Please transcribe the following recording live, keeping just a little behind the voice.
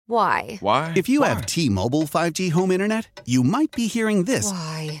Why? Why? If you have T-Mobile 5G home internet, you might be hearing this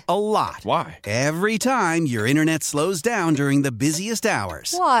Why? a lot. Why? Every time your internet slows down during the busiest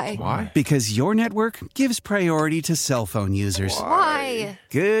hours. Why? Why? Because your network gives priority to cell phone users. Why?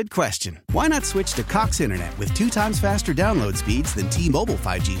 Good question. Why not switch to Cox Internet with 2 times faster download speeds than T-Mobile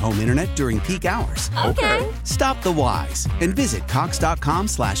 5G home internet during peak hours? Okay. Stop the whys and visit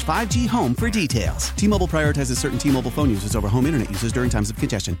cox.com/5G home for details. T-Mobile prioritizes certain T-Mobile phone users over home internet users during times of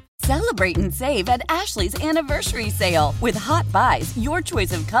congestion. Celebrate and save at Ashley's Anniversary Sale. With Hot Buys, your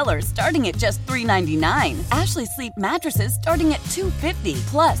choice of colors starting at just $3.99. Ashley Sleep mattresses starting at $2.50.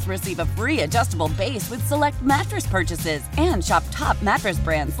 Plus, receive a free adjustable base with select mattress purchases. And shop top mattress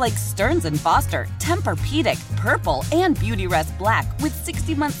brands like Stearns & Foster, Tempur-Pedic, Purple, and Beautyrest Black with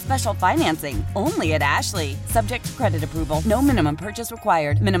 60-month special financing. Only at Ashley. Subject to credit approval. No minimum purchase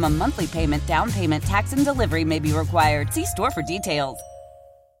required. Minimum monthly payment, down payment, tax, and delivery may be required. See store for details.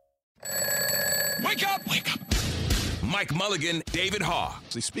 Wake up! Wake up! Mike Mulligan, David Haugh.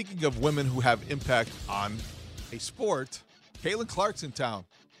 Speaking of women who have impact on a sport, Caitlin Clark's in town.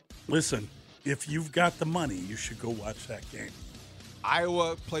 Listen, if you've got the money, you should go watch that game.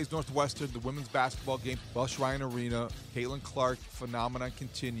 Iowa plays Northwestern, the women's basketball game, Welsh Ryan Arena. Caitlin Clark phenomenon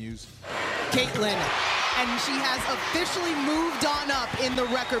continues. Caitlin, and she has officially moved on up in the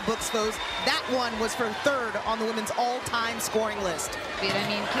record books, folks. That one was for third on the women's all-time scoring list. I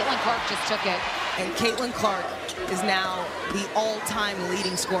mean, Caitlin Clark just took it. And Caitlin Clark is now the all-time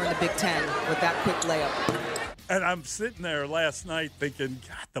leading scorer in the Big Ten with that quick layup. And I'm sitting there last night thinking,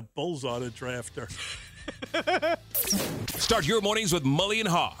 God, the Bulls ought to draft her. Start your mornings with Mully and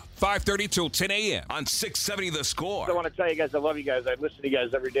Haugh, 5:30 till 10 a.m. on 670 The Score. I want to tell you guys I love you guys. I listen to you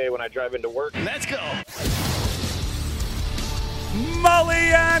guys every day when I drive into work. Let's go.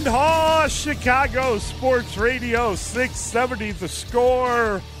 Mully and Haugh, Chicago Sports Radio, 670 The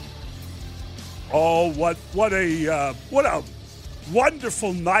Score. Oh, what a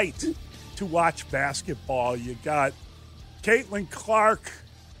wonderful night to watch basketball. You got Caitlin Clark,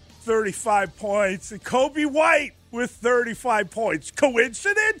 35 points, and Kobe White with 35 points.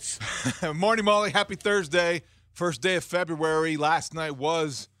 Coincidence? Morning, Molly. Happy Thursday. First day of February. Last night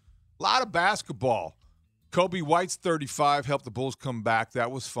was a lot of basketball. Kobe White's 35 helped the Bulls come back. That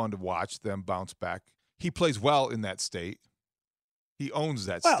was fun to watch them bounce back. He plays well in that state. He owns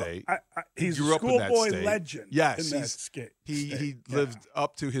that state. He's grew a up in that schoolboy state. legend Yes, in that state. He lived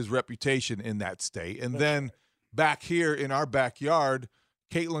up to his reputation in that state. And then back here in our backyard,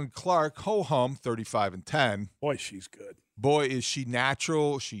 Caitlin Clark, ho-hum, 35 and 10. Boy, she's good. Boy, is she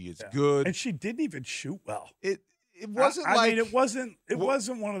natural. She is good. And she didn't even shoot well. It wasn't I like mean, it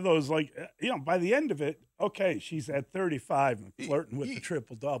wasn't one of those like, by the end of it, okay, she's at 35 and flirting with the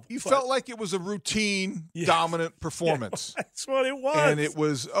triple-double. You felt like it was a routine, dominant performance. Yeah, that's what it was. And it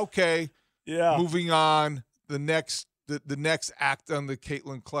was, okay, moving on. The next act on the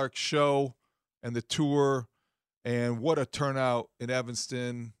Caitlin Clark show and the tour, and what a turnout in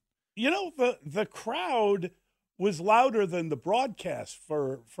Evanston. The crowd was louder than the broadcast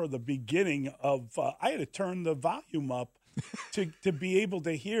for the beginning of I had to turn the volume up to be able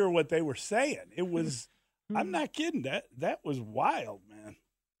to hear what they were saying. It was I'm not kidding. That was wild, man.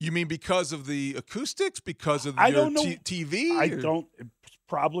 You mean because of the acoustics? Because of I don't know. TV? I don't. It's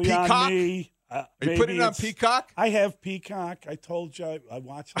probably Peacock? on me. Are you putting it on Peacock? I have Peacock. I told you I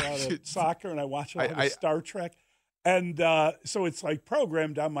watch a lot of soccer and I watch a lot of Star Trek. And so it's like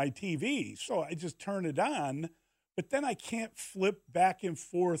programmed on my TV. So I just turn it on. But then I can't flip back and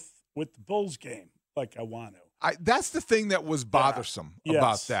forth with the Bulls game like I want to. That's the thing that was bothersome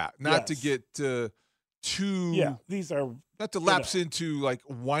about that. Not to get too these are not to lapse into like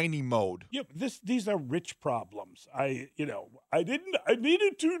whiny mode. Yeah, these are rich problems. I needed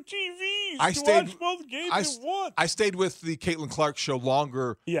 2 TVs to watch both games at once. I stayed with the Caitlin Clark show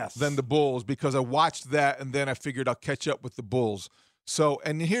longer than the Bulls because I watched that and then I figured I'll catch up with the Bulls. So,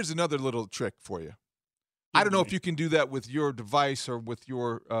 and here's another little trick for you. I don't know if you can do that with your device or with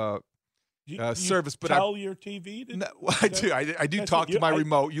your service, but tell your TV to I do. I do talk to my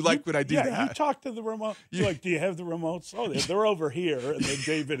remote. You like when I do that? Yeah, you talk to the remote. You're like, do you have the remotes? Oh, they're over here. And then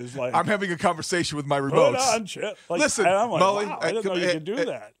David is like, I'm having a conversation with my remotes. Put on, Chip. Listen, and I'm like, Mully, wow, I didn't know you could do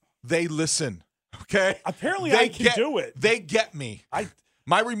that. They listen. Okay. Apparently, I can do it. They get me.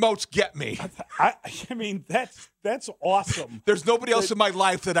 My remotes get me. I mean, that's awesome. There's nobody else in my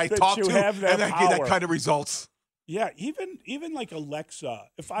life that I talk to and I get that kind of results. Yeah, even like Alexa.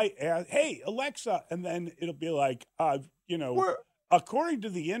 If I ask, hey, Alexa, and then it'll be like, according to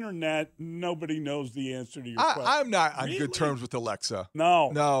the internet, nobody knows the answer to your question. I'm not on good terms with Alexa.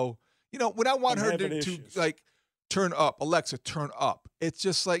 No. When I want her to turn up. Alexa, turn up. It's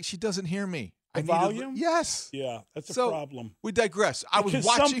just like she doesn't hear me. The volume? Yes. Yeah, that's a So, problem. We digress. I was Because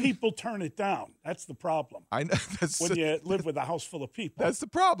watching. some people turn it down. That's the problem. I know. When you live with a house full of people. That's the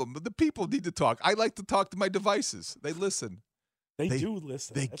problem. The people need to talk. I like to talk to my devices. They listen. They do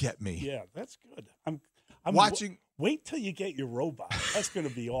listen. They get me. Yeah, that's good. I'm watching. Wait till you get your robot. That's going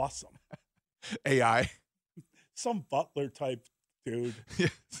to be awesome. AI. Some butler type dude.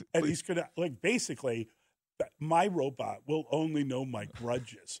 Yes, and he's going to, like, basically, my robot will only know my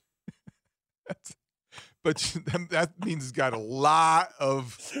grudges. But that means it's got a lot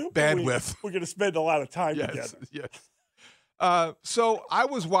of bandwidth. We're going to spend a lot of time together. Yes. So I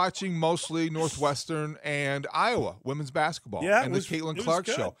was watching mostly Northwestern and Iowa women's basketball and the Caitlin Clark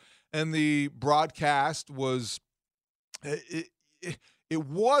show. And the broadcast was it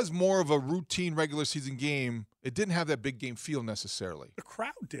was more of a routine regular season game. It didn't have that big game feel necessarily. The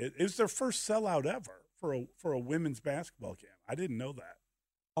crowd did. It was their first sellout ever for a women's basketball game. I didn't know that.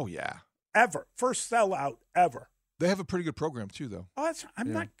 Oh, yeah. Ever. First sellout ever. They have a pretty good program, too, though. Oh,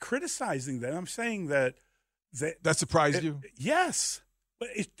 I'm not criticizing that. I'm saying that surprised you? Yes. But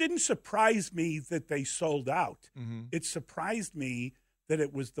it didn't surprise me that they sold out. Mm-hmm. It surprised me that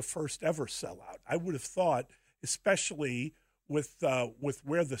it was the first ever sellout. I would have thought, especially with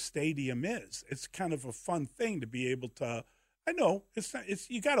where the stadium is, it's kind of a fun thing to be able to. I know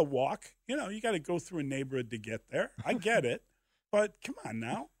you got to walk. You got to go through a neighborhood to get there. I get it, but come on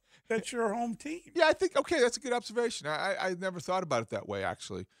now. That's your home team. Yeah, I think, okay, that's a good observation. I never thought about it that way,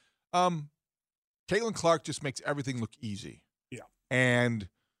 actually. Caitlin Clark just makes everything look easy. Yeah. And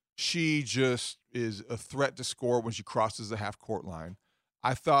she just is a threat to score when she crosses the half-court line.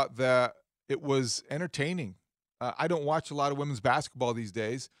 I thought that it was entertaining. I don't watch a lot of women's basketball these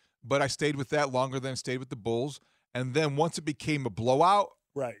days, but I stayed with that longer than I stayed with the Bulls. And then once it became a blowout,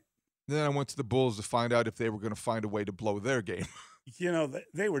 right. Then I went to the Bulls to find out if they were going to find a way to blow their game.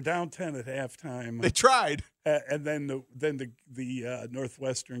 They were down 10 at halftime. They tried, and then the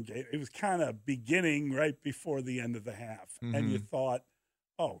Northwestern game. It was kind of beginning right before the end of the half, and you thought,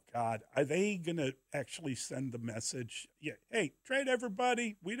 "Oh God, are they going to actually send the message? Yeah, hey, trade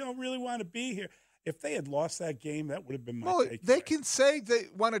everybody. We don't really want to be here." If they had lost that game, that would have been my take. They can say they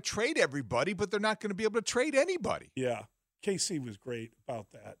want to trade everybody, but they're not going to be able to trade anybody. Yeah, KC was great about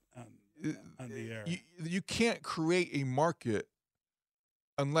that on the air. You can't create a market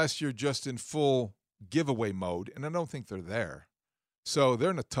unless you're just in full giveaway mode, and I don't think they're there. So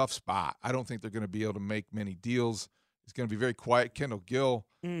they're in a tough spot. I don't think they're going to be able to make many deals. It's going to be very quiet. Kendall Gill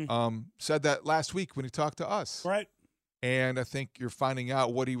said that last week when he talked to us. Right. And I think you're finding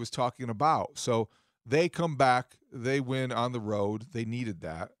out what he was talking about. So they come back. They win on the road. They needed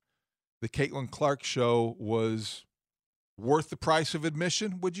that. The Caitlin Clark show was worth the price of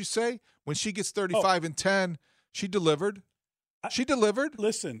admission, would you say? When she gets 35 and 10, she delivered. She delivered.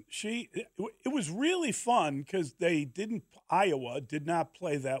 Listen, it was really fun because Iowa did not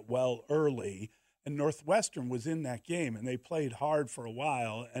play that well early, and Northwestern was in that game, and they played hard for a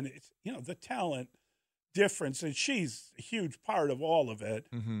while. And it's the talent difference, and she's a huge part of all of it,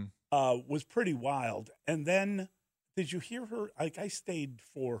 was pretty wild. And then, did you hear her? Like, I stayed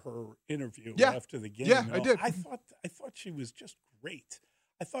for her interview after the game. Yeah, I did. I thought she was just great.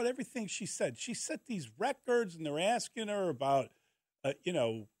 I thought everything she said. She set these records, and they're asking her about,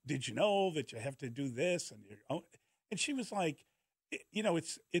 did you know that you have to do this? And she was like,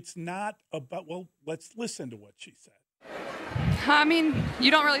 it's not about, well, let's listen to what she said. I mean, you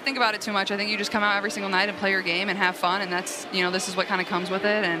don't really think about it too much. I think you just come out every single night and play your game and have fun, and that's, this is what kind of comes with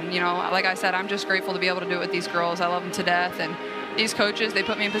it. And, like I said, I'm just grateful to be able to do it with these girls. I love them to death. And these coaches, they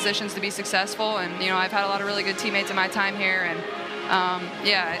put me in positions to be successful. And, I've had a lot of really good teammates in my time here. And,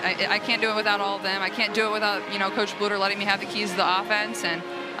 I can't do it without all of them. I can't do it without, Coach Bluter letting me have the keys to the offense. And,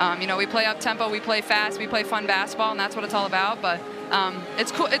 we play up-tempo, we play fast, we play fun basketball, and that's what it's all about. But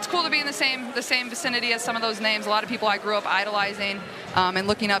it's cool. It's cool to be in the same vicinity as some of those names. A lot of people I grew up idolizing and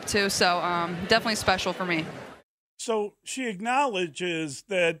looking up to. So definitely special for me. So she acknowledges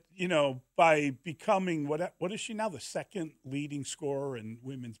that by becoming what is she now, the second leading scorer in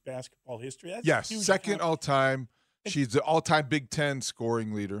women's basketball history? That's yes, second all time. She's the all-time Big Ten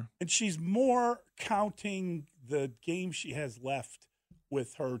scoring leader, and she's more counting the games she has left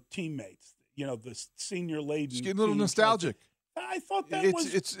with her teammates. The senior laden. She's getting a little nostalgic. I thought that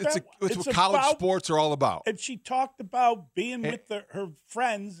it's what college sports are all about. And she talked about being with her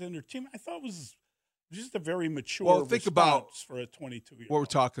friends and her team. I thought it was just a very mature think about for a 22-year-old. What we're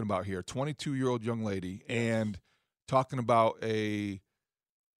talking about here, 22-year-old young lady, and talking about a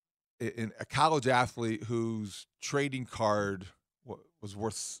college athlete whose trading card was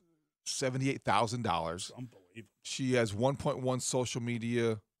worth $78,000. Unbelievable. unbelievable. She has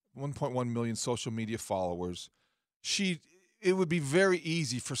 1.1 million social media followers. It would be very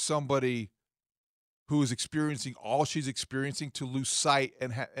easy for somebody who is experiencing all she's experiencing to lose sight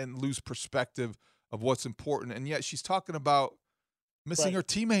and lose perspective of what's important. And yet she's talking about missing her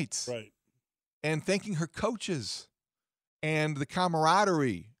teammates and thanking her coaches and the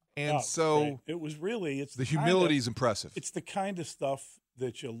camaraderie. And it was really, the humility is impressive. It's the kind of stuff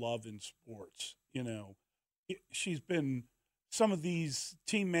that you love in sports. You know, she's been, some of these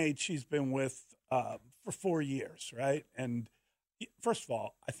teammates she's been with for 4 years, right? And first of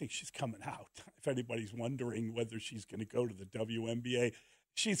all, I think she's coming out. If anybody's wondering whether she's going to go to the WNBA,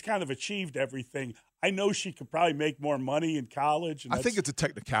 she's kind of achieved everything. I know she could probably make more money in college. And I think it's a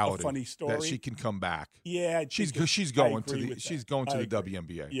technicality, a funny story that she can come back. Yeah, she's going to the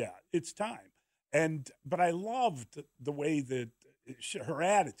WNBA. Yeah, it's time. But I loved the way that her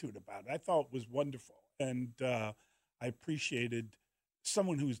attitude about it. I thought it was wonderful, and I appreciated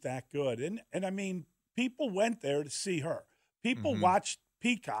someone who's that good. And I mean, people went there to see her. People watched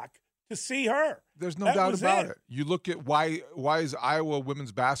Peacock to see her. There's no doubt about it. You look at why is Iowa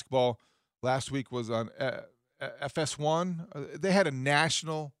women's basketball last week was on FS1. They had a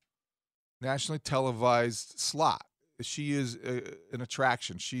nationally televised slot. She is an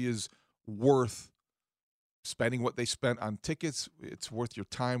attraction. She is worth spending what they spent on tickets. It's worth your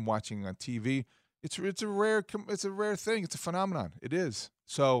time watching on TV. It's a rare thing. It's a phenomenon. It is.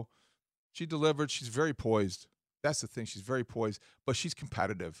 So she delivered. She's very poised. That's the thing. She's very poised, but she's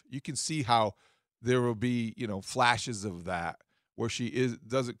competitive. You can see how there will be, flashes of that where she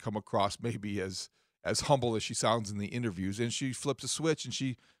doesn't come across maybe as humble as she sounds in the interviews, and she flips a switch, and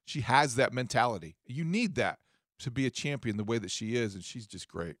she has that mentality. You need that to be a champion the way that she is, and she's just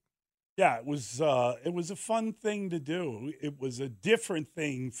great. Yeah, it was a fun thing to do. It was a different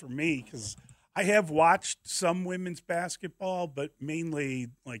thing for me because I have watched some women's basketball, but mainly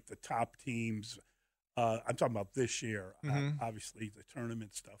like the top teams. I'm talking about this year, obviously the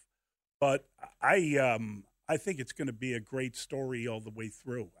tournament stuff. But I think it's going to be a great story all the way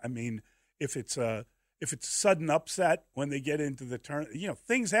through. I mean, if it's a sudden upset when they get into the tournament,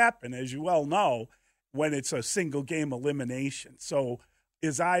 things happen, as you well know, when it's a single game elimination. So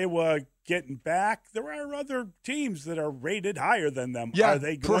is Iowa getting back? There are other teams that are rated higher than them. Yeah, are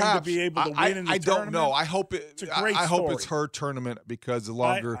they going to be able to win in the tournament? I don't know. I hope it's a great I hope story. it's her tournament because the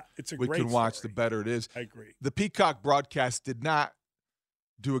longer we can watch, the better it is. I agree. The Peacock broadcast did not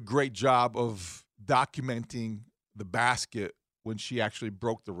do a great job of documenting the basket when she actually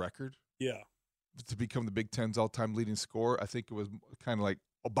broke the record. Yeah. To become the Big Ten's all-time leading scorer. I think it was kind of like,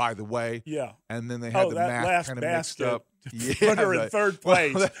 oh, by the way. Yeah. And then they had the math kind of mixed up. Put her in third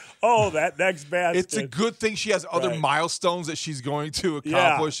place. That next basket. It's a good thing she has other milestones that she's going to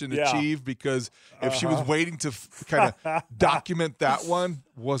accomplish and achieve, because if she was waiting to kind of document that one,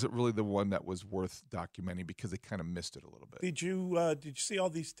 wasn't really the one that was worth documenting because they kind of missed it a little bit. Did you see all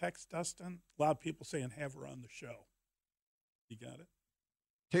these texts, Dustin? A lot of people saying have her on the show. You got it?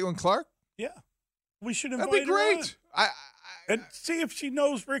 Caitlin Clark? Yeah. We should invite That'd be great. her on. And see if she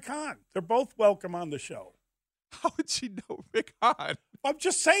knows Rick Hahn. They're both welcome on the show. How would she know Rick Hahn? I'm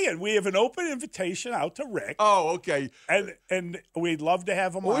just saying, we have an open invitation out to Rick. Oh, okay. And we'd love to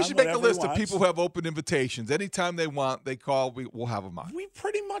have him on. We should make a list of people who have open invitations. Anytime they want, they call, we'll have them on. We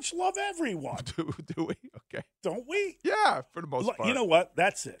pretty much love everyone. Do we? Okay. Don't we? Yeah, for the most part. You know what?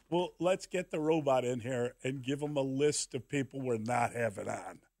 That's it. Well, let's get the robot in here and give him a list of people we're not having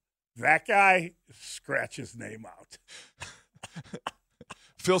on. That guy, scratch his name out.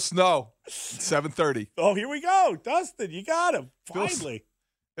 Phil Snow, 7:30. Oh, here we go. Dustin, you got him. Finally.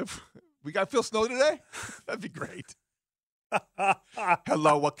 If we got Phil Snow today? That'd be great.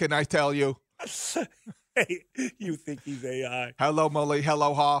 Hello, what can I tell you? Hey, you think he's AI. Hello, Molly.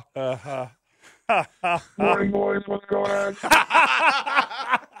 Hello, Ha. Uh-huh. Morning, boys. What's going on?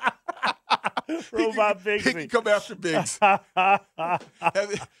 Robot Bigsy. He can come after Biggs. Has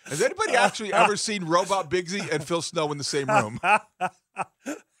anybody actually ever seen Robot Bigsy and Phil Snow in the same room?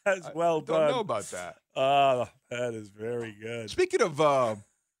 That's well done. I don't know about that. That is very good. Speaking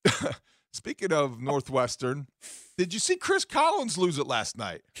of Northwestern, did you see Chris Collins lose it last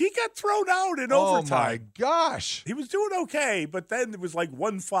night? He got thrown out in overtime. Oh, my gosh. He was doing okay, but then there was like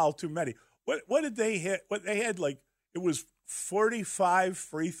one foul too many. What did they hit? What they had, like, it was 45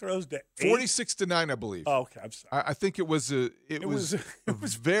 free throws to 8? 46-9, I believe. Oh, okay, I'm sorry. I think it was a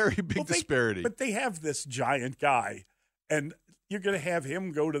very big disparity. But they have this giant guy, and you're going to have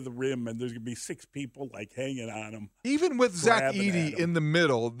him go to the rim, and there's going to be 6 people like hanging on him. Even with Zach Edey in the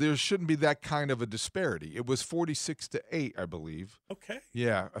middle, there shouldn't be that kind of a disparity. It was 46-8, I believe. Okay.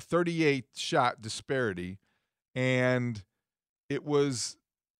 Yeah, a 38 shot disparity. And it was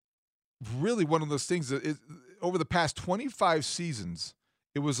really one of those things that over the past 25 seasons,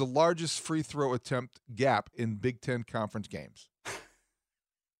 it was the largest free throw attempt gap in Big Ten conference games.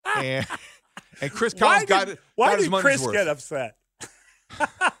 and Chris Collins got his money's worth. Why did Chris get upset?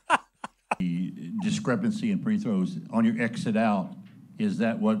 The discrepancy in free throws on your exit out, is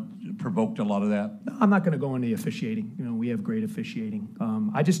that what provoked a lot of that? I'm not going to go into the officiating. We have great officiating.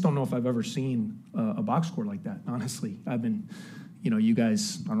 I just don't know if I've ever seen a box score like that, honestly. I've been, you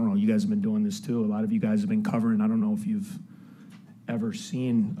guys, I don't know, you guys have been doing this too. A lot of you guys have been covering. I don't know if you've ever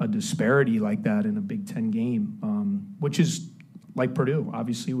seen a disparity like that in a Big Ten game, which is like Purdue.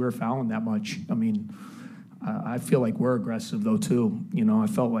 Obviously, we're fouling that much. I feel like we're aggressive, though, too. I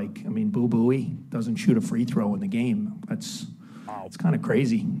felt like, Boo Buie doesn't shoot a free throw in the game. It's kind of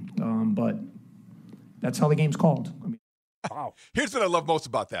crazy, but that's how the game's called. Wow. Here's what I love most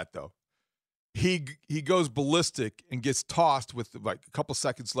about that, though. He goes ballistic and gets tossed with like a couple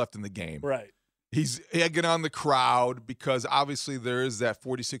seconds left in the game. Right. He's egging on the crowd because obviously there is that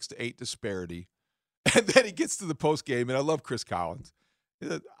 46-8 disparity. And then he gets to the post game, and I love Chris Collins.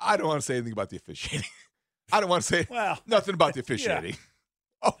 I don't want to say anything about the officiating. I don't want to say nothing about the officiating.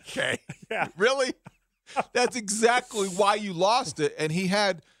 Yeah. Okay. Yeah. Really? That's exactly why you lost it. And he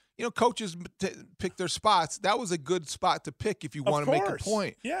had, coaches pick their spots. That was a good spot to pick if you want to make a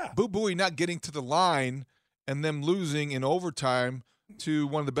point. Yeah. Boo Buie not getting to the line and them losing in overtime to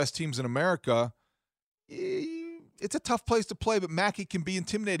one of the best teams in America. It's a tough place to play, but Mackey can be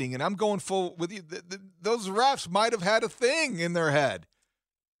intimidating. And I'm going full with you. Those refs might have had a thing in their head.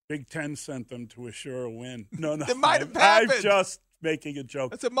 Big Ten sent them to assure a win. No. It might have happened. I'm just making a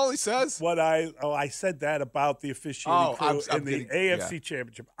joke. That's what Mully says. I said that about the officiating crew in the AFC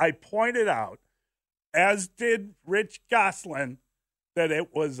Championship. I pointed out, as did Rich Gosselin, that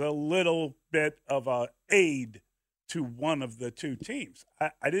it was a little bit of a aid to one of the two teams.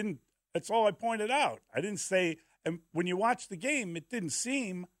 I didn't. That's all I pointed out. I didn't say. And when you watch the game, it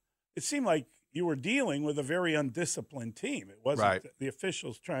seemed like you were dealing with a very undisciplined team. It wasn't the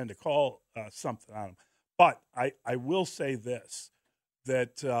officials trying to call something on them. But I will say this,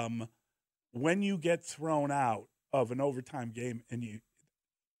 that when you get thrown out of an overtime game and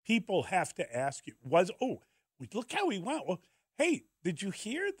people have to ask you, look how he went. Well, hey, did you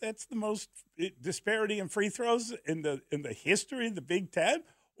hear that's the most disparity in free throws in the history of the Big Ten?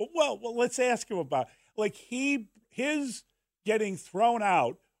 Well, let's ask him about his getting thrown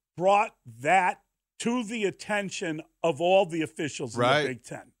out brought that to the attention of all the officials in the Big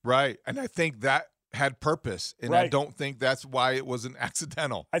Ten. Right. And I think that had purpose, and I don't think that's why it wasn't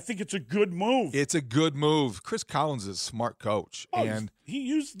accidental. I think it's a good move. It's a good move. Chris Collins is a smart coach. And he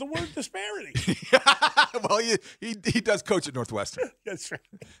used the word disparity. Well, he does coach at Northwestern. That's right.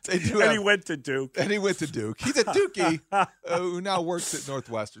 And he went to Duke. He's a Dookie who now works at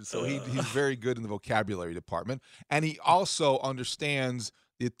Northwestern, so he's very good in the vocabulary department. And he also understands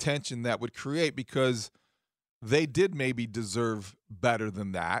the attention that would create because they did maybe deserve better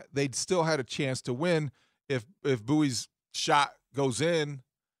than that. They'd still had a chance to win. If Bowie's shot goes in,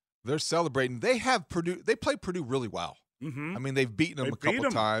 they're celebrating. They played Purdue really well. Mm-hmm. They've beaten them a couple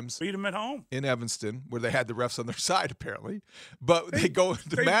times. Beat them at home. In Evanston, where they had the refs on their side, apparently. But they go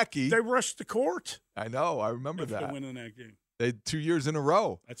into Mackey. They rushed the court. I know. I remember that. After winning that game. They had 2 years in a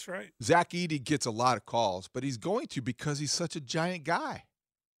row. That's right. Zach Edey gets a lot of calls, but he's going to because he's such a giant guy.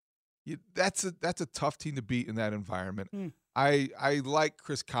 That's a tough team to beat in that environment. I like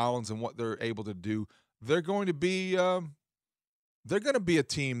Chris Collins and what they're able to do. They're going to be a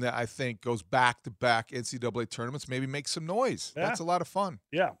team that I think goes back-to-back NCAA tournaments, maybe make some noise. Yeah. That's a lot of fun.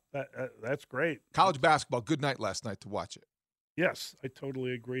 Yeah, that's great. College basketball, good night last night to watch it. Yes, I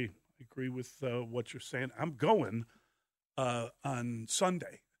totally agree. I agree with what you're saying. I'm going on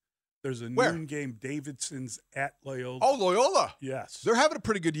Sunday. There's a noon game, Davidson's at Loyola. Oh, Loyola. Yes. They're having a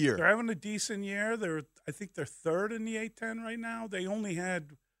pretty good year. They're having a decent year. I think they're third in the A-10 right now. They only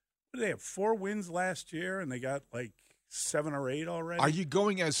had, 4 wins last year, and they got like 7 or 8 already. Are you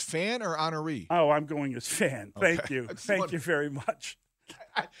going as fan or honoree? Oh, I'm going as fan. Okay. Thank you. Thank you very much.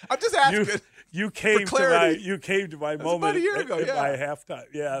 I'm just asking. You came to my That's moment about a year ago, by halftime.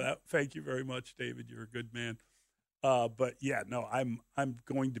 Yeah, thank you very much, David. You're a good man. But yeah, no, I'm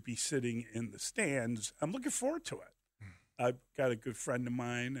going to be sitting in the stands. I'm looking forward to it. I've got a good friend of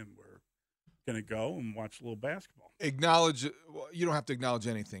mine, and we're going to go and watch a little basketball. You don't have to acknowledge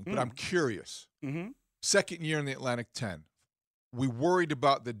anything, but I'm curious. Mm-hmm. Second year in the Atlantic 10. We worried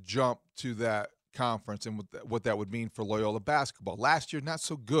about the jump to that conference and what that would mean for Loyola basketball. Last year, not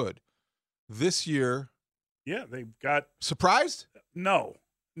so good. This year, yeah, they've got surprised. No,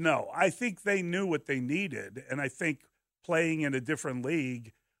 No, I think they knew what they needed, and I think playing in a different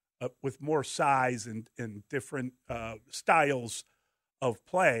league with more size and different styles of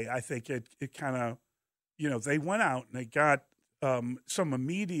play, I think it kind of, they went out and they got some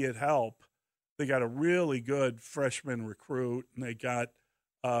immediate help. They got a really good freshman recruit, and they got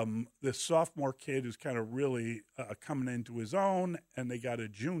this sophomore kid who's kind of really coming into his own, and they got a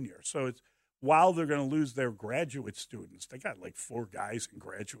junior. So it's while they're going to lose their graduate students, they got like 4 guys in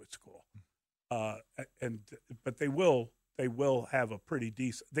graduate school, but they will have a pretty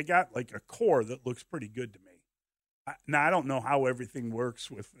decent. They got like a core that looks pretty good to me. Now I don't know how everything works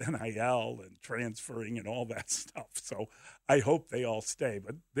with NIL and transferring and all that stuff, so I hope they all stay.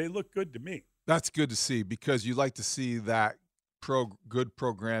 But they look good to me. That's good to see because you like to see that good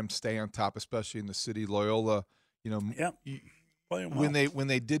program stay on top, especially in the city. Loyola, Yep. When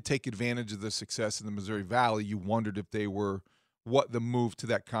they did take advantage of the success in the Missouri Valley, you wondered if they were what the move to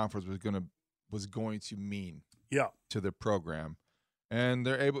that conference was going to mean to their program, and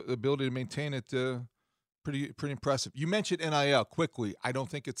the ability to maintain it pretty impressive. You mentioned NIL quickly. I don't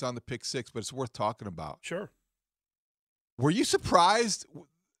think it's on the pick six, but it's worth talking about. Sure. Were you surprised?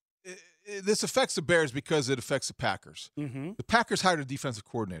 This affects the Bears because it affects the Packers. Mm-hmm. The Packers hired a defensive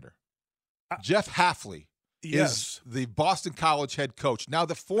coordinator, Jeff Hafley. Is the Boston College head coach. Now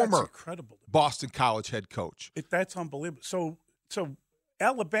the former Boston College head coach. That's unbelievable. So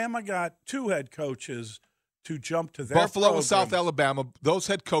Alabama got 2 head coaches to jump to their Buffalo program. and South Alabama, those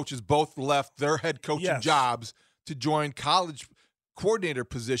head coaches both left their head coaching jobs to join college coordinator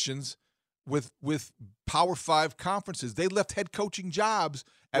positions with Power 5 conferences. They left head coaching jobs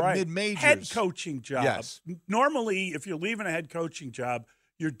at mid-majors. Head coaching jobs. Yes. Normally, if you're leaving a head coaching job,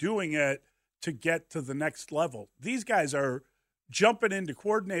 you're doing it to get to the next level. These guys are jumping into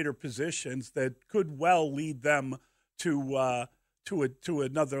coordinator positions that could well lead them to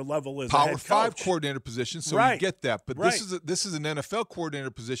another level as Power a head 5 coach. coordinator position, so you get that. But this is an NFL coordinator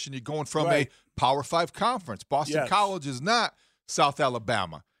position. You're going from a Power 5 conference. Boston College is not South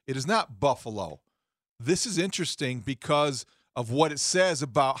Alabama. It is not Buffalo. This is interesting because of what it says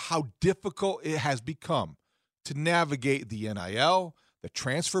about how difficult it has become to navigate the NIL, the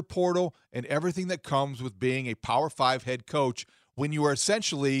transfer portal, and everything that comes with being a Power 5 head coach when you are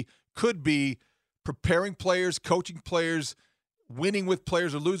essentially could be preparing players, coaching players, winning with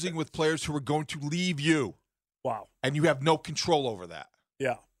players or losing with players who are going to leave you. Wow. And you have no control over that.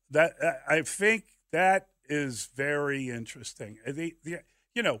 Yeah. I think that is very interesting.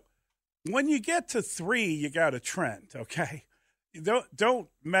 When you get to 3, you got a trend, okay? Don't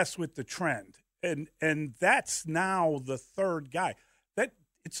mess with the trend. And that's now the 3rd guy.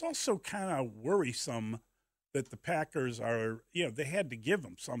 It's also kind of worrisome that the Packers are, they had to give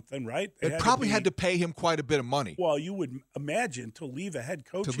him something, right? They probably had to pay him quite a bit of money. Well, you would imagine to leave a head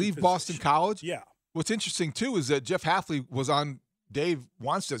coach. To leave Boston College? Yeah. What's interesting, too, is that Jeff Hafley was on Dave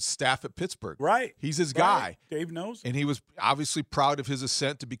Wanstead's staff at Pittsburgh. Right. He's his guy. Dave knows. And he was obviously proud of his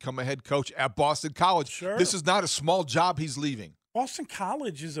ascent to become a head coach at Boston College. Sure. This is not a small job he's leaving. Boston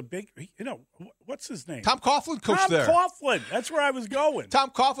College is a big, what's his name? Tom Coughlin coached there. Tom Coughlin. That's where I was going. Tom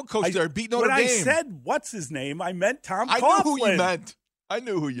Coughlin coached there. Beat Notre Dame. When I said, what's his name, I meant Tom Coughlin. I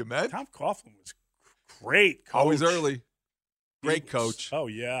knew who you meant. Tom Coughlin was great coach. Always early. Great coach. Oh,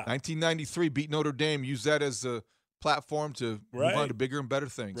 yeah. 1993, beat Notre Dame. Used that as a platform to move on to bigger and better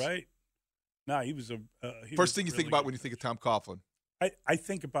things. Right. No, he was a First thing you think about when you think of Tom Coughlin? I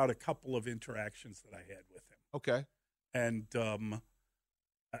think about a couple of interactions that I had with him. Okay. And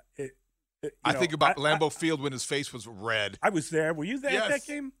I think about Lambeau Field when his face was red. I was there. Were you there at that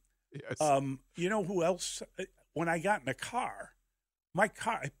game? Yes. You know who else? When I got in a car, I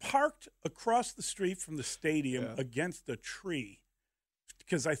parked across the street from the stadium against a tree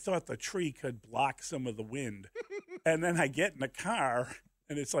because I thought the tree could block some of the wind. And then I get in the car,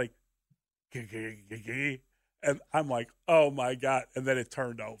 and it's like, and I'm like, oh, my God. And then it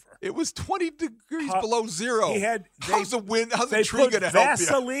turned over. It was 20 degrees below zero. How's the tree going to help you?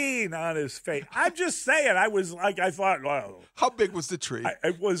 Vaseline on his face. I'm just saying. I was like, I thought, well. How big was the tree?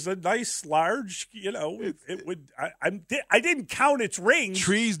 It was a nice, large, it would. I didn't count its rings.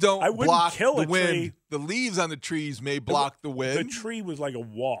 Trees don't block the wind. Tree. The leaves on the trees may block the wind. The tree was like a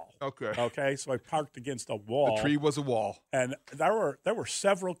wall. Okay. So I parked against a wall. The tree was a wall. And there were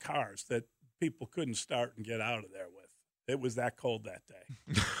several cars that people couldn't start and get out of there with. It was that cold that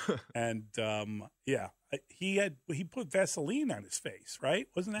day. And he put Vaseline on his face, right?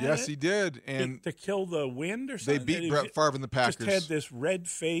 Wasn't that Yes, he did. And to kill the wind or something. They beat Brett Favre and the Packers. Just had this red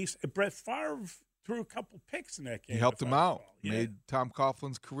face. Brett Favre threw a couple picks in that game. He helped him out. Made Tom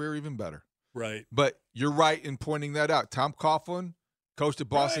Coughlin's career even better. Right. But you're right in pointing that out. Tom Coughlin Coached at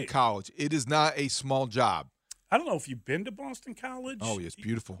Boston College. It is not a small job. I don't know if you've been to Boston College. Oh, it's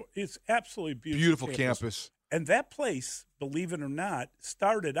beautiful. It's absolutely beautiful. Beautiful campus. And that place, believe it or not,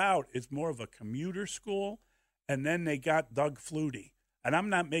 started out as more of a commuter school, and then they got Doug Flutie. And I'm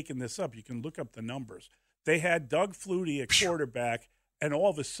not making this up. You can look up the numbers. They had Doug Flutie at quarterback, and all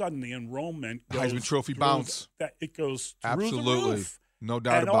of a sudden the enrollment goes Heisman Trophy bounce. It goes through Absolutely. the roof. No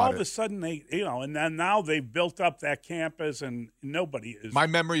doubt about it. And all of a sudden they, and then now they've built up that campus, and nobody is. My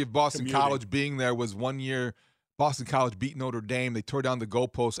memory of Boston commuting. College being there was one year Boston College beat Notre Dame. They tore down the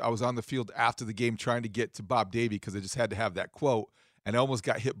goalpost. I was on the field after the game trying to get to Bob Davie because I just had to have that quote, and I almost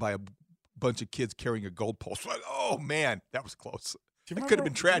got hit by a bunch of kids carrying a goalpost. Like, oh, man, that was close. It could have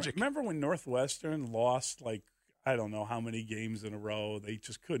been tragic. Remember when Northwestern lost, I don't know how many games in a row? They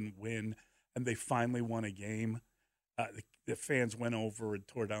just couldn't win, and they finally won a game. The fans went over and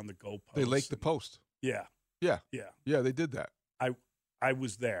tore down the goalpost. They laked the post. Yeah. Yeah, they did that. I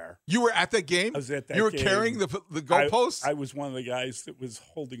was there. You were at that game? I was at that game. You were carrying the goalpost? I was one of the guys that was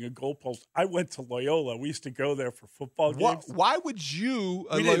holding a goalpost. I went to Loyola. We used to go there for football games. Why would you,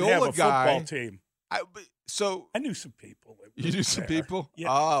 we Loyola didn't have a guy, football team. I knew some people. You knew some people? Yeah.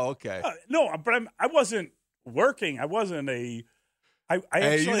 Oh, okay. No, but I wasn't working. I wasn't a.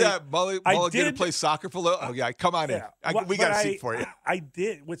 Hey, you got Mulligan to play soccer for a little? Oh, yeah, come on in. We got a seat for you. I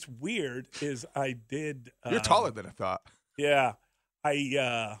did. What's weird is I did. You're taller than I thought. Yeah. We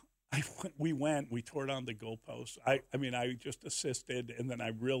tore down the goalpost. I just assisted, and then I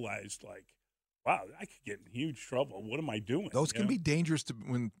realized, wow, I could get in huge trouble. What am I doing? Those can be dangerous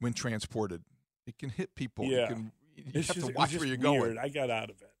when transported. It can hit people. Yeah. You have to watch where you're going. I got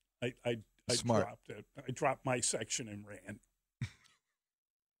out of it. I Smart. dropped it. I dropped my section and ran.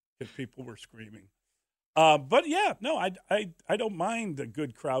 Because people were screaming. But yeah, no, I don't mind a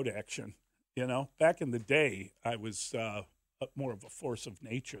good crowd action. Back in the day, I was more of a force of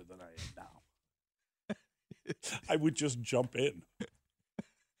nature than I am now. I would just jump in.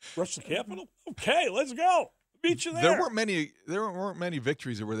 Rush the Capitol? Okay, let's go. Meet you there. There weren't many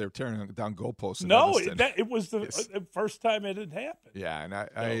victories where they were tearing down goalposts. No, it was the first time it had happened. Yeah, and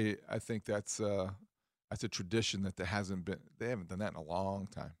I think that's a tradition that they haven't done that in a long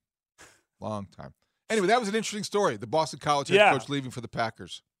time. Long time. Anyway, that was an interesting story. The Boston College head coach leaving for the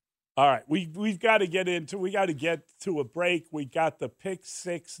Packers. All right, we've got to get to a break. We got the Pick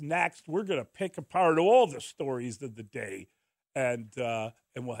Six next. We're going to pick apart all the stories of the day, and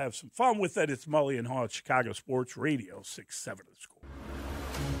we'll have some fun with it. It's Mully and Haw at Chicago Sports Radio 6-7 The Score.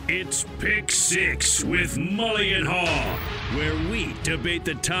 It's Pick Six with Mully and Haw, where we debate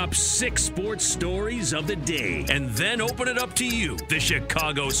the top 6 sports stories of the day and then open it up to you, the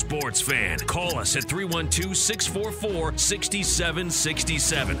Chicago sports fan. Call us at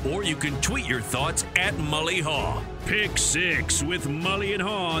 312-644-6767, or you can tweet your thoughts at Mully Haw. Pick Six with Mully and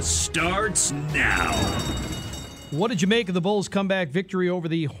Haw starts now. What did you make of the Bulls' comeback victory over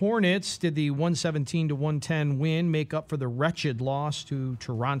the Hornets? Did the 117-110 win make up for the wretched loss to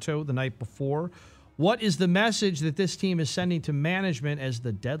Toronto the night before? What is the message that this team is sending to management as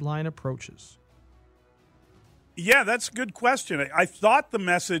the deadline approaches? Yeah, that's a good question. I thought the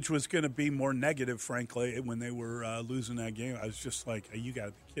message was going to be more negative, frankly, when they were losing that game. I was just like, you got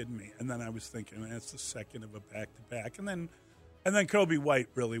to be kidding me. And then I was thinking, man, it's the second of a back-to-back. And then Kobe White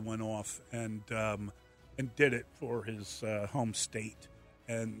really went off and did it for his home state,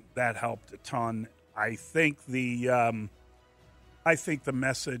 and that helped a ton. I think the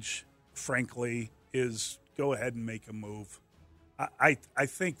message, frankly, is go ahead and make a move. I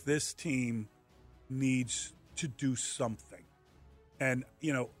think this team needs to do something, and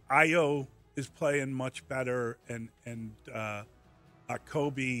Ayo is playing much better, and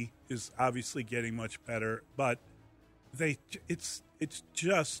Kobe is obviously getting much better, but it's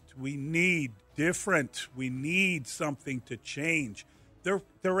just we need different. We need something to change.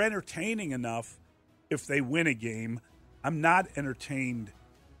 They're entertaining enough if they win a game. I'm not entertained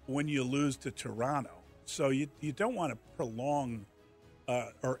when you lose to Toronto. So you don't want to prolong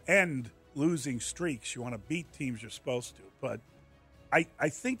or end losing streaks. You want to beat teams you're supposed to. But I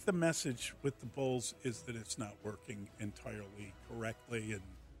think the message with the Bulls is that it's not working entirely correctly, and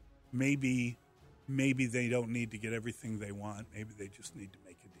maybe they don't need to get everything they want. Maybe they just need to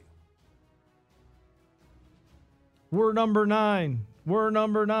make a deal. We're number 9. We're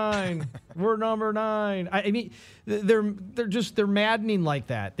number 9. We're number 9. I mean, they're maddening like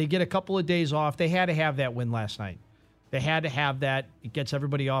that. They get a couple of days off. They had to have that win last night. They had to have that. It gets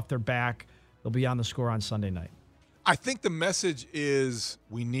everybody off their back. They'll be on the score on Sunday night. I think the message is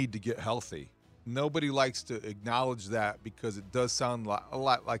we need to get healthy. Nobody likes to acknowledge that because it does sound a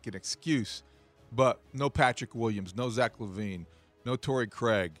lot like an excuse. But no Patrick Williams, no Zach LaVine, no Torrey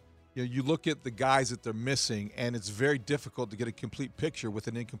Craig. You look at the guys that they're missing, and it's very difficult to get a complete picture with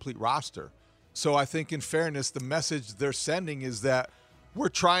an incomplete roster. So I think, in fairness, the message they're sending is that we're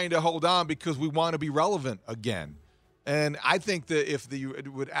trying to hold on because we want to be relevant again. And I think that if you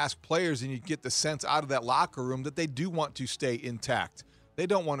would ask players and you get the sense out of that locker room that they do want to stay intact. They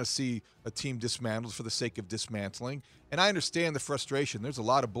don't want to see a team dismantled for the sake of dismantling. And I understand the frustration. There's a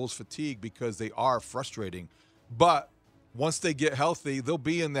lot of Bulls fatigue because they are frustrating. But once they get healthy, they'll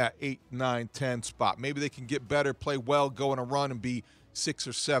be in that 8, 9, 10 spot. Maybe they can get better, play well, go on a run, and be 6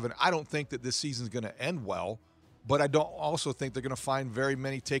 or 7. I don't think that this season's going to end well, but I don't also think they're going to find very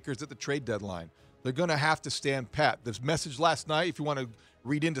many takers at the trade deadline. They're going to have to stand pat. This message last night, if you want to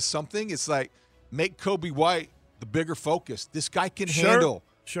read into something, it's like make Kobe White the bigger focus. This guy can handle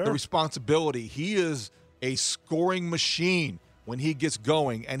the responsibility. He is a scoring machine when he gets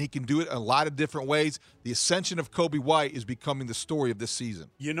going, and he can do it in a lot of different ways. The ascension of Kobe White is becoming the story of this season.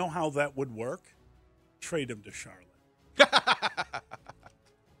 You know how that would work? Trade him to Charlotte.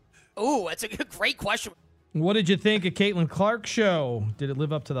 Ooh, that's a great question. What did you think of Caitlin Clark's show? Did it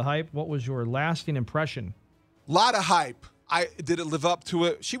live up to the hype? What was your lasting impression? A lot of hype. Did it live up to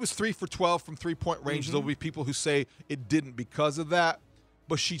it? She was 3 for 12 from three-point range. There'll be people who say it didn't because of that,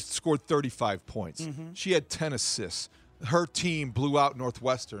 but she scored 35 points. She had 10 assists. Her team blew out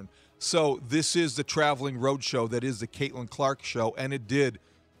Northwestern. So this is the traveling road show that is the Caitlin Clark show, and it did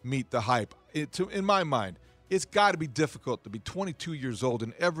meet the hype. In my mind, it's got to be difficult to be 22 years old,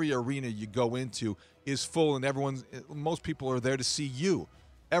 and every arena you go into is full, and most people are there to see you.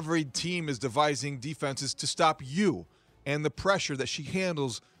 Every team is devising defenses to stop you, and the pressure that she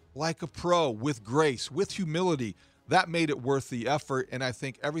handles like a pro, with grace, with humility, that made it worth the effort. And I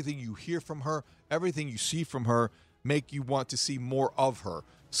think everything you hear from her, everything you see from her, make you want to see more of her.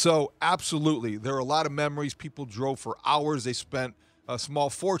 So absolutely, there are a lot of memories. People drove for hours. They spent a small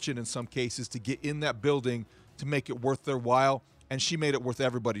fortune in some cases to get in that building to make it worth their while, and she made it worth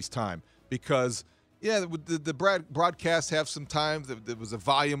everybody's time because, yeah, the broadcast have some time. There was a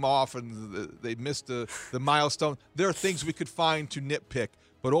volume off, and they missed the milestone. There are things we could find to nitpick,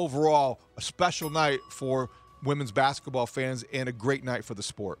 but overall, a special night for women's basketball fans and a great night for the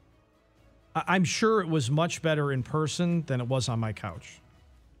sport. I'm sure it was much better in person than it was on my couch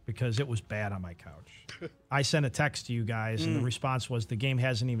because it was bad on my couch. I sent a text to you guys, and the response was, the game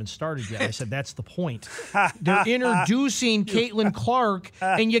hasn't even started yet. I said, that's the point. They're introducing Caitlin Clark,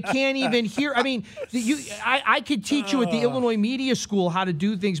 and you can't even hear. I mean, I could teach you at the Illinois Media School how to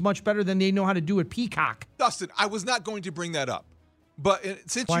do things much better than they know how to do at Peacock. Dustin, I was not going to bring that up, but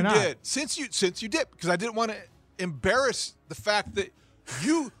since you did, because I didn't want to embarrass the fact that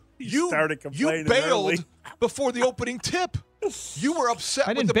you bailed early before the opening tip. You were upset.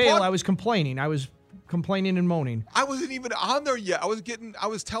 I didn't bail. I was complaining. I was complaining and moaning. I wasn't even on there yet. I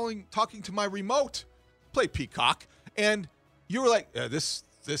was talking to my remote, play Peacock, and you were like, yeah, this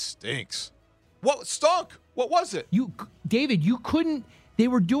stinks. What stunk? What was it? David, you couldn't. They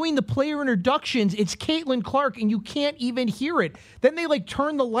were doing the player introductions. It's Caitlin Clark, and you can't even hear it. Then they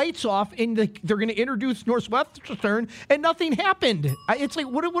turn the lights off, and they're going to introduce Northwestern, and nothing happened. It's like,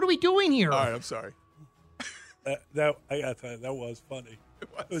 what are we doing here? All right, I'm sorry. I got to tell you, that was funny.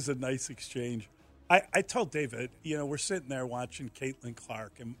 It was a nice exchange. I told David, we're sitting there watching Caitlin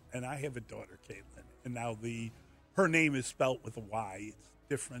Clark, and I have a daughter, Caitlin, and now her name is spelt with a Y. It's a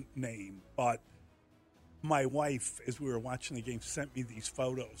different name, but my wife, as we were watching the game, sent me these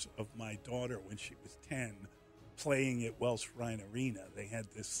photos of my daughter when she was 10 playing at Welsh Rhine Arena. They had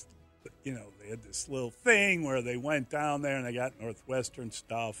this, little thing where they went down there and they got Northwestern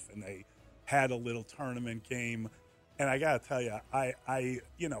stuff and they had a little tournament game. And I got to tell you, I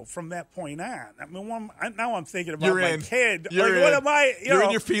from that point on, I mean, now I'm thinking about my kid. What am I? You're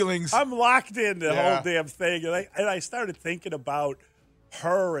in your feelings. I'm locked in the whole damn thing. And I started thinking about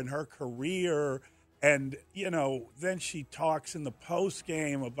her and her career. And, then she talks in the post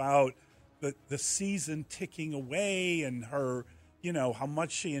game about the season ticking away and her, how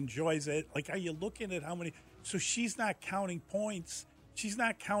much she enjoys it. Like, are you looking at how many? So she's not counting points. She's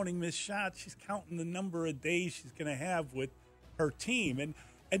not counting missed shots. She's counting the number of days she's going to have with her team.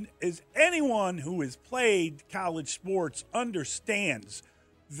 And as anyone who has played college sports understands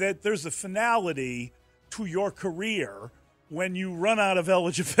that there's a finality to your career when you run out of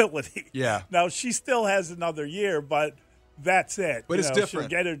eligibility. Yeah. Now, she still has another year, but that's it. But it's different.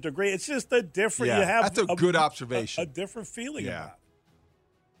 She'll get her degree. It's just a different. Yeah, you have that's a good observation. A different feeling about it.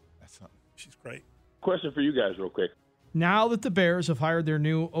 That's something. She's great. Question for you guys real quick. Now that the Bears have hired their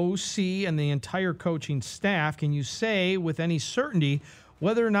new OC and the entire coaching staff, can you say with any certainty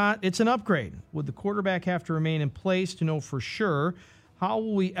whether or not it's an upgrade. Would the quarterback have to remain in place to know for sure? How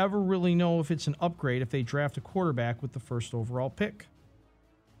will we ever really know if it's an upgrade if they draft a quarterback with the first overall pick?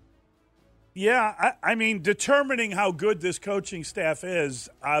 Yeah, I mean, determining how good this coaching staff is,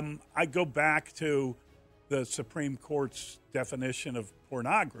 I go back to the Supreme Court's definition of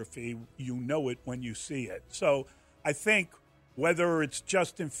pornography. You know it when you see it. So I think whether it's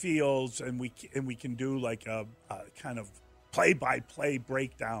Justin Fields and we can do like a kind of play-by-play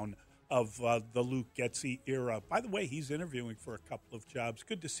breakdown of the Luke Getsy era. By the way, he's interviewing for a couple of jobs.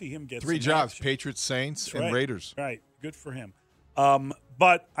 Good to see him get 3 some jobs, action. Patriots, Saints, That's and right. Raiders. Right, good for him.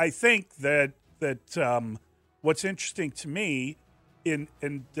 But I think that what's interesting to me, I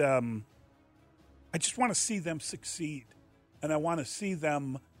just want to see them succeed, and I want to see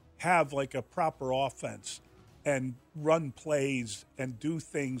them have like a proper offense and run plays and do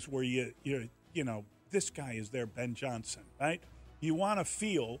things where you know this guy is their Ben Johnson, right? You want to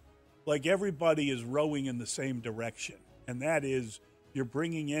feel like everybody is rowing in the same direction, and that is you're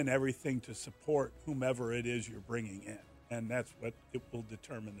bringing in everything to support whomever it is you're bringing in. And that's what it will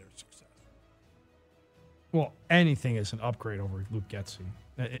determine their success. Well, anything is an upgrade over Luke Getsy.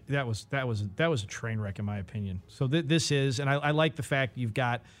 That was a train wreck in my opinion. So this is, and I like the fact you've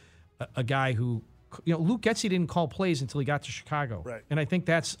got a guy who, Luke Getsy didn't call plays until he got to Chicago, right? And I think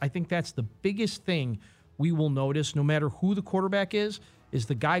that's the biggest thing we will notice, no matter who the quarterback is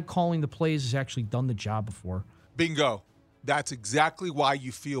the guy calling the plays has actually done the job before. Bingo. That's exactly why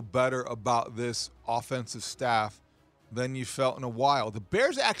you feel better about this offensive staff than you felt in a while. The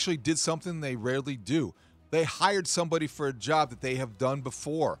Bears actually did something they rarely do. They hired somebody for a job that they have done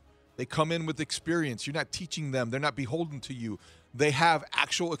before. They come in with experience. You're not teaching them. They're not beholden to you. They have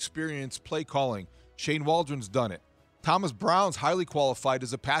actual experience play calling. Shane Waldron's done it. Thomas Brown's highly qualified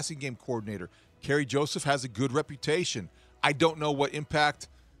as a passing game coordinator. Kerry Joseph has a good reputation. I don't know what impact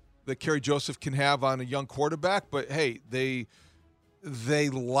that Kerry Joseph can have on a young quarterback, but hey, they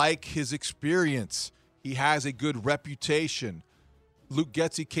like his experience. He has a good reputation. Luke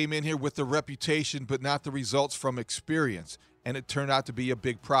Getsy came in here with the reputation, but not the results from experience, and it turned out to be a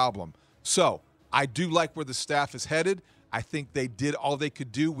big problem. So I do like where the staff is headed. I think they did all they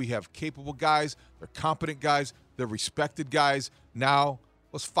could do. We have capable guys. They're competent guys. They're respected guys. Now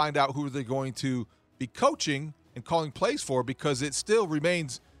let's find out who they're going to be coaching and calling plays for, because it still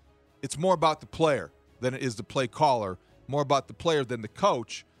remains, it's more about the player than it is the play caller, more about the player than the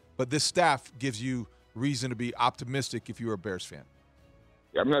coach. But this staff gives you reason to be optimistic if you're a Bears fan.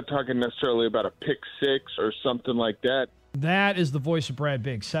 I'm not talking necessarily about a pick six or something like that. That is the voice of Brad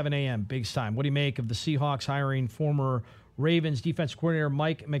Biggs, 7 a.m., Biggs time. What do you make of the Seahawks hiring former Ravens defensive coordinator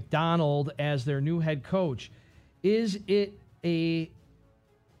Mike Macdonald as their new head coach? Is it a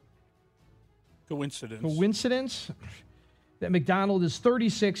coincidence that Macdonald is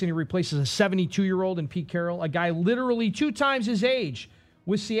 36 and he replaces a 72-year-old in Pete Carroll, a guy literally 2 times his age,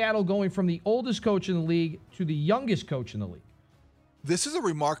 with Seattle going from the oldest coach in the league to the youngest coach in the league? This is a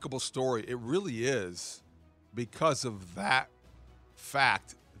remarkable story. It really is, because of that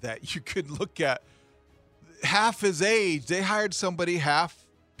fact that you could look at half his age. They hired somebody half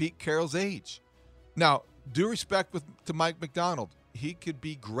Pete Carroll's age. Now, due respect to Mike Macdonald, he could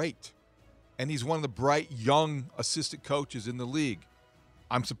be great, and he's one of the bright young assistant coaches in the league.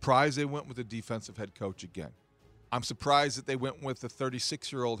 I'm surprised they went with a defensive head coach again. I'm surprised that they went with a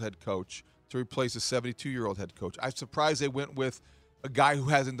 36-year-old head coach to replace a 72-year-old head coach. I'm surprised they went with a guy who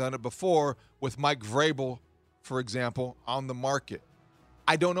hasn't done it before, with Mike Vrabel, for example, on the market.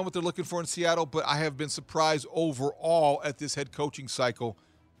 I don't know what they're looking for in Seattle, but I have been surprised overall at this head coaching cycle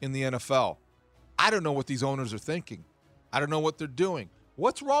in the NFL. I don't know what these owners are thinking. I don't know what they're doing.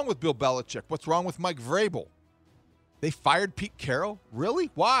 What's wrong with Bill Belichick? What's wrong with Mike Vrabel? They fired Pete Carroll? Really?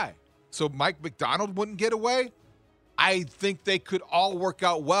 Why? So Mike Macdonald wouldn't get away? I think they could all work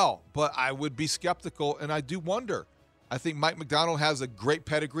out well, but I would be skeptical, and I do wonder. I think Mike Macdonald has a great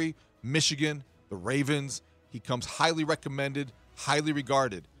pedigree. Michigan, the Ravens, he comes highly recommended, highly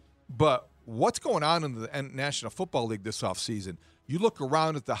regarded. But what's going on in the National Football League this offseason? You look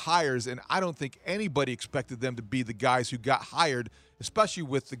around at the hires, and I don't think anybody expected them to be the guys who got hired, especially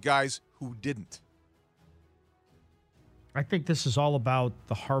with the guys who didn't. I think this is all about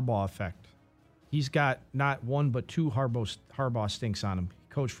the Harbaugh effect. He's got not one but 2 Harbaugh stinks on him.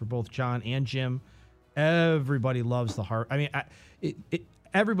 He coached for both John and Jim. Everybody loves the Harbaugh. I mean,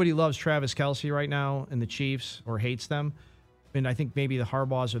 everybody loves Travis Kelce right now and the Chiefs, or hates them. And I think maybe the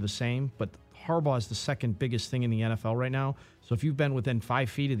Harbaughs are the same, but Harbaugh is the second biggest thing in the NFL right now. So if you've been within 5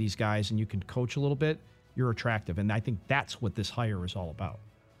 feet of these guys and you can coach a little bit, you're attractive. And I think that's what this hire is all about.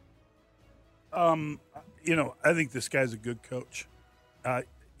 I think this guy's a good coach.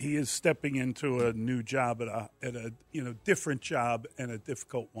 He is stepping into a new job at a different job and a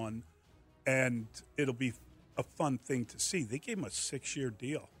difficult one, and it'll be a fun thing to see. They gave him a 6-year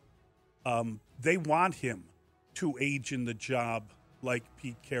deal. They want him to age in the job like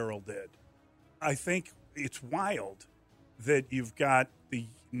Pete Carroll did. I think it's wild that you've got the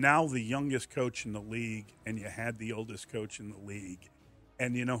youngest coach in the league, and you had the oldest coach in the league.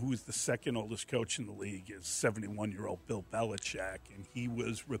 And you know who's the second oldest coach in the league is 71-year-old Bill Belichick, and he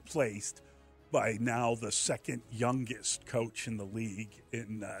was replaced by now the second youngest coach in the league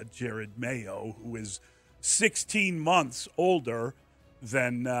in Jared Mayo, who is 16 months older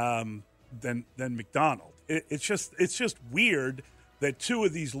than McDonald. It's just weird that two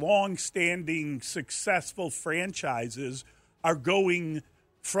of these long-standing, successful franchises are going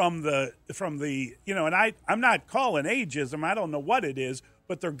from the and I'm not calling ageism. I don't know what it is,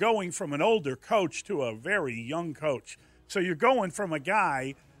 but they're going from an older coach to a very young coach. So you're going from a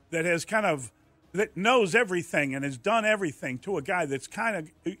guy that has that knows everything and has done everything to a guy that's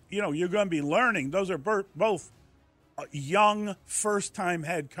you're going to be learning. Those are both young first-time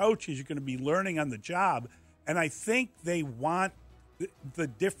head coaches. You're going to be learning on the job. And I think they want the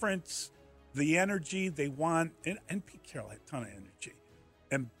difference, the energy they want. And Pete Carroll had a ton of energy.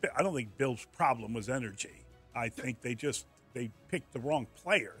 And I don't think Bill's problem was energy. I think they picked the wrong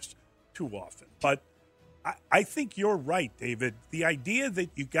players too often. But I think you're right, David. The idea that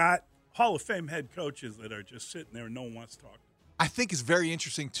you got Hall of Fame head coaches that are just sitting there and no one wants to talk to them. I think it's very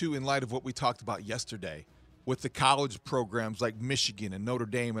interesting, too, in light of what we talked about yesterday with the college programs like Michigan and Notre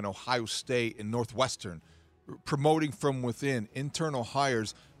Dame and Ohio State and Northwestern promoting from within, internal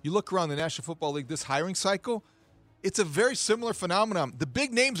hires. You look around the National Football League this hiring cycle, it's a very similar phenomenon. The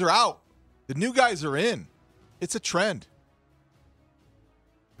big names are out. The new guys are in. It's a trend.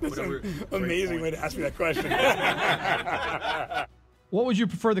 That's an amazing way to ask me that question. What would you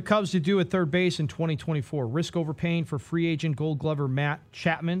prefer the Cubs to do at third base in 2024? Risk overpaying for free agent Gold Glover Matt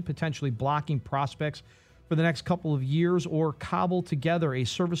Chapman, potentially blocking prospects for the next couple of years, or cobble together a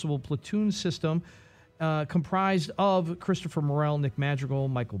serviceable platoon system comprised of Christopher Morel, Nick Madrigal,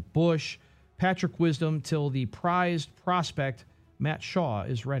 Michael Busch, Patrick Wisdom, till the prized prospect Matt Shaw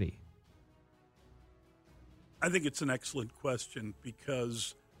is ready? I think it's an excellent question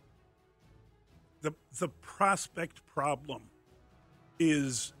because the prospect problem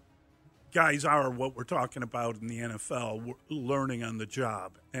is guys are what we're talking about in the NFL, learning on the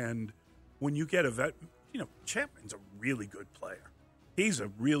job. And when you get a vet, Chapman's a really good player. He's a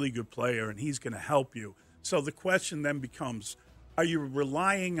really good player, and he's going to help you. So the question then becomes, are you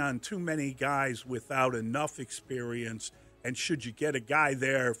relying on too many guys without enough experience, and should you get a guy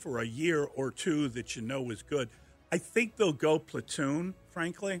there for a year or two that you know is good? I think they'll go platoon,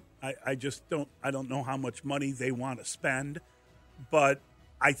 frankly. I don't know how much money they want to spend, but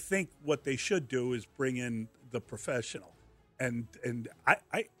I think what they should do is bring in the professional. And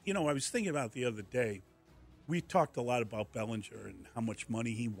I was thinking about the other day, we talked a lot about Bellinger and how much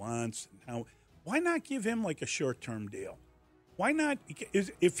money he wants and why not give him like a short-term deal? Why not?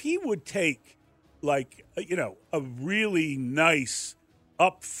 If he would take a really nice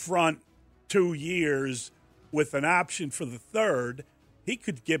upfront 2 years with an option for the third, he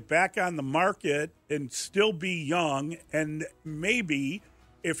could get back on the market and still be young. And maybe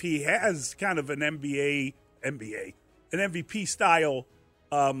if he has kind of an MVP style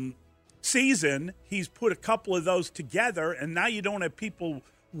season, he's put a couple of those together, and now you don't have people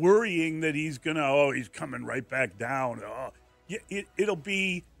worrying that he's coming right back down. It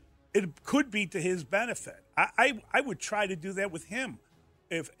could be to his benefit. I would try to do that with him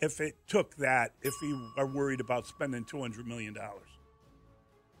if it took that, if we are worried about spending $200 million.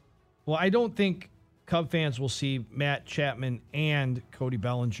 Well, I don't think Cub fans will see Matt Chapman and Cody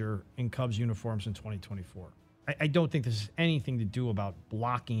Bellinger in Cubs uniforms in 2024. I don't think this has anything to do about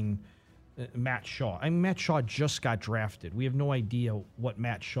blocking Matt Shaw. I mean, Matt Shaw just got drafted. We have no idea what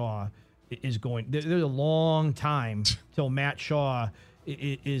Matt Shaw is going. There's a long time till Matt Shaw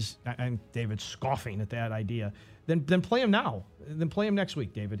is, and David's scoffing at that idea. Then play him now. Then play him next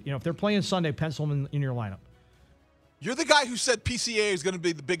week, David. If they're playing Sunday, pencil him in your lineup. You're the guy who said PCA is going to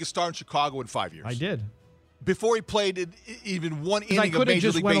be the biggest star in Chicago in 5 years. I did. Before he played even one inning of Major League Baseball. I could have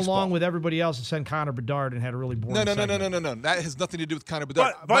just went along with everybody else and sent Connor Bedard and had a really boring segment. No. That has nothing to do with Connor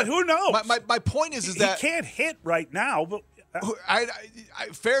Bedard. But who knows? My point is that he can't hit right now. But I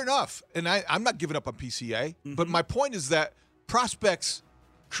fair enough, and I'm not giving up on PCA. Mm-hmm. But my point is that prospects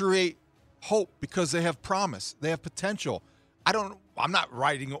create hope because they have promise, they have potential. I'm not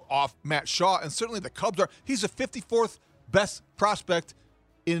writing off Matt Shaw, and certainly the Cubs are. He's the 54th best prospect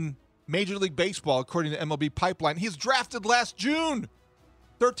in Major League Baseball, according to MLB Pipeline. He was drafted last June.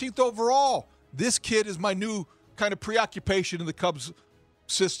 13th overall. This kid is my new kind of preoccupation in the Cubs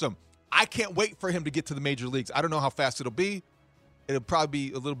system. I can't wait for him to get to the major leagues. I don't know how fast it'll be. It'll probably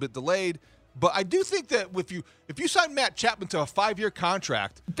be a little bit delayed. But I do think that if you sign Matt Chapman to a 5-year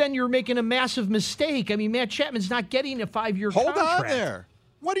contract, then you're making a massive mistake. I mean, Matt Chapman's not getting a 5-year contract. Hold on there.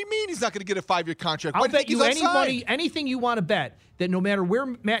 What do you mean he's not going to get a 5-year contract? I'll bet you any money, anything you want to bet, that no matter where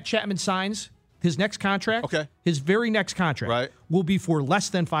Matt Chapman signs his next contract, his very next contract, will be for less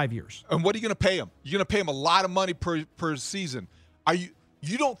than 5 years. And what are you going to pay him? You're going to pay him a lot of money per season.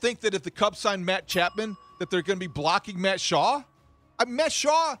 You don't think that if the Cubs sign Matt Chapman that they're going to be blocking Matt Shaw? I mean, Matt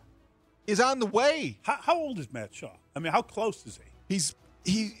Shaw is on the way. How old is Matt Shaw? I mean, how close is he?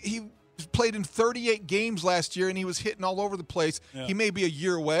 He played in 38 games last year, and he was hitting all over the place. Yeah. He may be a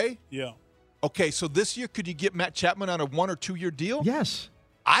year away. Yeah. Okay, so this year, could you get Matt Chapman on a 1 or 2 year deal? Yes.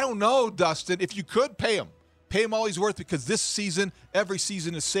 I don't know, Dustin. If you could pay him all he's worth, because this season, every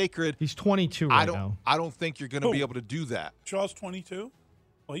season is sacred. He's 22 now. I don't think you're going to be able to do that. Shaw's 22?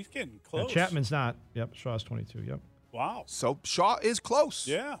 Well, he's getting close. Chapman's not. Yep, Shaw's 22. Yep. Wow. So Shaw is close.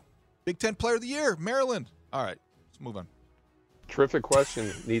 Yeah. Big Ten Player of the Year, Maryland. All right, let's move on. Terrific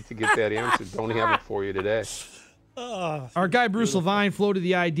question. Need to get that answered. Don't have it for you today. Our guy Bruce Levine floated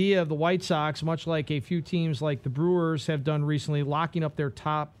the idea of the White Sox, much like a few teams like the Brewers have done recently, locking up their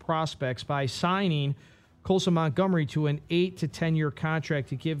top prospects by signing Colson Montgomery to an 8 to 10 year contract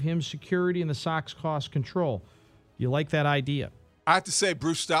to give him security and the Sox cost control. Do you like that idea? I have to say,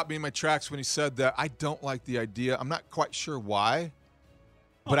 Bruce stopped me in my tracks when he said that. I don't like the idea. I'm not quite sure why,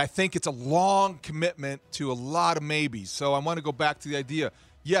 but I think it's a long commitment to a lot of maybes. So I want to go back to the idea.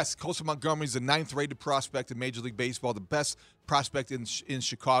 Yes, Colson Montgomery is the 9th-rated prospect in Major League Baseball, the best prospect in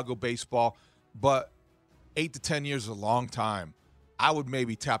Chicago baseball, but 8 to 10 years is a long time. I would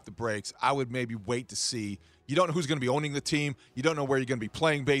maybe tap the brakes. I would maybe wait to see. You don't know who's going to be owning the team. You don't know where you're going to be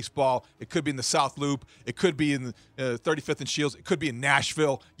playing baseball. It could be in the South Loop. It could be in the 35th and Shields. It could be in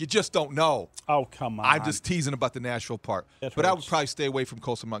Nashville. You just don't know. Oh, come on. I'm just teasing about the Nashville part. But I would probably stay away from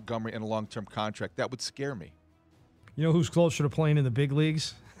Colson Montgomery and a long-term contract. That would scare me. You know who's closer to playing in the big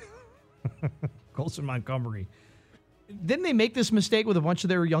leagues? Colson Montgomery. Didn't they make this mistake with a bunch of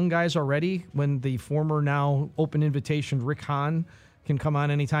their young guys already when the former now open invitation Rick Hahn can come on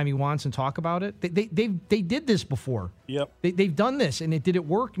anytime he wants and talk about it? They did this before. Yep. They've done this, and did it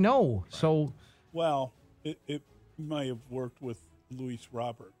work? No. Right. So, well, it might have worked with Luis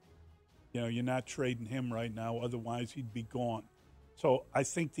Robert. You know, you're not trading him right now, otherwise he'd be gone. So I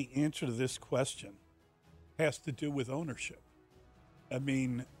think the answer to this question has to do with ownership. I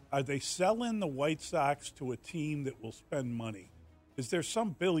mean, are they selling the White Sox to a team that will spend money? Is there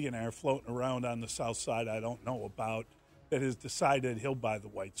some billionaire floating around on the South Side I don't know about that has decided he'll buy the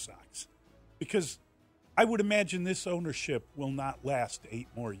White Sox? Because I would imagine this ownership will not last 8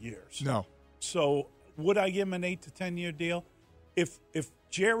 more years. No. So would I give him an 8 to 10 year deal? If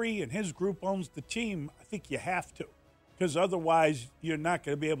Jerry and his group owns the team, I think you have to, because otherwise you're not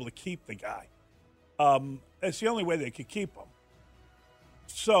going to be able to keep the guy. That's the only way they could keep him.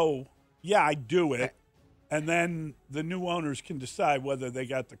 So, yeah, I do it. And then the new owners can decide whether they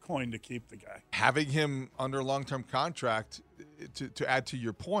got the coin to keep the guy. Having him under a long-term contract, to add to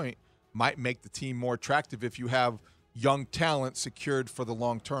your point, might make the team more attractive if you have young talent secured for the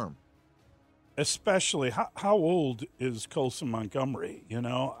long term. Especially, how old is Colson Montgomery? You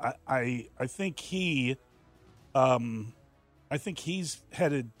know, I think he's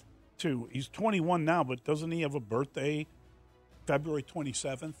headed to. He's 21 now, but doesn't he have a birthday February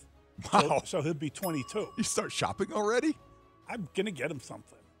 27th? Wow. So he'll be 22. You start shopping already? I'm gonna get him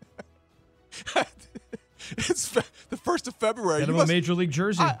something. It's the 1st of February. Get him a Major League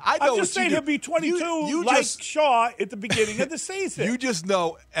jersey. I'm just saying he'll be 22 like Shaw at the beginning of the season. You just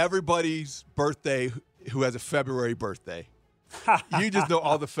know everybody's birthday who has a February birthday. You just know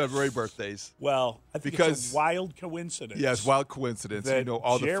all the February birthdays. Well, I think it's a wild coincidence. Yes, wild coincidence. You know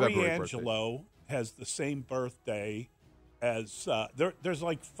all the February birthdays. Jerry Angelo has the same birthday as there's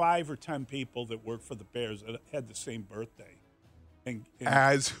like 5 or 10 people that work for the Bears that had the same birthday. And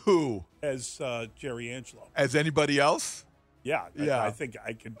as who? As Jerry Angelo. As anybody else? Yeah. I think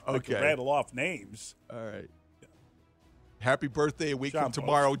I could rattle off names. All right. Yeah. Happy birthday a week from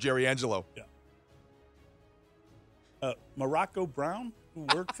tomorrow, Jerry Angelo. Yeah. Morocco Brown, who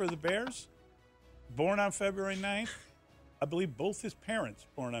worked for the Bears, born on February 9th. I believe both his parents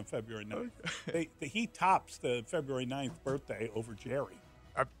born on February 9th. Okay. He tops the February 9th birthday over Jerry.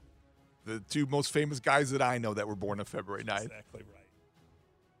 The 2 most famous guys that I know that were born on February 9th. Exactly right.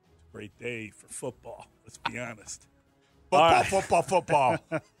 It's a great day for football, let's be honest. Football.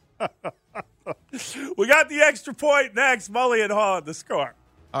 We got the extra point next. Mully and Haw, The Score.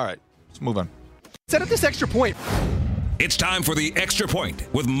 All right, let's move on. Set up this extra point. It's time for the Extra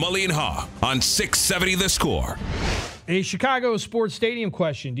Point with Mully and Haw on 670 The Score. A Chicago Sports Stadium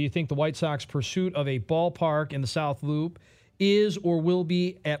question. Do you think the White Sox pursuit of a ballpark in the South Loop is or will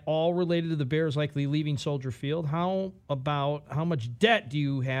be at all related to the Bears likely leaving Soldier Field? How much debt do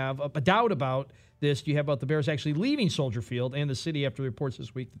you have, a doubt about this, do you have about the Bears actually leaving Soldier Field and the city after reports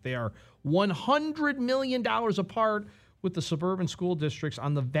this week that they are $100 million apart with the suburban school districts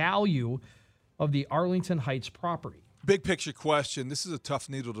on the value of the Arlington Heights property? Big picture question. This is a tough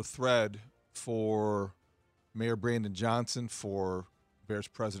needle to thread for Mayor Brandon Johnson, for Bears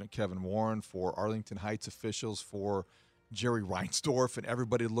President Kevin Warren, for Arlington Heights officials, for Jerry Reinsdorf, and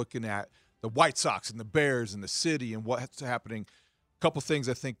everybody looking at the White Sox and the Bears and the city and what's happening. A couple things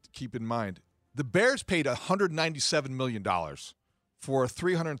I think to keep in mind. The Bears paid $197 million for a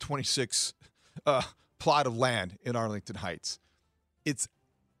 326 plot of land in Arlington Heights. It's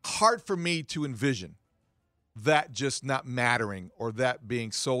hard for me to envision that just not mattering or that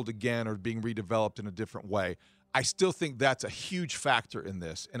being sold again or being redeveloped in a different way. I still think that's a huge factor in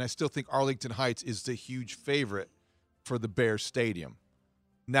this, and I still think Arlington Heights is the huge favorite for the Bears Stadium.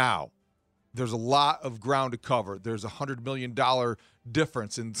 Now, there's a lot of ground to cover. There's $100 million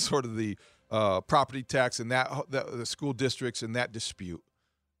difference in sort of the property tax and the school districts and that dispute.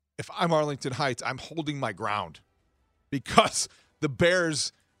 If I'm Arlington Heights, I'm holding my ground because the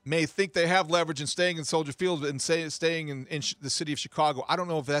Bears may think they have leverage in staying in Soldier Field and staying in the city of Chicago. I don't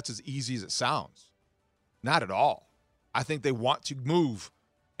know if that's as easy as it sounds. Not at all. I think they want to move,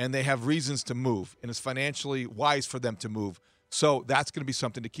 and they have reasons to move, and it's financially wise for them to move. So that's going to be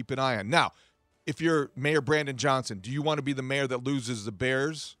something to keep an eye on. Now, if you're Mayor Brandon Johnson, do you want to be the mayor that loses the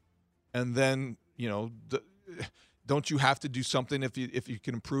Bears? And then, don't you have to do something if you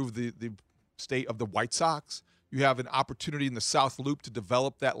can improve the state of the White Sox? You have an opportunity in the South Loop to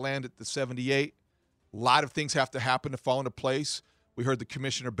develop that land at the 78. A lot of things have to happen to fall into place. We heard the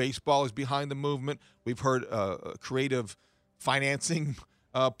Commissioner of Baseball is behind the movement. We've heard a creative financing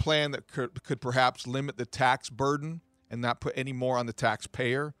plan that could perhaps limit the tax burden and not put any more on the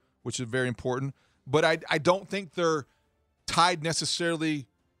taxpayer, which is very important. But I don't think they're tied necessarily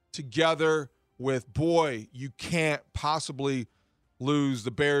together with, boy, you can't possibly lose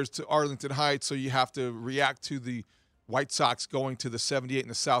the Bears to Arlington Heights, so you have to react to the White Sox going to the 78 in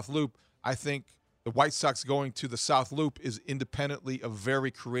the South Loop. I think the White Sox going to the South Loop is independently a very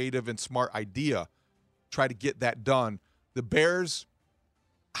creative and smart idea. Try to get that done. The Bears,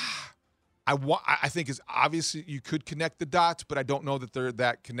 I think is obviously you could connect the dots, but I don't know that they're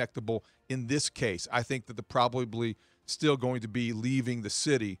that connectable in this case. I think that they're probably still going to be leaving the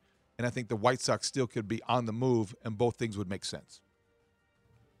city, and I think the White Sox still could be on the move, and both things would make sense.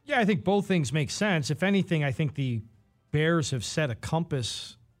 Yeah, I think both things make sense. If anything, I think the Bears have set a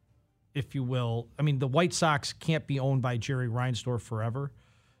compass, if you will. I mean, the White Sox can't be owned by Jerry Reinsdorf forever.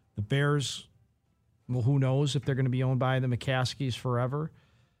 The Bears, well, who knows if they're going to be owned by the McCaskies forever.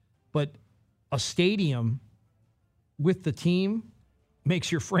 But a stadium with the team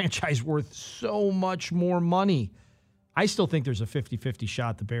makes your franchise worth so much more money. I still think there's a 50-50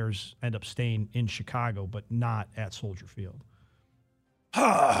 shot the Bears end up staying in Chicago, but not at Soldier Field.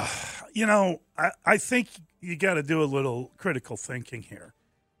 I think you got to do a little critical thinking here.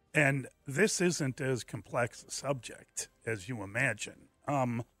 And this isn't as complex a subject as you imagine.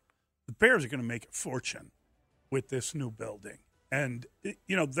 The Bears are going to make a fortune with this new building. And,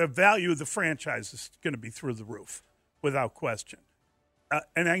 the value of the franchise is going to be through the roof, without question.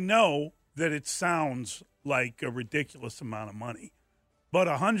 And I know that it sounds like a ridiculous amount of money, but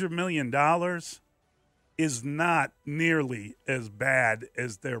 $100 million is not nearly as bad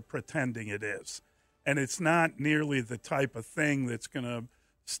as they're pretending it is. And it's not nearly the type of thing that's going to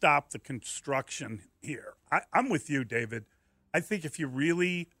stop the construction here. I'm with you, David. I think if you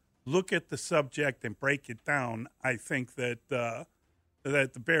really look at the subject and break it down, I think that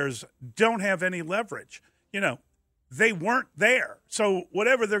that the Bears don't have any leverage. They weren't there. So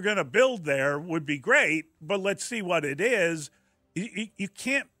whatever they're going to build there would be great, but let's see what it is. You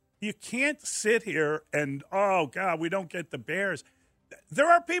can't sit here and, oh, God, we don't get the Bears. There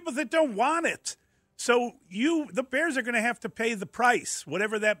are people that don't want it. So the Bears are going to have to pay the price,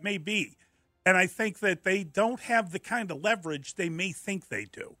 whatever that may be. And I think that they don't have the kind of leverage they may think they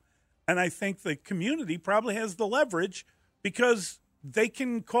do. And I think the community probably has the leverage because they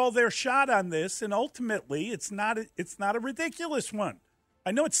can call their shot on this, and ultimately it's not a ridiculous one.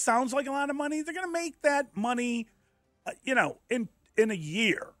 I know it sounds like a lot of money. They're going to make that money, in a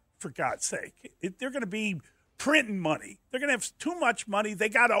year, for God's sake. They're going to be printing money. They're going to have too much money. They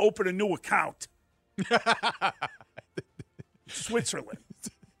got to open a new account. Switzerland.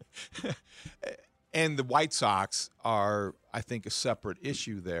 And the White Sox are, I think, a separate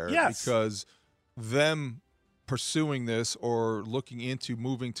issue there. Yes. Because them pursuing this or looking into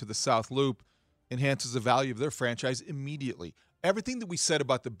moving to the South Loop enhances the value of their franchise immediately. Everything that we said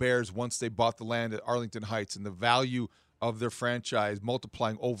about the Bears once they bought the land at Arlington Heights and the value of their franchise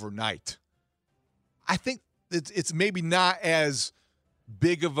multiplying overnight, I think it's maybe not as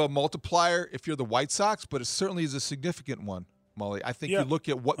big of a multiplier if you're the White Sox, but it certainly is a significant one, Mully. I think you look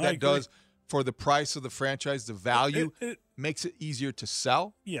at what that does for the price of the franchise, the value, makes it easier to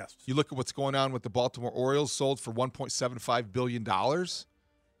sell. Yes. You look at what's going on with the Baltimore Orioles, sold for $1.75 billion,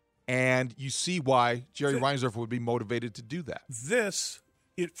 and you see why Jerry Reinsdorf would be motivated to do that.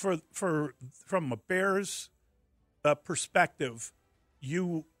 From a Bears perspective,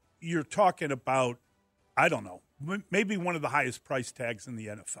 you're talking about, I don't know, maybe one of the highest price tags in the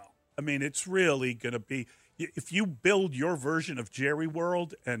NFL. I mean, it's really going to be, if you build your version of Jerry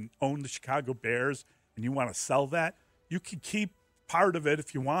World and own the Chicago Bears and you want to sell that, you can keep part of it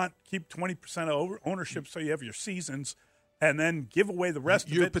if you want, keep 20% of ownership so you have your seasons, and then give away the rest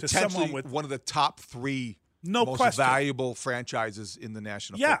of it to someone with one of the top three most valuable franchises in the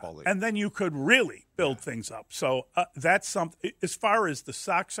National Football League. And then you could really build things up. So that's something. As far as the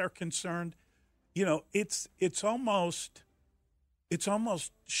Sox are concerned, you know, it's almost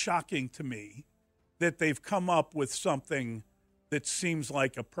shocking to me that they've come up with something that seems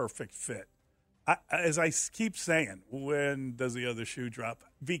like a perfect fit. As I keep saying, when does the other shoe drop?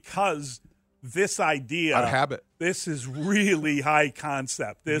 Because this idea, out of habit. This is really high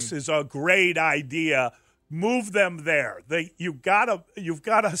concept. This is a great idea. Move them there. You've got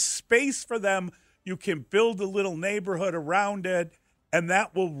a space for them. You can build a little neighborhood around it, and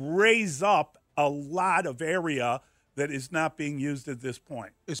that will raise up a lot of area that is not being used at this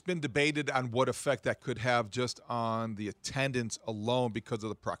point. It's been debated on what effect that could have just on the attendance alone because of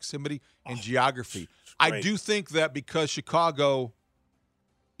the proximity and geography. I do think that because Chicago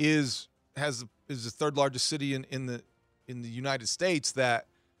is the third largest city in the United States, that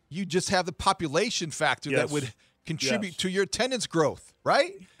you just have the population factor that would contribute to your attendance growth,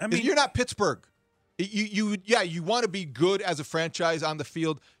 right? I mean, you're not Pittsburgh. You want to be good as a franchise on the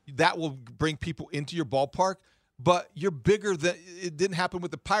field. That will bring people into your ballpark. But you're bigger than it didn't happen with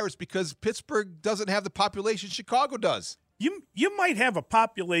the Pirates because Pittsburgh doesn't have the population Chicago does. You might have a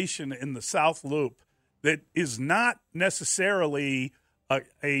population in the South Loop that is not necessarily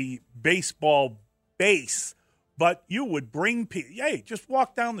a baseball base, but you would bring people. Hey, just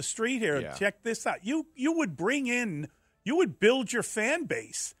walk down the street here and check this out. You would build your fan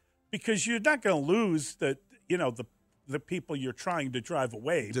base because you're not going to lose the people you're trying to drive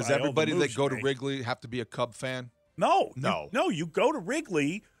away. Does everybody that go to Wrigley have to be a Cub fan? No. You go to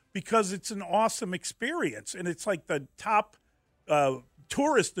Wrigley because it's an awesome experience, and it's like the top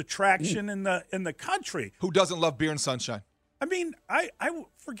tourist attraction in the country. Who doesn't love beer and sunshine? I mean, I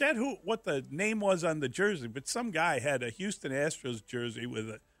forget what the name was on the jersey, but some guy had a Houston Astros jersey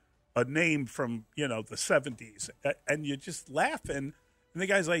with a name from the 70s, and you're just laughing. And the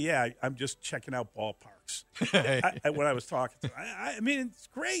guy's like, yeah, I'm just checking out ballparks. When I was talking to him. I mean, it's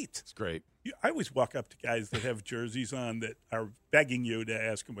great. It's great. I always walk up to guys that have jerseys on that are begging you to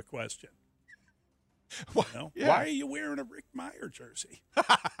ask them a question. Why are you wearing a Rick Meyer jersey?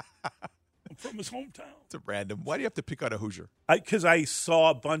 I'm from his hometown. It's a random. Why do you have to pick out a Hoosier? Because I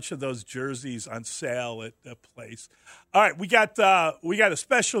saw a bunch of those jerseys on sale at the place. All right, we got a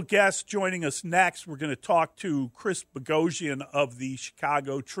special guest joining us next. We're going to talk to Chris Bogosian of the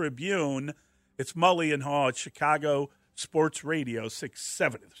Chicago Tribune. It's Mully and Haw at Chicago Sports Radio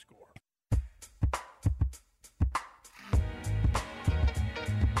 670 The Score.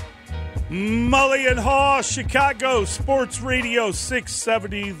 Mully and Haw, Chicago Sports Radio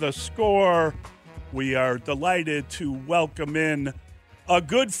 670 The Score. We are delighted to welcome in a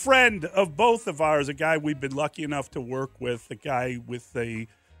good friend of both of ours, a guy we've been lucky enough to work with, a guy with a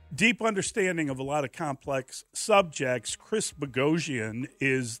deep understanding of a lot of complex subjects. Chris Bogosian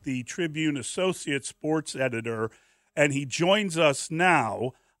is the Tribune Associate Sports Editor, and he joins us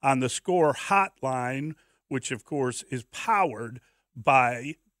now on the Score hotline, which, of course, is powered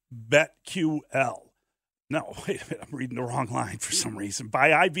by BetQL. No, wait a minute. I'm reading the wrong line for some reason. By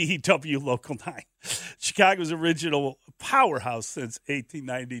IBEW Local 9. Chicago's original powerhouse since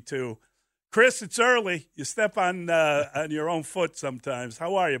 1892. Chris, it's early. You step on your own foot sometimes.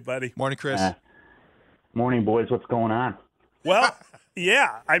 How are you, buddy? Morning, Chris. Morning, boys. What's going on? Well,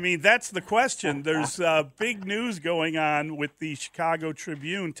 yeah. I mean, that's the question. There's big news going on with the Chicago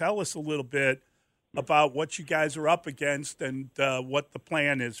Tribune. Tell us a little bit about what you guys are up against and what the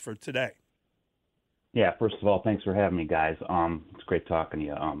plan is for today. Yeah, first of all, thanks for having me, guys. It's great talking to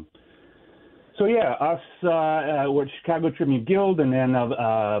you. So yeah, us, we're Chicago Tribune Guild, and then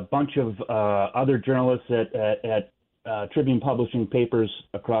a bunch of other journalists at Tribune publishing papers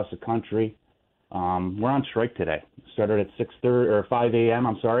across the country. We're on strike today. Started at 6:30 or 5 a.m.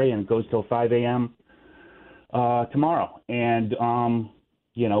 I'm sorry, and goes till 5 a.m. Tomorrow. And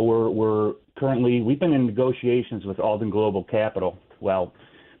we're currently, we've been in negotiations with Alden Global Capital. Well,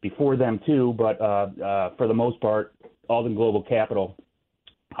 before them too, but for the most part, Alden Global Capital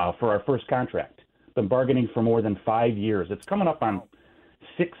for our first contract. Been bargaining for more than 5 years. It's coming up on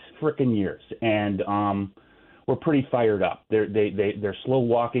 6 frickin' years, and we're pretty fired up. They're slow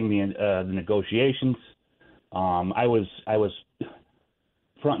walking the negotiations. I was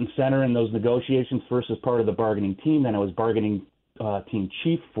front and center in those negotiations, first as part of the bargaining team, then I was bargaining team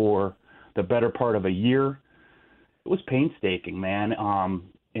chief for the better part of a year. It was painstaking, man.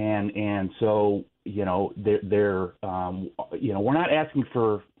 And so, we're not asking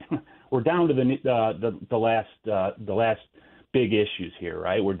for, we're down to the last big issues here,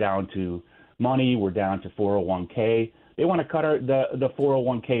 right? We're down to money. We're down to 401k. They want to cut the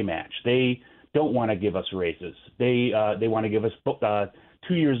 401k match. They don't want to give us raises. They want to give us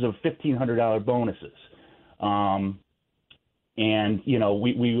 2 years of $1,500 bonuses.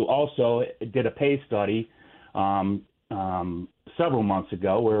 We also did a pay study several months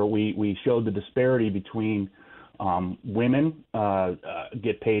ago where we showed the disparity between women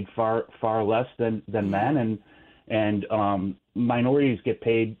get paid far less than men, and minorities get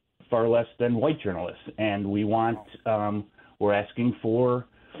paid far less than white journalists. And we want we're asking for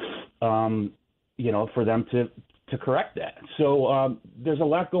for them to correct that. So there's a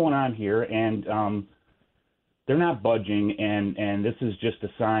lot going on here, and they're not budging, and this is just a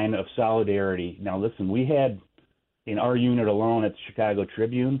sign of solidarity. Now, listen, we had in our unit alone at the Chicago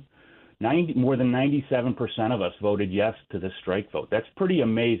Tribune, more than 97% of us voted yes to this strike vote. That's pretty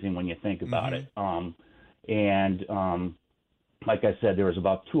amazing when you think about it. Like I said, there was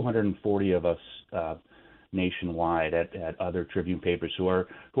about 240 of us nationwide at other Tribune papers who are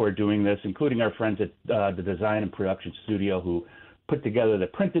doing this, including our friends at the Design and Production Studio who put together the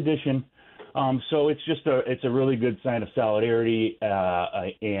print edition. So it's just a really good sign of solidarity,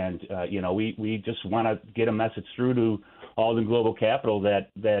 and we just want to get a message through to Alden Global Capital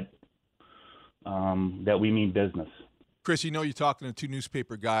that we mean business. Chris, you're talking to two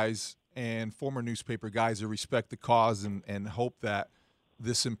newspaper guys and former newspaper guys that respect the cause and hope that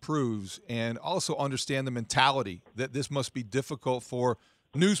this improves, and also understand the mentality that this must be difficult for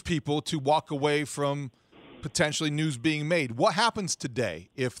news people to walk away from potentially news being made. What happens today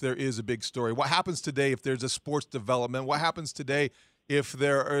if there is a big story? What happens today if there's a sports development? What happens today if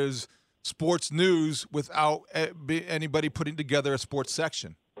there is sports news without anybody putting together a sports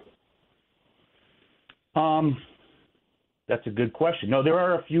section? That's a good question. No, there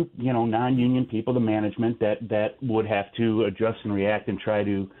are a few, non-union people, the management that would have to adjust and react and try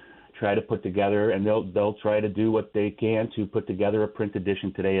to put together, and they'll try to do what they can to put together a print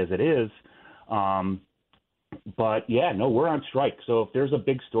edition today as it is. But yeah, no, we're on strike. So if there's a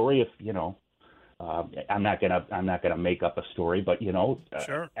big story, I'm not gonna make up a story, but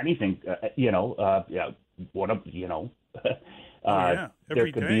sure. Anything, Every there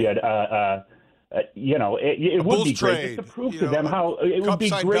could day. be it would be great just to prove to them how it would be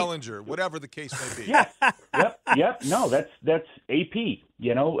great. Bellinger, whatever the case may be. Yeah, yep. No, that's AP.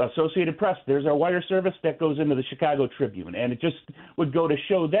 Associated Press. There's our wire service that goes into the Chicago Tribune, and it just would go to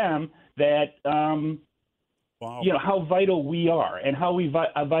show them that how vital we are and how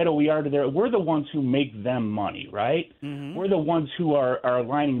vital we are to their. We're the ones who make them money, right? Mm-hmm. We're the ones who are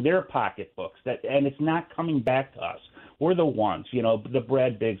lining their pocketbooks, and it's not coming back to us. We're the ones, the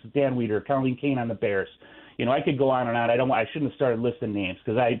Brad Biggs, Dan Weeder, Colleen Kane on the Bears. I could go on and on. I shouldn't have started listing names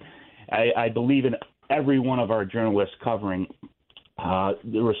because I believe in every one of our journalists covering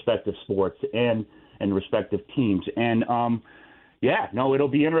the respective sports and respective teams. And it'll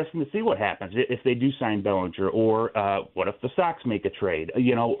be interesting to see what happens if they do sign Bellinger, or what if the Sox make a trade,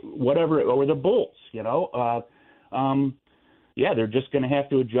 whatever, or the Bulls, they're just going to have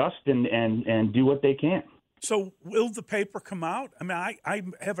to adjust and do what they can. So will the paper come out? I mean,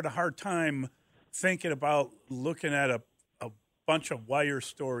 I'm having a hard time thinking about looking at a bunch of wire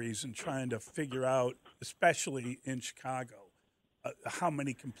stories and trying to figure out, especially in Chicago, how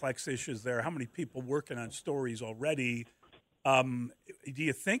many complex issues there, how many people working on stories already. Do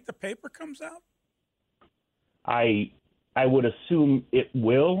you think the paper comes out? I would assume it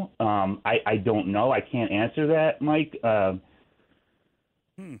will. I don't know. I can't answer that, Mike.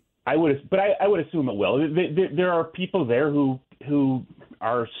 I would assume it will. There are people there who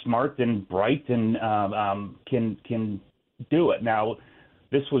are smart and bright and can do it. Now,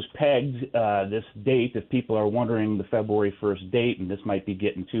 this was pegged, this date, if people are wondering the February 1st date, and this might be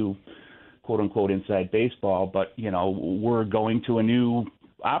getting too, quote-unquote, inside baseball, but, we're going to a new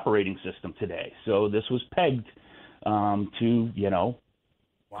operating system today. So this was pegged to,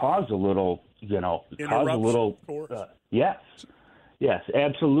 cause a little, yes,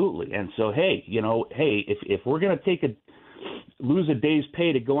 absolutely. And so, if we're going to lose a day's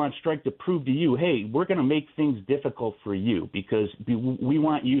pay to go on strike to prove to you, hey, we're going to make things difficult for you because we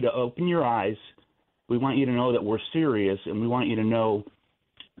want you to open your eyes. We want you to know that we're serious, and we want you to know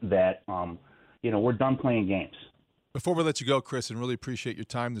that, we're done playing games. Before we let you go, Chris, and really appreciate your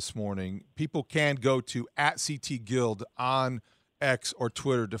time this morning, people can go to @CTGuild on X or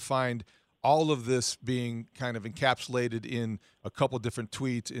Twitter to find all of this being kind of encapsulated in a couple different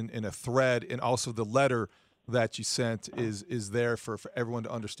tweets, in a thread, and also the letter that you sent is there for everyone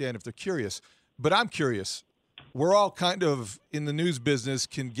to understand if they're curious. But I'm curious. We're all kind of in the news business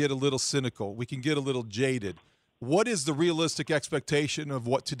can get a little cynical. We can get a little jaded. What is the realistic expectation of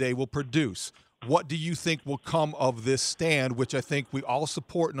what today will produce? What do you think will come of this stand, which I think we all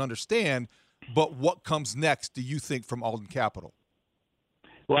support and understand, but what comes next, do you think, from Alden Capital?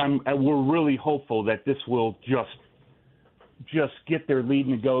 Well, we're really hopeful that this will just get their lead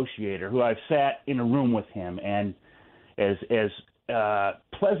negotiator, who I've sat in a room with him, and as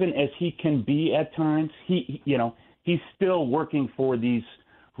pleasant as he can be at times, he's still working for these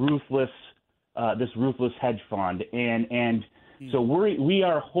ruthless hedge fund, and so we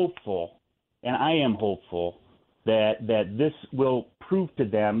are hopeful, and I am hopeful that this will prove to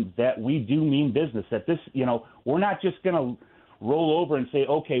them that we do mean business. That this, we're not just going to roll over and say,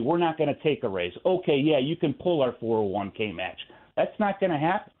 okay, we're not going to take a raise. Okay, yeah, you can pull our 401k match. That's not going to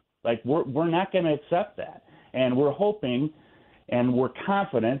happen. Like, we're not going to accept that. And we're hoping and we're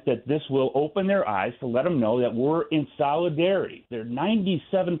confident that this will open their eyes to let them know that we're in solidarity. They're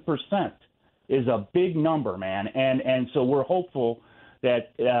 97% is a big number, man. And so we're hopeful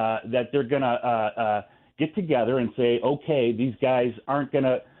that they're going to get together and say, okay, these guys aren't going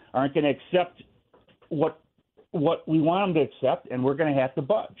to accept what we want them to accept, and we're going to have to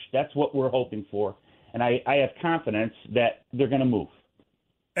budge. That's what we're hoping for, and I have confidence that they're going to move.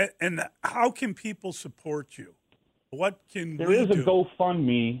 And how can people support you? What can there is a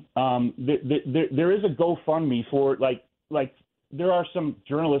GoFundMe? There is a GoFundMe for like there are some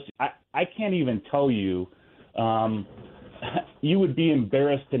journalists. I can't even tell you. You would be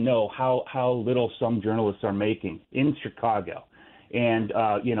embarrassed to know how little some journalists are making in Chicago. And,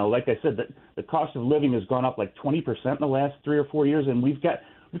 like I said, the cost of living has gone up like 20% in the last 3 or 4 years. And we've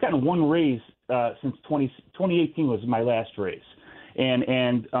gotten one raise since 2018 was my last raise. And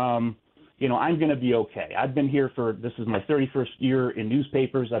I'm going to be okay. I've been here this is my 31st year in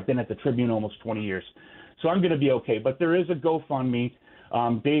newspapers. I've been at the Tribune almost 20 years. So I'm going to be okay. But there is a GoFundMe.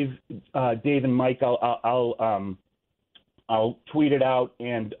 Dave and Mike, I'll tweet it out,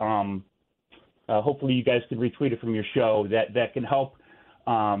 and hopefully you guys can retweet it from your show. That can help.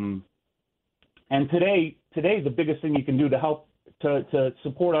 And today, the biggest thing you can do to help to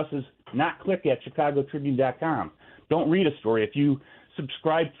support us is not click at ChicagoTribune.com. Don't read a story. If you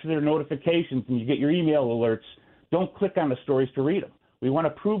subscribe to their notifications and you get your email alerts, don't click on the stories to read them. We want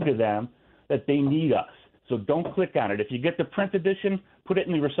to prove to them that they need us. So don't click on it. If you get the print edition, put it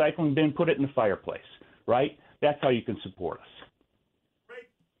in the recycling bin, put it in the fireplace, right? That's how you can support us.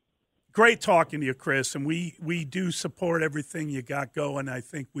 Great talking to you, Chris, and we do support everything you got going. I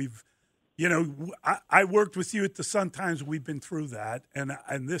think I worked with you at the Sun-Times. We've been through that,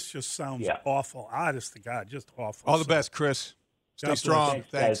 and this just sounds awful. Honest to God, just awful. All the best, Chris. Stay strong.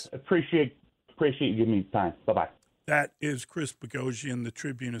 Thanks. Appreciate you giving me time. Bye-bye. That is Chris Bogosian, the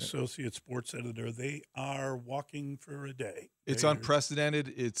Tribune Associate Sports Editor. They are walking for a day. It's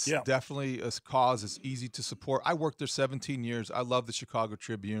unprecedented. It's definitely a cause. It's easy to support. I worked there 17 years. I love the Chicago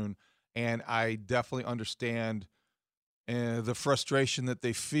Tribune, and I definitely understand the frustration that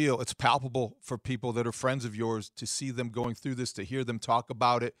they feel. It's palpable for people that are friends of yours to see them going through this, to hear them talk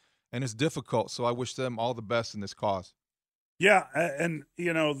about it, and it's difficult. So I wish them all the best in this cause. Yeah, and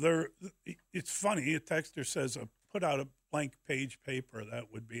it's funny. A texter says, "Put out a blank page paper."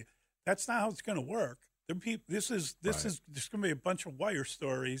 That's not how it's going to work. There's going to be a bunch of wire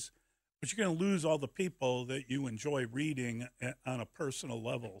stories, but you're going to lose all the people that you enjoy reading on a personal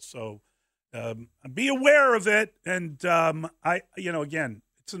level. So be aware of it. And again,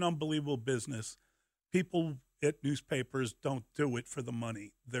 it's an unbelievable business. People at newspapers don't do it for the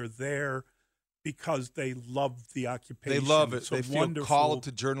money. They're there because they love the occupation. They love it. It's they feel called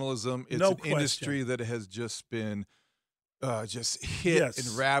to journalism. It's an industry that has just been just hit and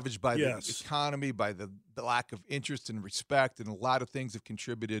ravaged by the economy, by the lack of interest and respect, and a lot of things have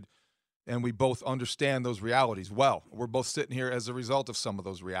contributed. And we both understand those realities well. We're both sitting here as a result of some of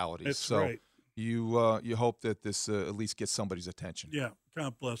those realities. That's so right. You hope that this at least gets somebody's attention. Yeah,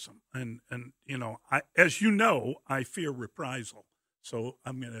 God bless them. And as you know, I fear reprisal. So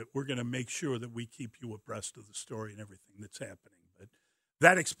we're gonna make sure that we keep you abreast of the story and everything that's happening. But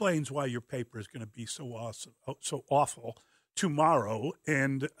that explains why your paper is going to be so awful tomorrow.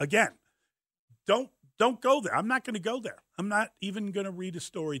 And again, don't go there. I'm not going to go there. I'm not even going to read a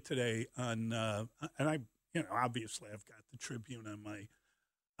story today on. And I, obviously I've got the Tribune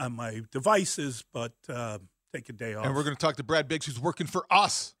on my devices, but take a day off. And we're going to talk to Brad Biggs, who's working for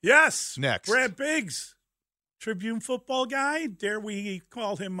us. Yes, next. Brad Biggs, Tribune football guy. Dare we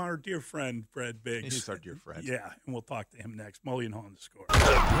call him our dear friend, Brad Biggs? He's our dear friend. Yeah, and we'll talk to him next. Mully and Haw on the Score.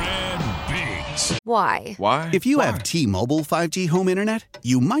 Brad Biggs. Why? If you have T-Mobile 5G home internet,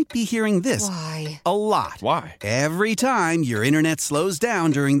 you might be hearing this a lot. Why? Every time your internet slows down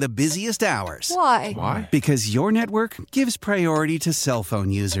during the busiest hours. Why? Because your network gives priority to cell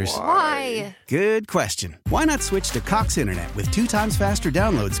phone users. Why? Good question. Why not switch to Cox Internet with 2 times faster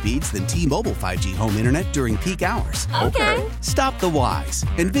download speeds than T-Mobile 5G home internet during peak hours? Okay. Stop the whys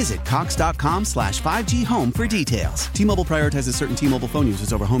and visit cox.com/5G home for details. T-Mobile prioritizes certain T-Mobile phone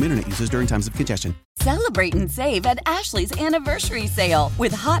users over home internet users during times of congestion. Celebrate and save at Ashley's Anniversary Sale.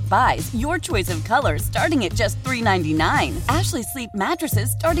 With Hot Buys, your choice of colors starting at just $3.99. Ashley Sleep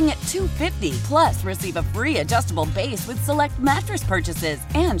mattresses starting at $2.50. Plus, receive a free adjustable base with select mattress purchases.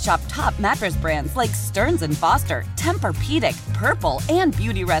 And shop top mattress brands like Stearns & Foster, Tempur-Pedic, Purple, and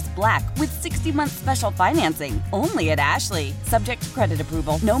Beautyrest Black with 60-month special financing. Only at Ashley. Subject to credit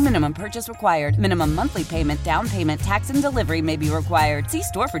approval. No minimum purchase required. Minimum monthly payment, down payment, tax, and delivery may be required. See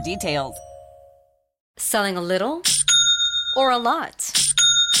store for details. Selling a little or a lot?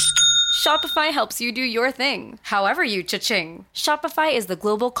 Shopify helps you do your thing, however you cha-ching. Shopify is the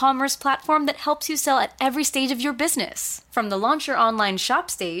global commerce platform that helps you sell at every stage of your business. From the launch your online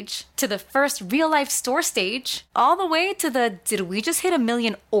shop stage, to the first real-life store stage, all the way to the did we just hit 1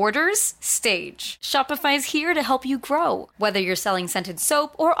 million orders stage. Shopify's here to help you grow. Whether you're selling scented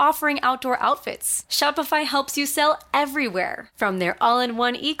soap or offering outdoor outfits, Shopify helps you sell everywhere. From their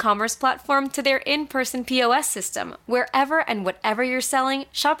all-in-one e-commerce platform to their in-person POS system, wherever and whatever you're selling,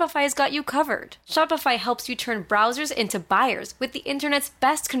 Shopify's got you covered. Shopify helps you turn browsers into buyers with the internet's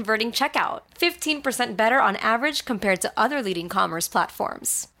best converting checkout. 15% better on average compared to other leading commerce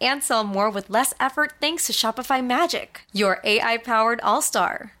platforms. And sell more with less effort thanks to Shopify Magic, your AI-powered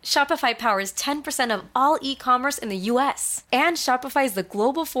all-star. Shopify powers 10% of all e-commerce in the U.S. And Shopify is the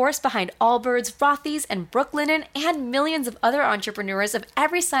global force behind Allbirds, Rothy's, and Brooklinen, and millions of other entrepreneurs of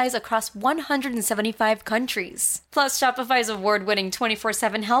every size across 175 countries. Plus, Shopify's award-winning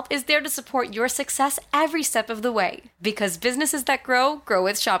 24/7 help is there to support your success every step of the way. Because businesses that grow, grow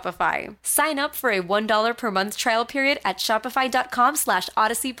with Shopify. Sign up for a $1 per month trial period at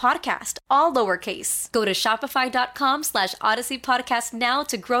shopify.com/Odyssey Podcast, all lowercase. Go to shopify.com/Odyssey Podcast now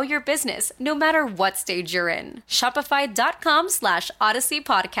to grow your business, no matter what stage you're in. Shopify.com/Odyssey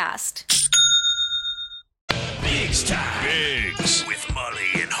Podcast. Biggs time. Biggs with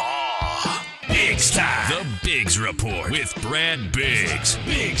Mully and Haw. Biggs time. The Biggs Report with Brad Biggs.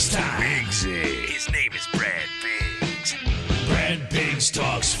 Biggs time. Biggsy. His name is Brad Biggs. Brad Biggs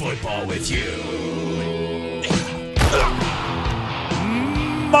talks football with you.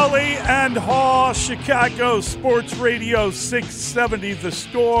 Mully and Haw, Chicago Sports Radio 670 The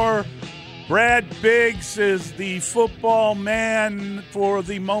Store. Brad Biggs is the football man for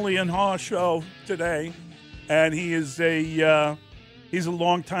the Mully and Haw show today, and he is he's a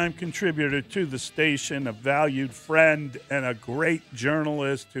longtime contributor to the station, a valued friend, and a great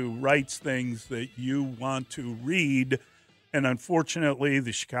journalist who writes things that you want to read. And unfortunately,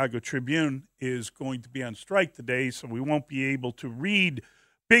 the Chicago Tribune is going to be on strike today, so we won't be able to read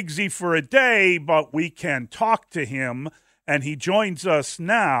Biggsy for a day, but we can talk to him. And he joins us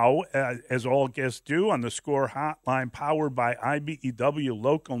now, as all guests do, on the Score Hotline, powered by IBEW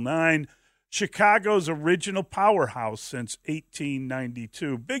Local 9, Chicago's original powerhouse since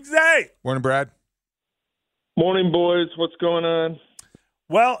 1892. Biggsy! Morning, Brad. Morning, boys. What's going on?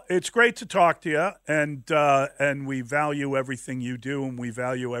 Well, it's great to talk to you, and we value everything you do, and we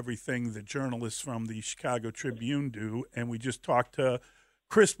value everything the journalists from the Chicago Tribune do. And we just talked to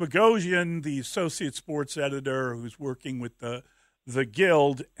Chris Bogosian, the associate sports editor who's working with the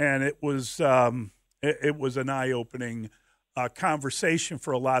Guild, and it was an eye-opening conversation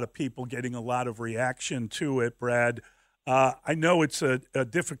for a lot of people, getting a lot of reaction to it, Brad. I know it's a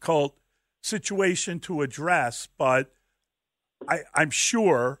difficult situation to address, but I'm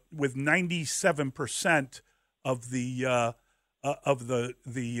sure with 97% of the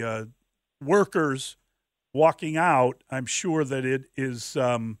workers walking out, I'm sure that it is,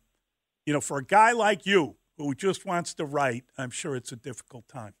 for a guy like you who just wants to write, I'm sure it's a difficult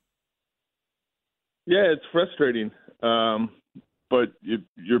time. Yeah, it's frustrating, but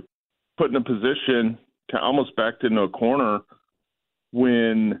you're put in a position almost backed into a corner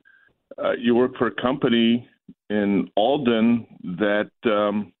when you work for a company in Alden that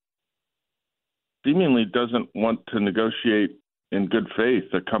seemingly doesn't want to negotiate in good faith,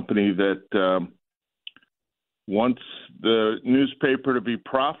 a company that wants the newspaper to be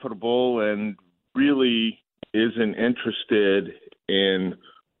profitable and really isn't interested in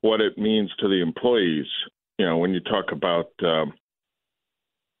what it means to the employees. When you talk about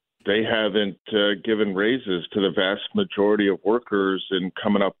they haven't given raises to the vast majority of workers in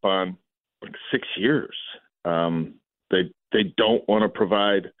coming up on 6 years. They don't want to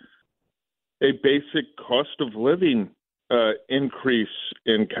provide a basic cost of living increase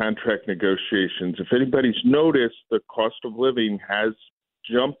in contract negotiations. If anybody's noticed, the cost of living has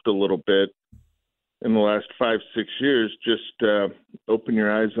jumped a little bit in the last 5-6 years. Just open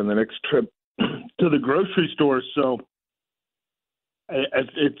your eyes on the next trip to the grocery store. So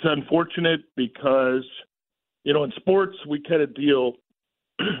it's unfortunate because, in sports, we kind of deal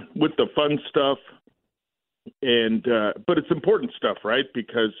with the fun stuff, but it's important stuff, right?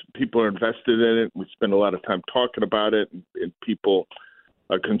 Because people are invested in it. We spend a lot of time talking about it, and people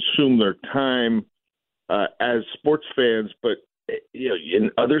consume their time as sports fans. But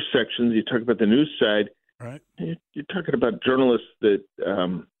in other sections, you talk about the news side. Right. You're talking about journalists that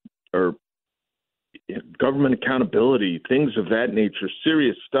are government accountability, things of that nature,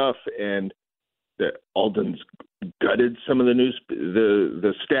 serious stuff, and that Alden's gutted some of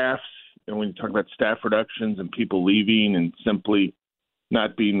the staffs. And when you talk about staff reductions and people leaving and simply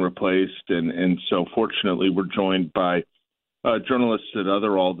not being replaced, and so fortunately we're joined by journalists at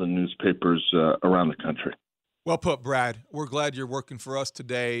other Alden newspapers around the country. Well put, Brad. We're glad you're working for us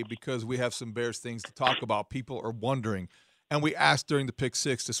today because we have some Bears things to talk about. People are wondering. And we asked during the Pick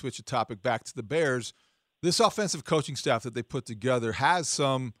Six to switch the topic back to the Bears. This offensive coaching staff that they put together has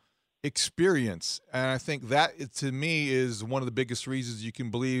some experience. And I think that, to me, is one of the biggest reasons you can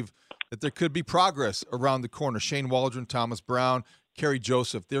believe that there could be progress around the corner. Shane Waldron, Thomas Brown, Kerry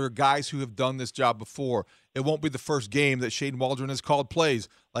Joseph. There are guys who have done this job before. It won't be the first game that Shane Waldron has called plays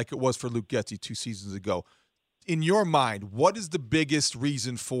like it was for Luke Getsy 2 seasons ago. In your mind, what is the biggest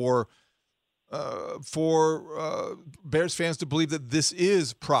reason for Bears fans to believe that this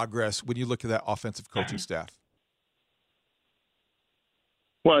is progress when you look at that offensive coaching staff?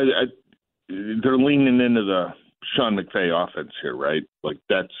 Well, they're leaning into the Sean McVay offense here, right? Like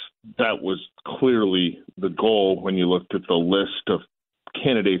that was clearly the goal when you looked at the list of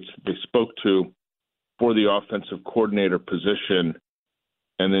candidates that they spoke to for the offensive coordinator position,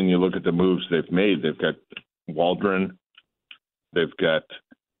 and then you look at the moves they've made. They've got Waldron, they've got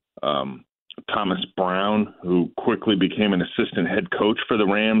Thomas Brown, who quickly became an assistant head coach for the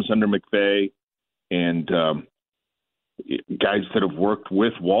Rams under McVay, and guys that have worked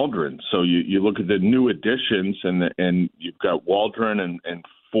with Waldron. So you look at the new additions, and you've got Waldron and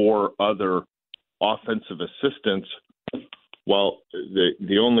 4 other offensive assistants. Well,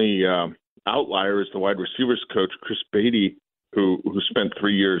 the only outlier is the wide receivers coach, Chris Beatty, who spent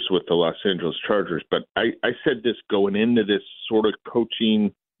 3 years with the Los Angeles Chargers. But I said this going into this sort of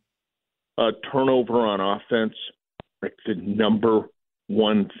coaching turnover on offense, like the number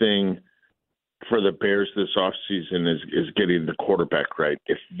one thing for the Bears this offseason is getting the quarterback right.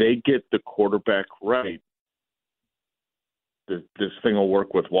 If they get the quarterback right, this thing will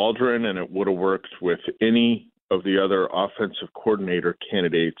work with Waldron, and it would have worked with any of the other offensive coordinator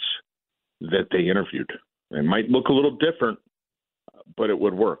candidates that they interviewed. It might look a little different, but it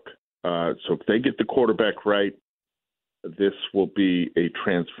would work. So if they get the quarterback right, this will be a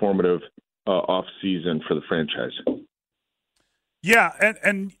transformative offseason for the franchise. Yeah,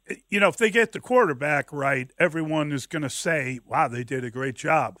 and if they get the quarterback right, everyone is going to say, wow, they did a great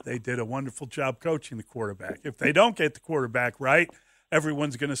job. They did a wonderful job coaching the quarterback. If they don't get the quarterback right,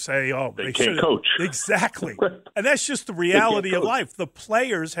 everyone's going to say, oh, they can't coach. Exactly. And that's just the reality of life. The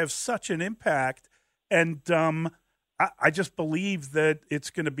players have such an impact, and I just believe that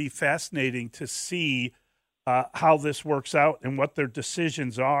it's going to be fascinating to see how this works out and what their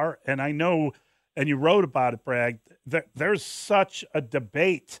decisions are. And I know, and you wrote about it, Brad, that there's such a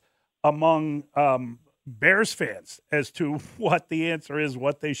debate among Bears fans as to what the answer is,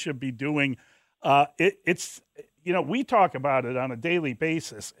 what they should be doing. It's we talk about it on a daily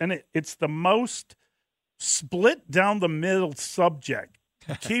basis, and it's the most split down the middle subject,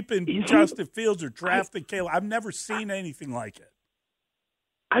 keeping Justin Fields or drafting Caleb. I've never seen anything like it.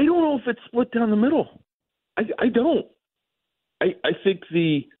 I don't know if it's split down the middle. I don't. I think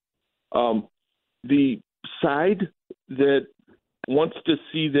the side that wants to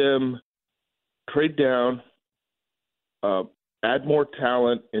see them trade down, add more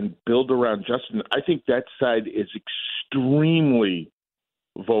talent, and build around Justin, I think that side is extremely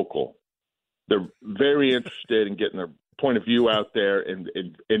vocal. They're very interested in getting their point of view out there and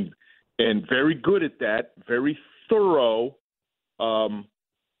very good at that, very thorough,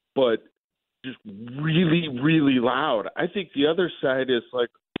 but just really, really loud. I think the other side is like,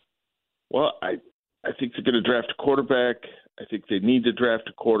 well, I think they're going to draft a quarterback. I think they need to draft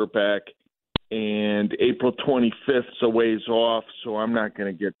a quarterback. And April 25th is a ways off, so I'm not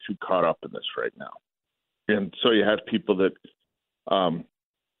going to get too caught up in this right now. And so you have people that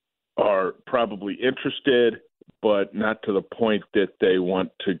are probably interested, but not to the point that they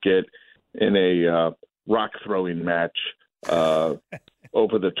want to get in a rock-throwing match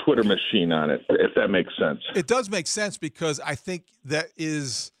over the Twitter machine on it, if that makes sense. It does make sense because I think that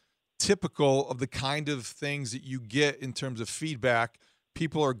is typical of the kind of things that you get in terms of feedback.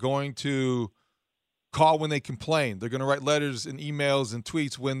 People are going to call when they complain. They're going to write letters and emails and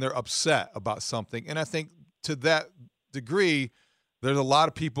tweets when they're upset about something. And I think to that degree, there's a lot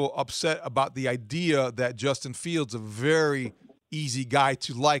of people upset about the idea that Justin Fields, a very easy guy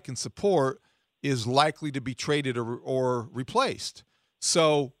to like and support, is likely to be traded or replaced.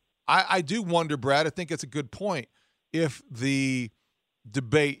 So I do wonder, Brad, I think it's a good point, if the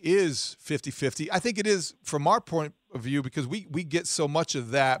debate is 50-50. I think it is from our point of view because we get so much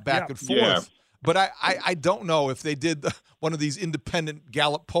of that back and forth. Yeah. But I don't know if they did one of these independent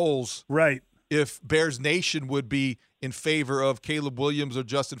Gallup polls, right? If Bears Nation would be in favor of Caleb Williams or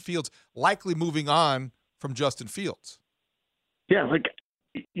Justin Fields, likely moving on from Justin Fields. Yeah, like,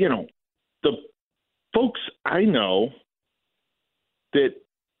 you know, the folks I know that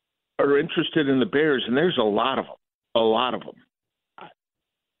are interested in the Bears, and there's a lot of them.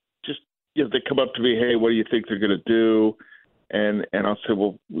 Just, you know, they come up to me, hey, what do you think they're going to do? And I'll say,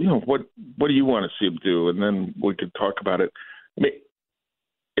 well, you know, what do you want to see them do? And then we could talk about it. I mean,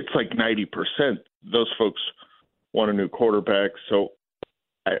 it's like 90%. Those folks want a new quarterback. So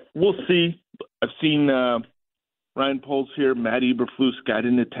we'll see. I've seen Ryan Poles here. Matt Eberflus got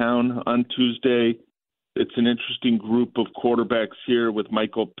into town on Tuesday. It's an interesting group of quarterbacks here with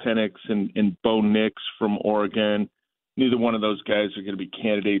Michael Penix and Bo Nix from Oregon. Neither one of those guys are going to be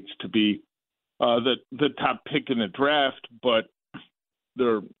candidates to be the top pick in the draft, but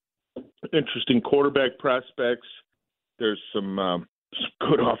they're interesting quarterback prospects. There's some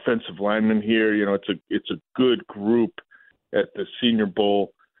good offensive linemen here. You know, it's a good group at the Senior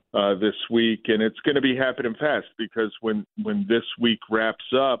Bowl this week, and it's going to be happening fast because when this week wraps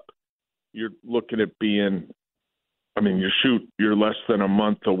up, you're looking at being, I mean, you're less than a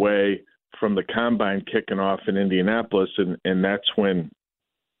month away from the Combine kicking off in Indianapolis, and that's when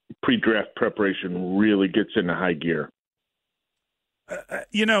pre-draft preparation really gets into high gear.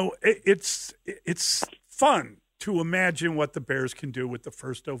 You know, it's fun to imagine what the Bears can do with the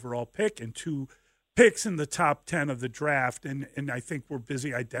first overall pick and 2 picks in the top 10 of the draft, and I think we're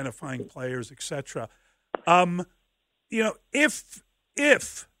busy identifying players, etc. You know, if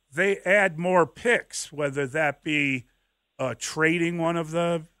they add more picks, whether that be trading one of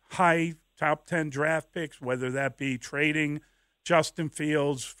the high top 10 draft picks, whether that be trading Justin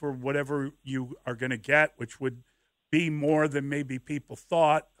Fields for whatever you are going to get, which would be more than maybe people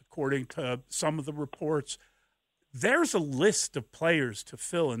thought, according to some of the reports. There's a list of players to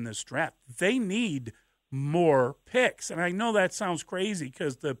fill in this draft. They need more picks. And I know that sounds crazy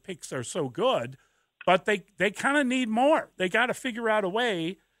because the picks are so good, but they kind of need more. They got to figure out a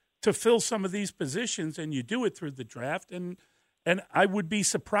way to fill some of these positions, and you do it through the draft. And I would be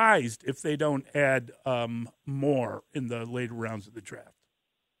surprised if they don't add more in the later rounds of the draft.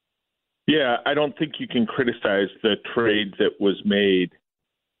 Yeah, I don't think you can criticize the trade that was made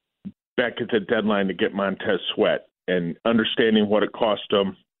back at the deadline to get Montez Sweat, and understanding what it cost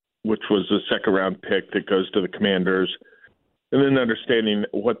them, which was a second-round pick that goes to the Commanders, and then understanding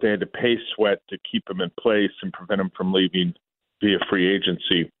what they had to pay Sweat to keep him in place and prevent him from leaving via free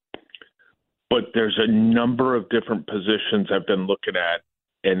agency. But there's a number of different positions I've been looking at,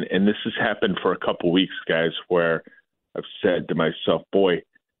 and this has happened for a couple weeks, guys, where I've said to myself, boy,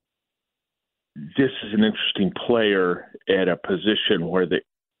 this is an interesting player at a position where they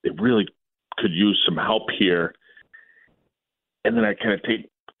really could use some help here. And then I kind of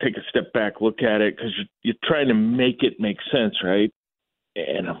take a step back, look at it, because you're trying to make it make sense, right?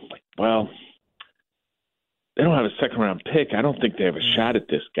 And I'm like, well, they don't have a second-round pick. I don't think they have a shot at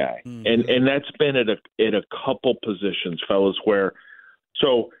this guy. Mm-hmm. And that's been at a couple positions, fellas, where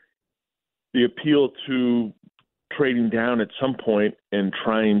so the appeal to trading down at some point and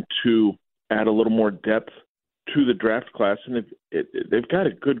trying to add a little more depth to the draft class, and they've got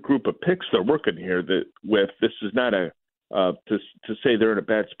a good group of picks they're working here. This is not to say they're in a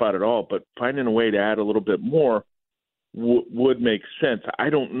bad spot at all, but finding a way to add a little bit more would make sense. I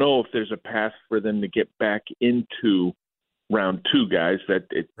don't know if there's a path for them to get back into round 2, guys. That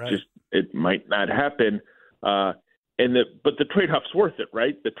it might not happen. But the trade-off's worth it,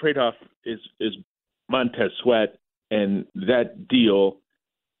 right? The trade-off is Montez Sweat, and that deal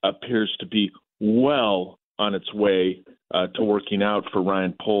appears to be well on its way to working out for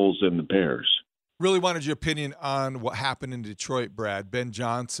Ryan Poles and the Bears. Really wanted your opinion on what happened in Detroit, Brad. Ben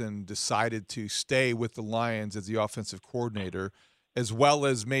Johnson decided to stay with the Lions as the offensive coordinator, as well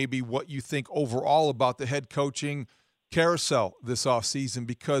as maybe what you think overall about the head coaching carousel this offseason,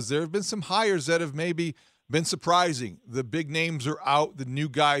 because there have been some hires that have maybe been surprising. The big names are out. The new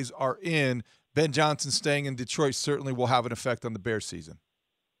guys are in. Ben Johnson staying in Detroit certainly will have an effect on the Bears season.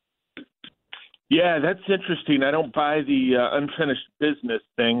 Yeah, that's interesting. I don't buy the unfinished business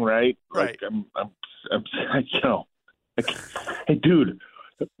thing, right? Right. Hey, dude,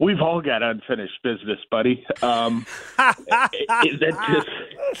 we've all got unfinished business, buddy. That just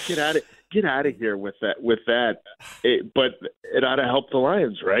get out of here with that. But it ought to help the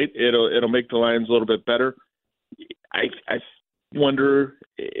Lions, right? It'll make the Lions a little bit better. I wonder,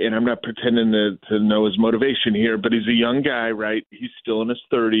 and I'm not pretending to know his motivation here, but he's a young guy, right? He's still in his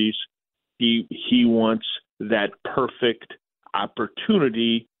 30s. He wants that perfect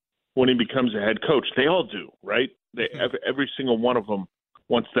opportunity when he becomes a head coach. They all do, right? Every single one of them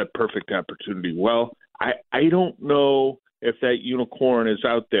wants that perfect opportunity. Well, I don't know if that unicorn is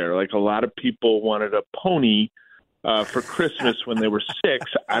out there. Like, a lot of people wanted a pony for Christmas when they were 6.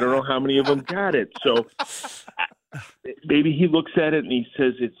 I don't know how many of them got it. So maybe he looks at it and he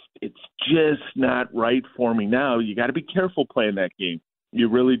says, it's just not right for me now. You got to be careful playing that game. You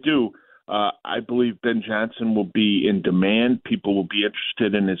really do. I believe Ben Johnson will be in demand. People will be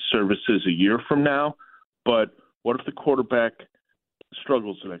interested in his services a year from now. But what if the quarterback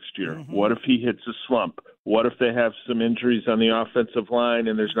struggles next year? Mm-hmm. What if he hits a slump? What if they have some injuries on the offensive line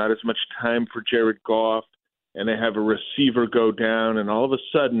and there's not as much time for Jared Goff and they have a receiver go down, and all of a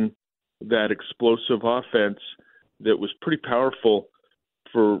sudden that explosive offense that was pretty powerful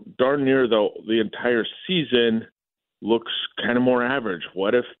for darn near the entire season looks kind of more average?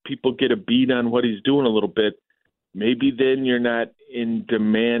 What if people get a beat on what he's doing a little bit? Maybe then you're not in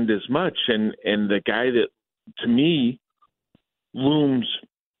demand as much. And the guy that, to me, looms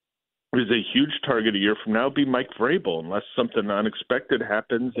is a huge target a year from now would be Mike Vrabel, unless something unexpected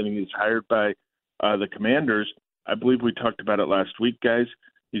happens and he's hired by the Commanders. I believe we talked about it last week, guys.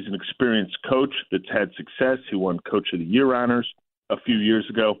 He's an experienced coach that's had success. He won Coach of the Year honors a few years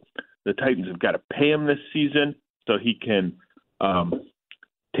ago. The Titans have got to pay him this season so he can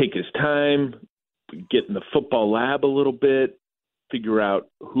take his time, get in the football lab a little bit, figure out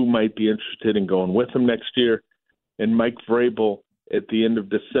who might be interested in going with him next year. And Mike Vrabel, at the end of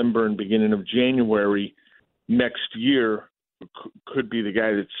December and beginning of January next year, could be the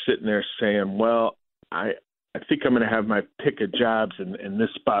guy that's sitting there saying, well, I think I'm going to have my pick of jobs, and this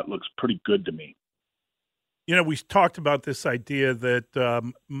spot looks pretty good to me. You know, we talked about this idea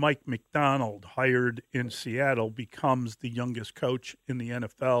that Mike McDonald, hired in Seattle, becomes the youngest coach in the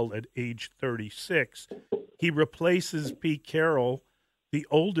NFL at age 36. He replaces Pete Carroll, the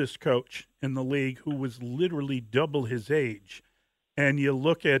oldest coach in the league, who was literally double his age. And you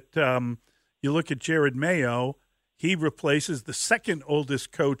look at Jared Mayo, he replaces the second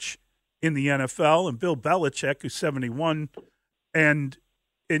oldest coach in the NFL, and Bill Belichick, who's 71, and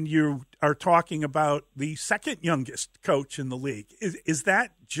you are talking about the second youngest coach in the league. Is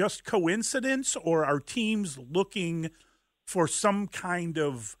that just coincidence, or are teams looking for some kind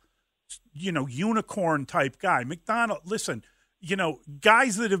of, unicorn type guy? McDonald, listen,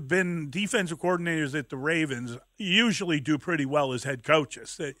 guys that have been defensive coordinators at the Ravens usually do pretty well as head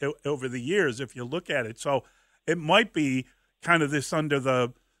coaches over the years, if you look at it. So it might be kind of this under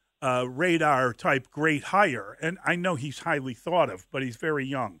the radar type great hire, and I know he's highly thought of, but he's very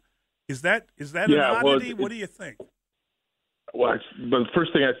young. Is that an oddity? What do you think? Well, but the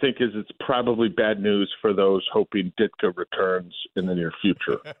first thing I think is it's probably bad news for those hoping Ditka returns in the near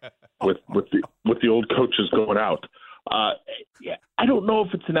future, with the old coaches going out. I don't know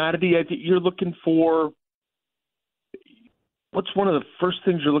if it's an oddity. I think you're looking for. What's one of the first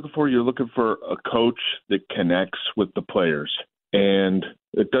things you're looking for? You're looking for a coach that connects with the players. And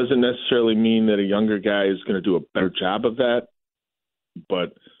It doesn't necessarily mean that a younger guy is going to do a better job of that,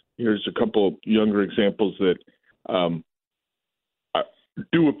 but here's a couple of younger examples that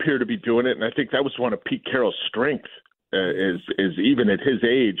do appear to be doing it, and I think that was one of Pete Carroll's strengths. Is even at his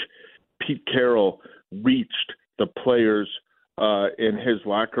age, Pete Carroll reached the players in his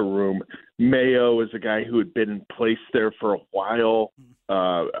locker room. Mayo is a guy who had been in place there for a while,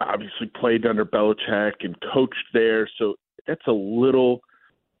 obviously played under Belichick and coached there, so that's a little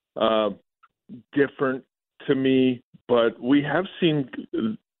different to me. But we have seen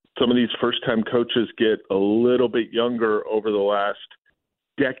some of these first-time coaches get a little bit younger over the last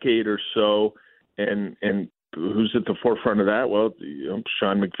decade or so, and who's at the forefront of that? Well,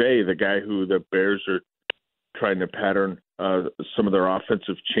 Sean McVay, the guy who the Bears are trying to pattern some of their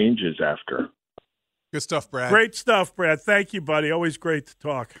offensive changes after. Good stuff, Brad. Great stuff, Brad. Thank you, buddy. Always great to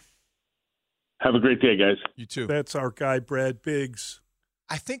talk. Have a great day, guys. You too. That's our guy, Brad Biggs.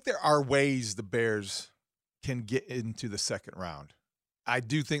 I think there are ways the Bears can get into the second round. I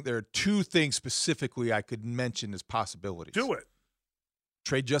do think there are two things specifically I could mention as possibilities. Do it.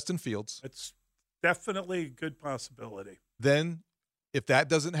 Trade Justin Fields. It's definitely a good possibility. Then, if that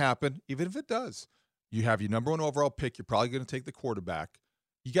doesn't happen, even if it does, you have your number 1 overall pick. You're probably going to take the quarterback.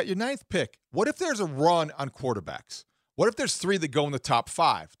 You got your 9th pick. What if there's a run on quarterbacks? What if there's 3 that go in the top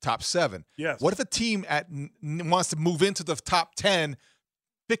 5, top 7? Yes. What if a team wants to move into the top 10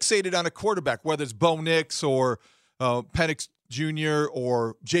 fixated on a quarterback, whether it's Bo Nix or Penix Jr.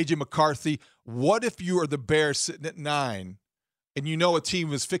 or J.J. McCarthy? What if you are the Bears sitting at 9 and you know a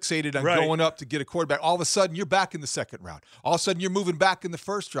team is fixated on going up to get a quarterback? All of a sudden, you're back in the second round. All of a sudden, you're moving back in the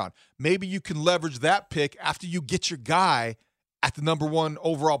first round. Maybe you can leverage that pick after you get your guy at the number 1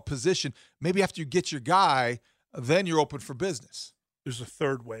 overall position. Maybe after you get your guy, then you're open for business. There's a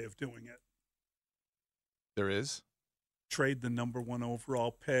third way of doing it. There is? Trade the number 1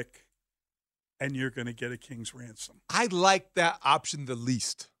 overall pick, and you're going to get a king's ransom. I like that option the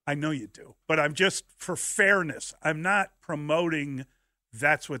least. I know you do, but I'm just, for fairness, I'm not promoting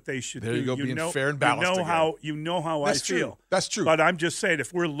that's what they should do. There you go, being fair and balanced. You know how That's I true. feel. That's true. But I'm just saying,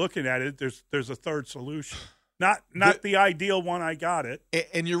 if we're looking at it, there's a third solution. Not the ideal one. I got it.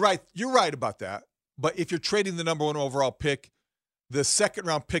 And you're right. You're right about that. But if you're trading the number 1 overall pick, the second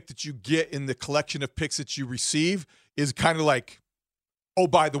round pick that you get in the collection of picks that you receive is kind of like, oh,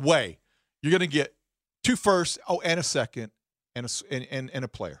 by the way, you're going to get 2 firsts, and a second, and a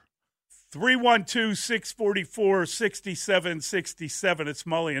player. 312-644-6767. It's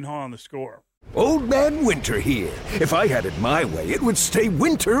Mully and Haw on The Score. Old Man Winter here. If I had it my way, it would stay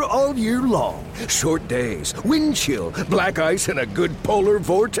winter all year long. Short days, wind chill, black ice, and a good polar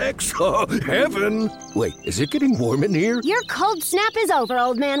vortex. Oh, heaven. Wait, is it getting warm in here? Your cold snap is over,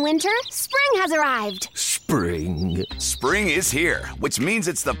 Old Man Winter. Spring has arrived. Spring. Spring is here, which means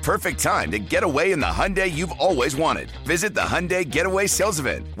it's the perfect time to get away in the Hyundai you've always wanted. Visit the Hyundai Getaway Sales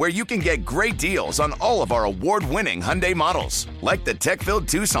Event, where you can get great deals on all of our award-winning Hyundai models, like the tech-filled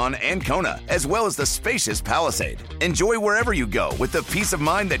Tucson and Kona, as well as the spacious Palisade. Enjoy wherever you go with the peace of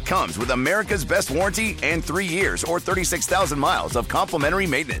mind that comes with America's best warranty and 3 years or 36,000 miles of complimentary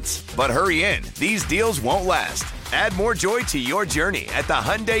maintenance. But hurry in, these deals won't last. Add more joy to your journey at the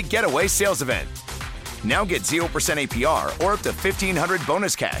Hyundai Getaway Sales Event. Now get 0% APR or up to $1,500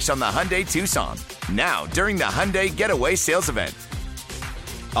 bonus cash on the Hyundai Tucson. Now, during the Hyundai Getaway Sales Event.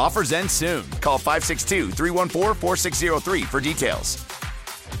 Offers end soon. Call 562-314-4603 for details.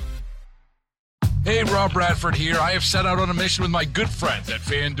 Hey, Rob Bradford here. I have set out on a mission with my good friends at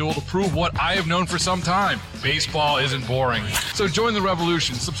FanDuel to prove what I have known for some time. Baseball isn't boring. So join the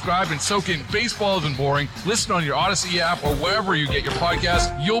revolution. Subscribe and soak in Baseball Isn't Boring. Listen on your Odyssey app or wherever you get your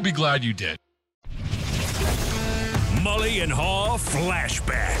podcast. You'll be glad you did. Mully and Haw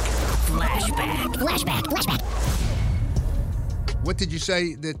Flashback. Flashback. What did you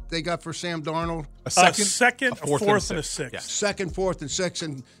say that they got for Sam Darnold? A second, a fourth, and a sixth. Yes. Second, fourth, and sixth.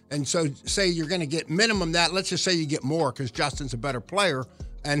 And so say you're going to get minimum that. Let's just say you get more because Justin's a better player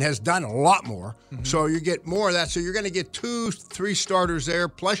and has done a lot more. Mm-hmm. So you get more of that. So you're going to get 2-3 starters there.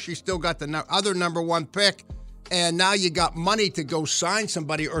 Plus you still got the other number 1 pick. And now you got money to go sign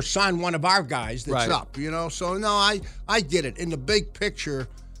somebody or sign one of our guys that's up, So, no, I get it. In the big picture,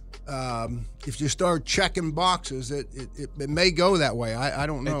 if you start checking boxes, it may go that way. I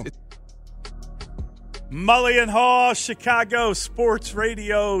don't know. Mully and Haw, Chicago Sports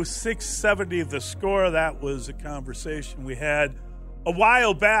Radio 670 The Score. That was a conversation we had a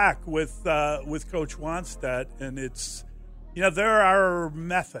while back with Coach Wannstedt, and it's there are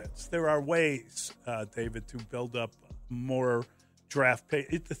methods, there are ways, David, to build up more draft pay.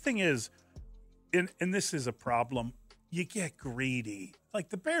 The thing is, and this is a problem, you get greedy. like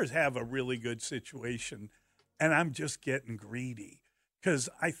the Bears have a really good situation, and I'm just getting greedy because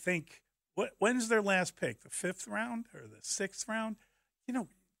I think when's their last pick? The 5th round or the 6th round?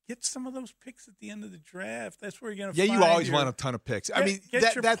 Get some of those picks at the end of the draft. That's where you're going to find you always want a ton of picks.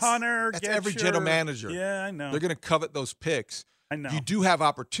 Get your punter. That's every general manager. Yeah, I know. They're going to covet those picks. I know. You do have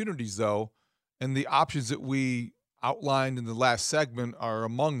opportunities, though, and the options that we outlined in the last segment are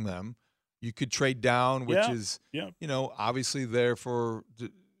among them. You could trade down, which is, obviously there for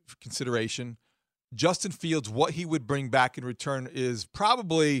consideration. Justin Fields, what he would bring back in return is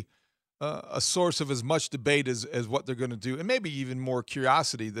probably a source of as much debate as what they're going to do, and maybe even more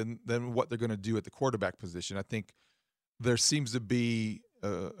curiosity than what they're going to do at the quarterback position. I think there seems to be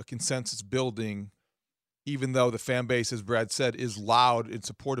a consensus building, even though the fan base, as Brad said, is loud in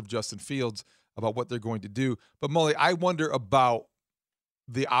support of Justin Fields about what they're going to do. But, Mully, I wonder about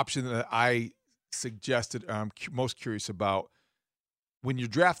the option that I suggested, I'm most curious about. When you're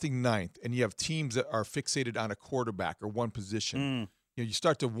drafting 9th and you have teams that are fixated on a quarterback or one position, you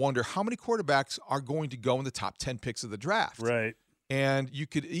start to wonder how many quarterbacks are going to go in the top 10 picks of the draft. Right. And you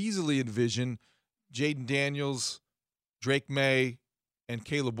could easily envision Jaden Daniels, Drake May, and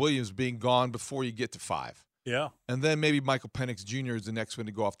Caleb Williams being gone before you get to 5. Yeah. And then maybe Michael Penix Jr. is the next one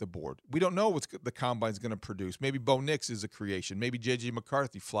to go off the board. We don't know what the Combine's going to produce. Maybe Bo Nix is a creation. Maybe J.J.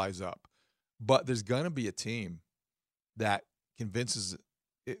 McCarthy flies up. But there's going to be a team that convinces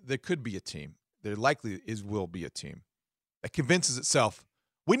there could be a team. There likely will be a team that convinces itself,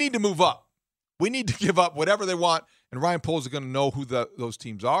 we need to move up. We need to give up whatever they want. And Ryan Poles is going to know who those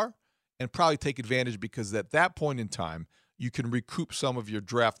teams are and probably take advantage, because at that point in time, you can recoup some of your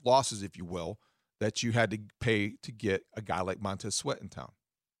draft losses, if you will, that you had to pay to get a guy like Montez Sweat in town.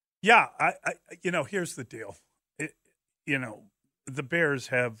 Yeah, I here's the deal. The Bears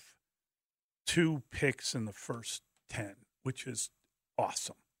have 2 picks in the first 10, which is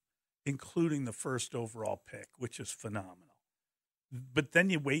awesome, including the first overall pick, which is phenomenal. But then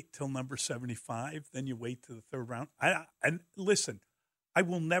you wait till number 75, then you wait to the 3rd round. And listen, I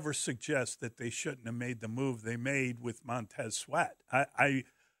will never suggest that they shouldn't have made the move they made with Montez Sweat.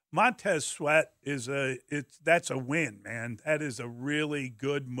 Montez Sweat that's a win, man. That is a really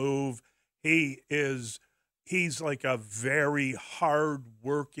good move. He's like a very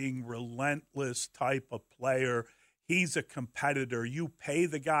hard-working, relentless type of player. He's a competitor. You pay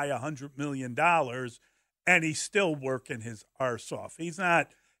the guy $100 million, and he's still working his arse off. He's not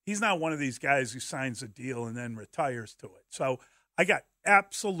one of these guys who signs a deal and then retires to it. So I got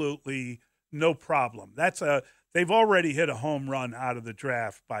absolutely no problem. They've already hit a home run out of the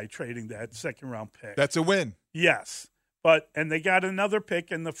draft by trading that 2nd-round pick. That's a win. Yes. And they got another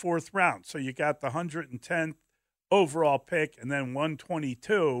pick in the 4th round. So you got the 110th overall pick and then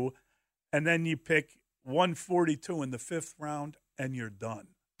 122, and then you pick 142 in the 5th round, and you're done.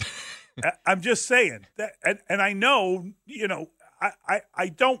 I'm just saying that, and I know, I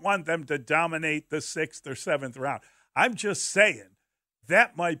don't want them to dominate the 6th or 7th round. I'm just saying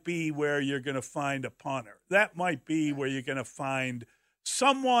that might be where you're going to find a punter. That might be where you're going to find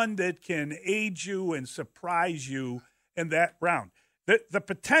someone that can aid you and surprise you in that round. The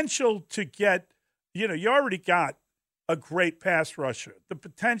potential to get, you already got a great pass rusher. The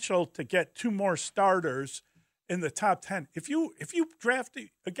potential to get 2 more starters in the top 10. If you draft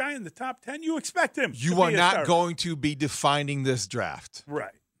a guy in the top 10, you expect him. You are not going to be defining this draft,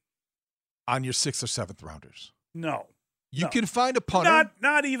 right, on your 6th or 7th rounders. No. You can find a punter.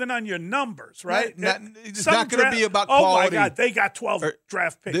 Not even on your numbers, right? It's not going to be about quality. Oh, my God, they got 12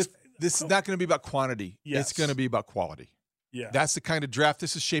 draft picks. This is not going to be about quantity. Yes. It's going to be about quality. Yeah. That's the kind of draft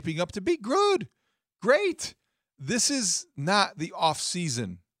this is shaping up to be. Good. Great. This is not the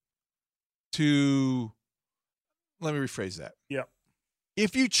off-season to – let me rephrase that. Yep.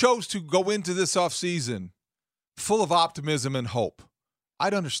 If you chose to go into this offseason full of optimism and hope,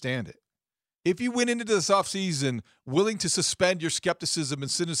 I'd understand it. If you went into this offseason willing to suspend your skepticism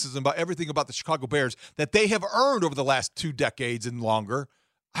and cynicism about everything about the Chicago Bears that they have earned over the last 2 decades and longer,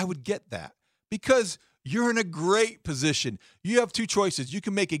 I would get that, because you're in a great position. You have 2 choices. You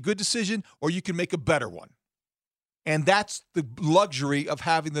can make a good decision or you can make a better one. And that's the luxury of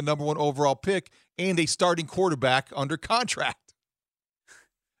having the number 1 overall pick and a starting quarterback under contract.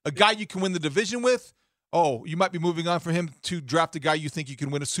 A guy you can win the division with, you might be moving on for him to draft a guy you think you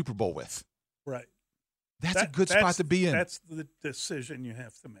can win a Super Bowl with. Right. That's a good spot to be in. That's the decision you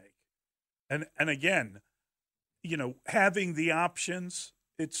have to make. And again, having the options,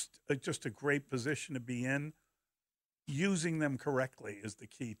 it's just a great position to be in. Using them correctly is the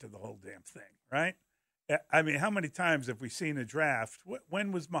key to the whole damn thing, right? I mean, how many times have we seen a draft?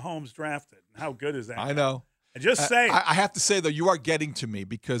 When was Mahomes drafted? How good is that? I know. Just saying. I have to say, though, you are getting to me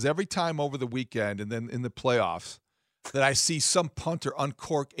because every time over the weekend and then in the playoffs that I see some punter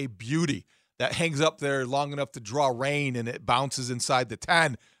uncork a beauty that hangs up there long enough to draw rain and it bounces inside the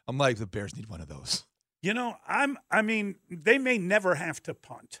 10, I'm like, the Bears need one of those. You know, I mean, they may never have to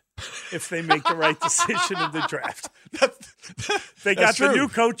punt if they make the right decision in the draft. They got the new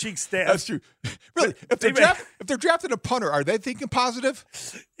coaching staff. That's true. Really, if they're drafting a punter, are they thinking positive?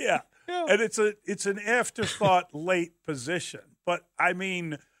 Yeah. And it's an afterthought late position. But, I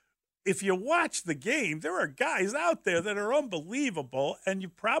mean, if you watch the game, there are guys out there that are unbelievable, and you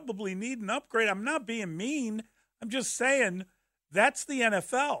probably need an upgrade. I'm not being mean. I'm just saying that's the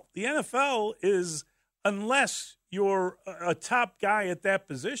NFL. The NFL is, unless you're a top guy at that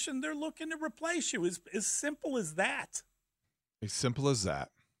position, they're looking to replace you. As simple as that. As simple as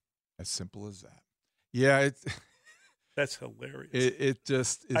that. As simple as that. Yeah, that's hilarious. It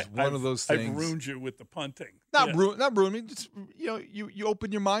just is one of those things. I've ruined you with the punting. Not ruined. I mean, just, you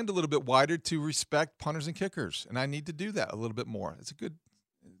open your mind a little bit wider to respect punters and kickers, and I need to do that a little bit more. It's a good.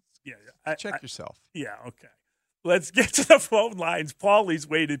 Check yourself. Yeah. Okay. Let's get to the phone lines. Paulie's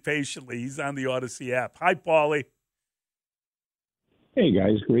waited patiently. He's on the Odyssey app. Hi, Paulie. Hey,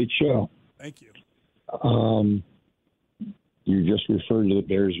 guys. Great show. Thank you. You just referred to the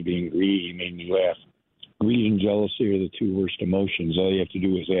Bears being greedy. You made me laugh. Greed and jealousy are the two worst emotions. All you have to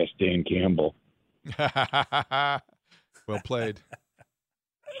do is ask Dan Campbell. Well played.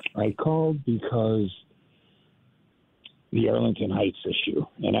 I called because the Arlington Heights issue,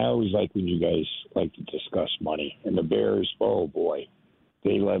 and I always like when you guys like to discuss money. And the Bears, oh boy,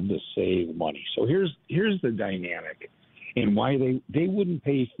 they love to save money. So here's the dynamic, and why they wouldn't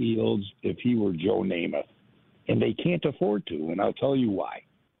pay Fields if he were Joe Namath, and they can't afford to, and I'll tell you why.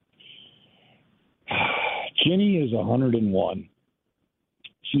 Ginny is 101.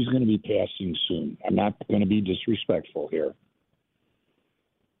 She's going to be passing soon. I'm not going to be disrespectful here.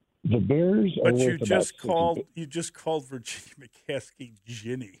 The Bears are but worth you just called Virginia McCaskey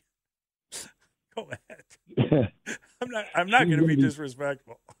Ginny. Go ahead. I'm not going to be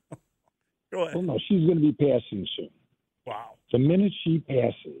disrespectful. Go ahead. Well, no, she's going to be passing soon. Wow. The minute she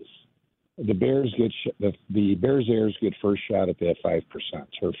passes, the Bears the Bears heirs get first shot at that 5%,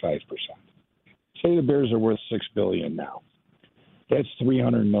 her 5%. Say the Bears are worth $6 billion now. That's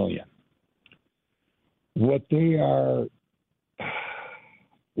 $300 million. What they are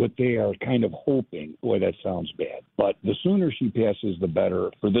kind of hoping. Boy, that sounds bad. But the sooner she passes, the better.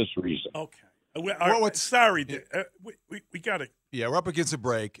 For this reason. Okay. Sorry, we got to. Yeah, we're up against a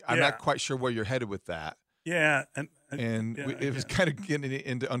break. I'm not quite sure where you're headed with that. Yeah, it was kind of getting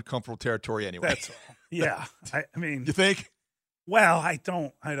into uncomfortable territory anyway. That's all. Yeah, I mean, you think? Well, I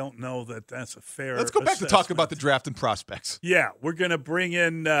don't know that that's a fair. Let's go back to talk about the draft and prospects. Yeah, we're going to bring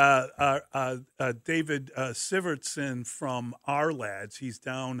in David Sivertson from Our Lads. He's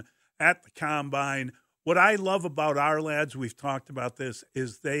down at the Combine. What I love about Our Lads, we've talked about this,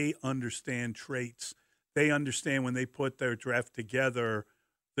 is they understand traits. They understand when they put their draft together,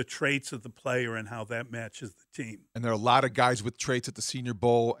 the traits of the player and how that matches the team. And there are a lot of guys with traits at the Senior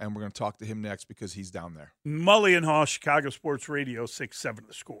Bowl, and we're going to talk to him next because he's down there. Mully and Haw, Chicago Sports Radio, 6-7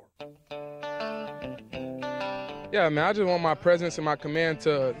 The Score. Yeah, man, I just want my presence and my command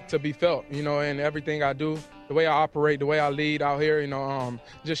to be felt, in everything I do, the way I operate, the way I lead out here,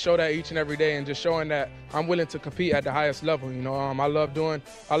 just show that each and every day and just showing that I'm willing to compete at the highest level. I love doing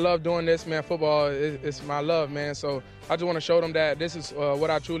this, man. Football is my love, man. So I just want to show them that this is what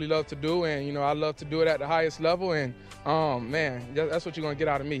I truly love to do, and, I love to do it at the highest level. And, man, that's what you're going to get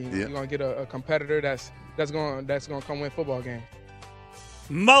out of me. Yeah. You're going to get a competitor that's going to come win football games.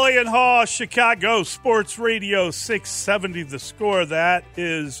 Mully and Haw, Chicago Sports Radio, 670 The Score. That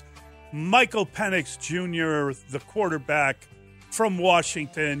is Michael Penix Jr., the quarterback from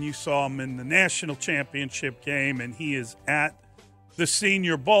Washington. You saw him in the national championship game, and he is at the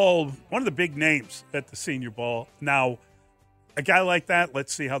Senior Bowl, one of the big names at the Senior Bowl. Now, a guy like that,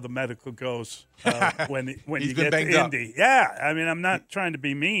 let's see how the medical goes when you get to Indy. Yeah, I mean, I'm not trying to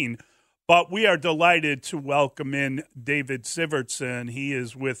be mean, but we are delighted to welcome in David Sivertson. He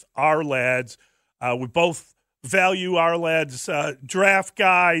is with Our Lads. We both value Our Lads draft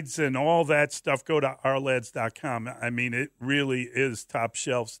guides and all that stuff. Go to ourlads.com. I mean, it really is top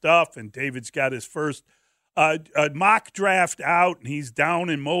shelf stuff. And David's got his first mock draft out, and he's down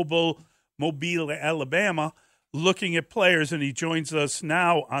in Mobile, Alabama, looking at players, and he joins us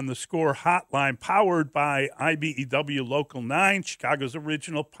now on the Score Hotline, powered by IBEW Local 9, Chicago's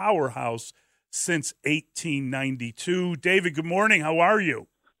original powerhouse since 1892. David, good morning. How are you?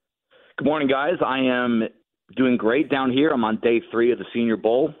 Good morning, guys. I am Doing great down here. I'm on day 3 of the Senior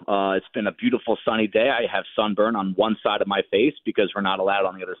Bowl. It's been a beautiful sunny day. I have sunburn on one side of my face because we're not allowed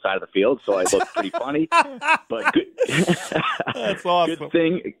on the other side of the field, so I look pretty funny. But good. That's awesome.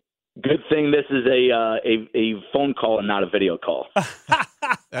 Good thing this is a phone call and not a video call.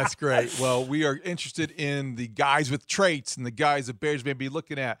 That's great. Well, we are interested in the guys with traits and the guys the Bears may be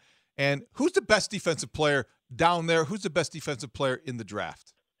looking at. And who's the best defensive player down there? Who's the best defensive player in the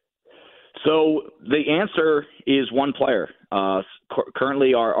draft? So the answer is one player.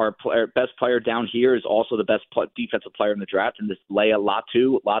 Currently, our best player down here is also the best defensive player in the draft, and this is Leia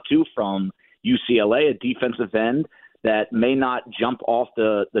Latu from UCLA, a defensive end that may not jump off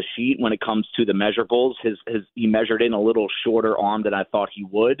the sheet when it comes to the measurables. He measured in a little shorter arm than I thought he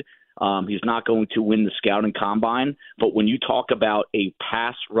would. He's not going to win the scouting combine, but when you talk about a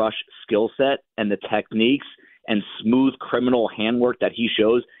pass rush skill set and the techniques and smooth criminal handwork that he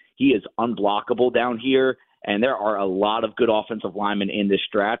shows, he is unblockable down here, and there are a lot of good offensive linemen in this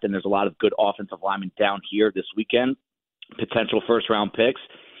draft, and there's a lot of good offensive linemen down here this weekend, potential first-round picks.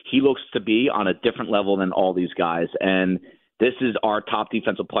 He looks to be on a different level than all these guys, and this is our top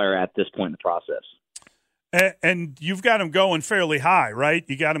defensive player at this point in the process. And you've got him going fairly high, right?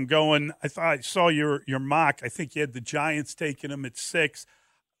 You got him going. I saw your mock. I think you had the Giants taking him at 6.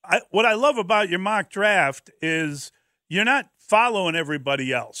 What I love about your mock draft is you're not following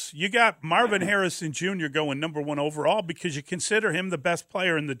everybody else. You got Marvin Harrison Jr. going number 1 overall because you consider him the best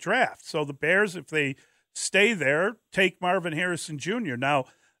player in the draft. So the Bears, if they stay there, take Marvin Harrison Jr. Now,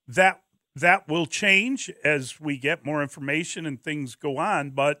 that will change as we get more information and things go on,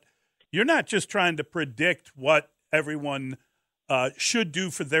 but you're not just trying to predict what everyone should do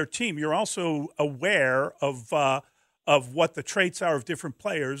for their team. You're also aware of what the traits are of different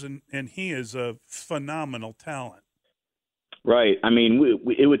players, and he is a phenomenal talent. Right. I mean,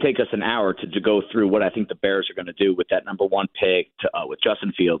 it would take us an hour to go through what I think the Bears are going to do with that number 1 pick with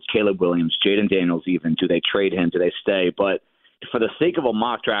Justin Fields, Caleb Williams, Jaden Daniels even. Do they trade him? Do they stay? But for the sake of a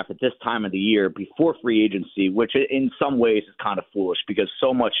mock draft at this time of the year before free agency, which in some ways is kind of foolish because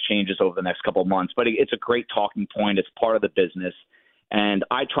so much changes over the next couple of months, but it's a great talking point. It's part of the business. And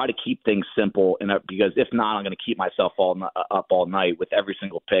I try to keep things simple because if not, I'm going to keep myself up all night with every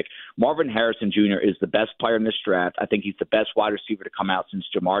single pick. Marvin Harrison Jr. is the best player in this draft. I think he's the best wide receiver to come out since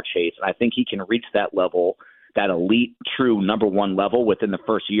Jamar Chase. And I think he can reach that level, that elite, true number 1 level within the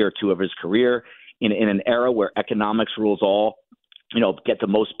first year or 2 of his career in an era where economics rules all. Get the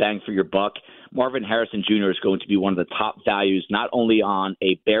most bang for your buck. Marvin Harrison Jr. is going to be one of the top values, not only on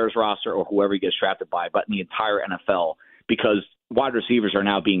a Bears roster or whoever he gets drafted by, but in the entire NFL, because wide receivers are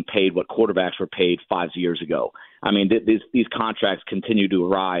now being paid what quarterbacks were paid 5 years ago. I mean, these contracts continue to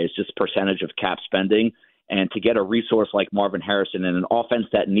rise, just percentage of cap spending. And to get a resource like Marvin Harrison in an offense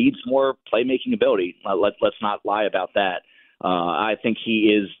that needs more playmaking ability, let's not lie about that. I think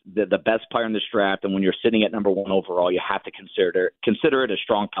he is the best player in this draft, and when you're sitting at number 1 overall, you have to consider it a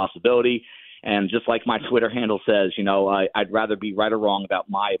strong possibility. And just like my Twitter handle says, I'd rather be right or wrong about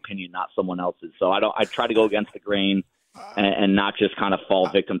my opinion, not someone else's. So I try to go against the grain and not just kind of fall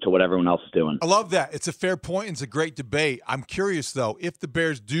victim to what everyone else is doing. I love that. It's a fair point. It's a great debate. I'm curious, though, if the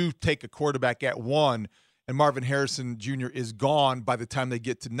Bears do take a quarterback at 1 and Marvin Harrison Jr. is gone by the time they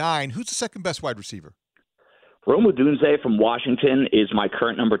get to 9, who's the second best wide receiver? Rome Odunze from Washington is my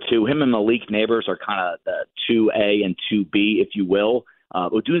current number 2. Him and Malik Neighbors are kind of the 2A and 2B, if you will.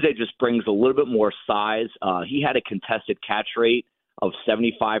 Odunze just brings a little bit more size. He had a contested catch rate of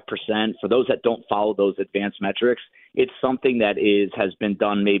 75%. For those that don't follow those advanced metrics, it's something that has been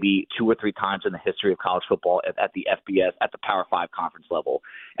done maybe 2 or 3 times in the history of college football at the FBS, at the Power 5 conference level.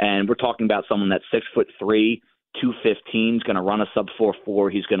 And we're talking about someone that's 6'3", 215, is going to run a sub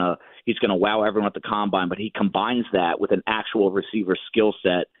 4.4. He's going to wow everyone at the combine, but he combines that with an actual receiver skill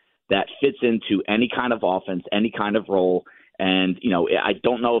set that fits into any kind of offense, any kind of role. And, I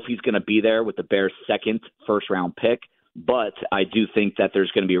don't know if he's going to be there with the Bears' second first-round pick, but I do think that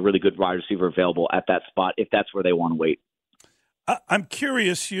there's going to be a really good wide receiver available at that spot if that's where they want to wait. I'm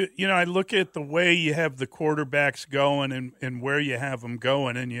curious. I look at the way you have the quarterbacks going and where you have them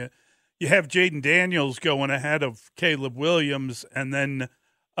going, and you have Jaden Daniels going ahead of Caleb Williams, and then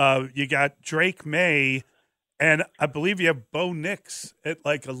you got Drake May, and I believe you have Bo Nix at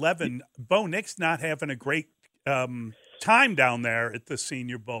like 11. Bo Nix not having a great time down there at the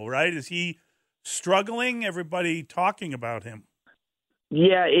Senior Bowl, right? Is he struggling? Everybody talking about him.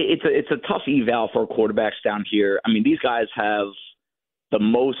 Yeah, it's a tough eval for quarterbacks down here. I mean, these guys have the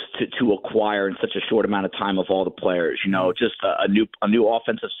most to acquire in such a short amount of time of all the players. Just a new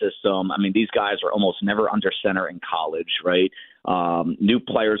offensive system. I mean, these guys are almost never under center in college, right? new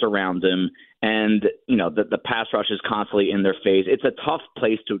players around him, and the pass rush is constantly in their face. It's a tough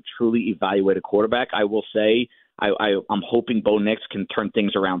place to truly evaluate a quarterback. I will say I'm hoping Bo Nix can turn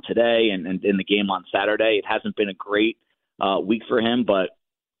things around today and in the game on Saturday. It hasn't been a great week for him, but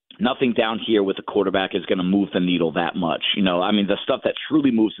nothing down here with the quarterback is going to move the needle that much. The stuff that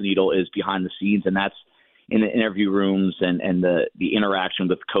truly moves the needle is behind the scenes, and that's in the interview rooms and the interaction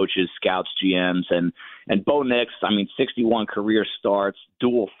with coaches, scouts, GMs, and Bo Nix. 61 career starts,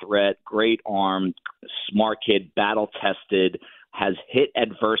 dual threat, great arm, smart kid, battle tested, has hit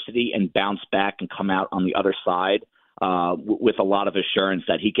adversity and bounced back and come out on the other side with a lot of assurance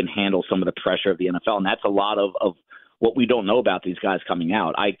that he can handle some of the pressure of the NFL. And that's a lot of what we don't know about these guys coming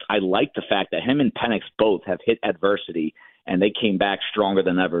out. I like the fact that him and Penix both have hit adversity and they came back stronger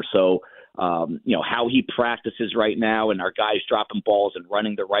than ever. So, how he practices right now and our guys dropping balls and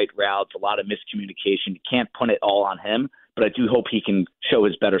running the right routes, a lot of miscommunication. You can't put it all on him, but I do hope he can show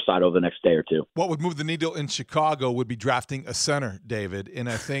his better side over the next day or two. What would move the needle in Chicago would be drafting a center, David. And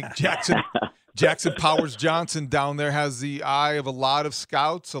I think Jackson Powers Johnson down there has the eye of a lot of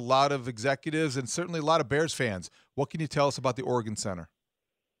scouts, a lot of executives, and certainly a lot of Bears fans. What can you tell us about the Oregon center?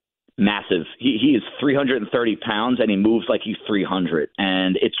 Massive. He is 330 pounds, and he moves like he's 300.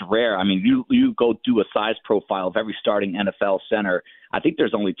 And it's rare. You go do a size profile of every starting NFL center. I think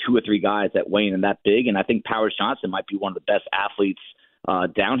there's only 2 or 3 guys that weigh in that big, and I think Powers Johnson might be one of the best athletes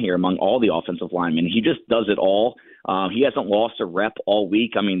down here among all the offensive linemen. He just does it all. He hasn't lost a rep all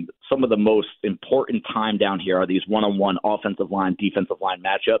week. Some of the most important time down here are these one-on-one offensive line, defensive line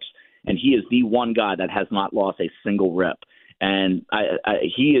matchups, and he is the one guy that has not lost a single rep. And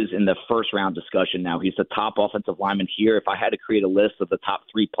he is in the first-round discussion now. He's the top offensive lineman here. If I had to create a list of the top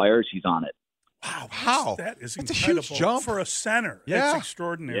 3 players, he's on it. Wow, how? That is That's incredible a huge jump for a center. Yeah. That's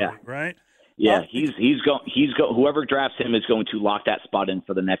extraordinary, right? Yeah, whoever drafts him is going to lock that spot in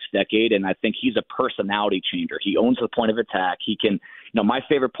for the next decade, and I think he's a personality changer. He owns the point of attack. He can, my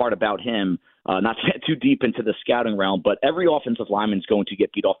favorite part about him, not to get too deep into the scouting realm, but every offensive lineman is going to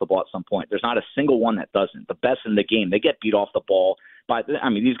get beat off the ball at some point. There's not a single one that doesn't. The best in the game, they get beat off the ball.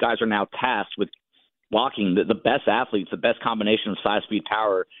 These guys are now tasked with blocking the best athletes, the best combination of size, speed,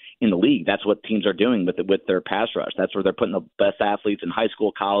 power in the league. That's what teams are doing with their pass rush. That's where they're putting the best athletes in high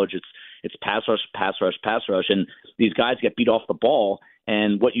school, college. It's pass rush, pass rush, pass rush, and these guys get beat off the ball.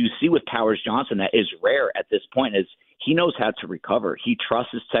 And what you see with Powers Johnson that is rare at this point is he knows how to recover. He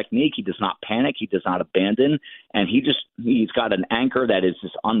trusts his technique. He does not panic. He does not abandon. And he's got an anchor that is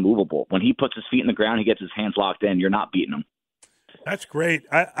just unmovable. When he puts his feet in the ground, he gets his hands locked in. You're not beating him. That's great.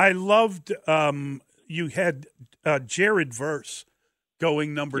 I loved you had Jared Verse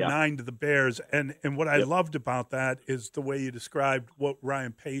going number 9 to the Bears. And what I loved about that is the way you described what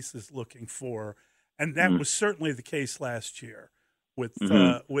Ryan Pace is looking for. And that was certainly the case last year with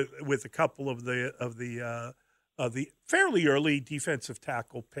a couple of the fairly early defensive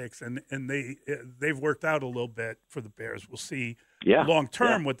tackle picks. And they've worked out a little bit for the Bears. We'll see long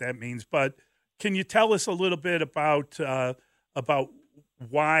term what that means. But can you tell us a little bit about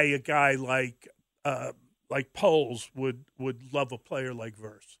why a guy like Poles would love a player like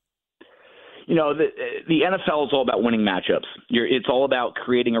Verse? The NFL is all about winning matchups. It's all about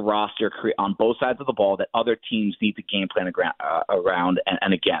creating a roster on both sides of the ball that other teams need to game plan around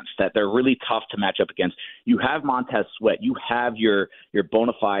and against, that they're really tough to match up against. You have Montez Sweat. You have your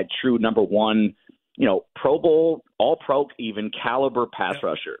bona fide, true number 1, Pro Bowl, all-pro even caliber pass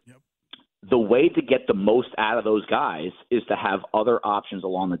rusher. Yep. The way to get the most out of those guys is to have other options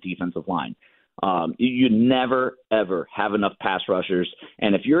along the defensive line. You never, ever have enough pass rushers.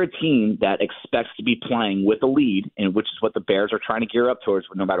 And if you're a team that expects to be playing with a lead, and which is what the Bears are trying to gear up towards,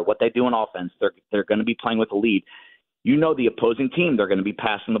 no matter what they do on offense, they're going to be playing with a lead. The opposing team, they're going to be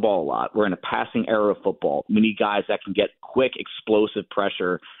passing the ball a lot. We're in a passing era of football. We need guys that can get quick, explosive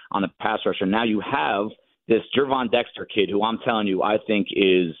pressure on a pass rusher. Now you have this Gervon Dexter kid who I'm telling you I think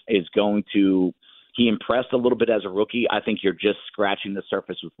is going to – he impressed a little bit as a rookie. I think you're just scratching the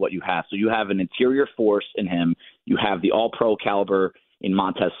surface with what you have. So you have an interior force in him. You have the all-pro caliber in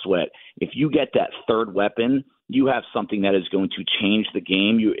Montez Sweat. If you get that third weapon, you have something that is going to change the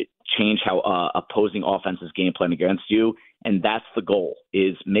game. You change how opposing offenses game plan against you, and that's the goal,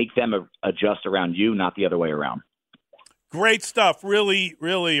 is make them adjust around you, not the other way around. Great stuff. Really,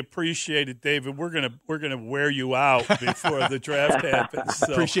 really appreciate it, David. We're gonna wear you out before the draft happens.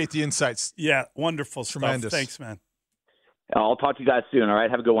 So. Appreciate the insights. Yeah, wonderful Tremendous stuff. Thanks, man. I'll talk to you guys soon. All right,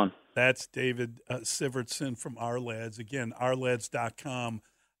 have a good one. That's David Sivertson from Ourlads. Again, ourlads.com.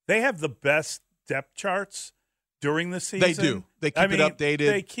 They have the best depth charts during the season. They do. They keep it updated.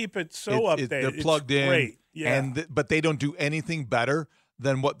 They keep it so updated. They're plugged in. Great. Yeah. But they don't do anything better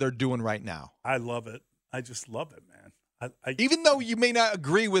than what they're doing right now. I love it. I just love it, man. Even though you may not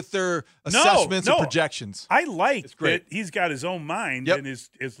agree with their assessments and projections. I like great. that he's got his own mind and is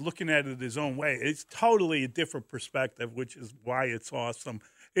looking at it his own way. It's totally a different perspective, which is why it's awesome.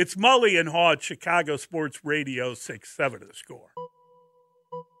 It's Mully and Haw at Chicago Sports Radio 6-7 The Score.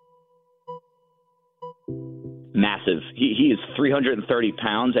 Massive. He is 330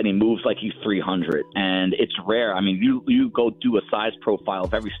 pounds, and he moves like he's 300. And it's rare. I mean, you go do a size profile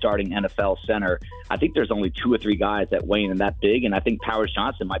of every starting NFL center. I think there's only 2 or 3 guys that weigh in that big, and I think Powers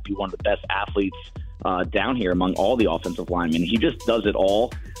Johnson might be one of the best athletes down here among all the offensive linemen. He just does it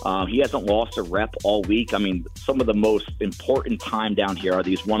all. He hasn't lost a rep all week. I mean, some of the most important time down here are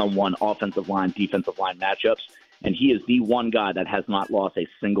these one-on-one offensive line, defensive line matchups, and he is the one guy that has not lost a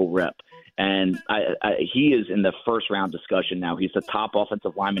single rep. And he is in the first-round discussion now. He's the top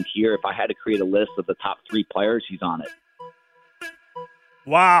offensive lineman here. If I had to create a list of the top 3 players, he's on it.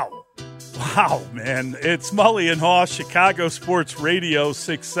 Wow, man. It's Mully and Haw, Chicago Sports Radio,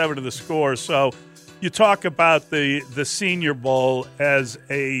 6-7 The Score. So you talk about the Senior Bowl as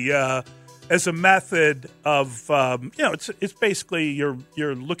a method of, it's basically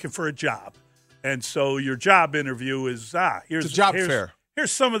you're looking for a job. And so your job interview is, here's a job fair.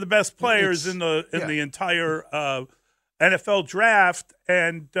 Here's some of the best players in the entire NFL draft,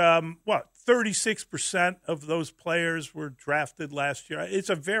 and 36% of those players were drafted last year. It's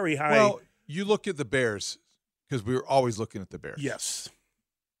a very high. Well, you look at the Bears because we were always looking at the Bears. Yes,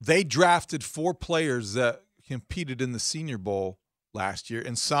 they drafted 4 players that competed in the Senior Bowl last year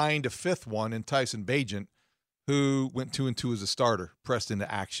and signed a 5th one in Tyson Bagent, who went 2-2 as a starter, pressed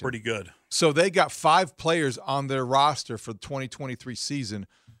into action. Pretty good. So they got 5 players on their roster for the 2023 season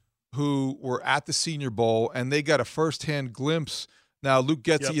who were at the Senior Bowl, and they got a firsthand glimpse. Now, Luke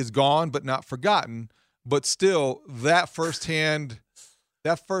Getsy is gone but not forgotten, but still that firsthand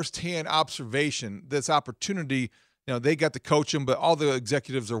observation, this opportunity, they got to coach him, but all the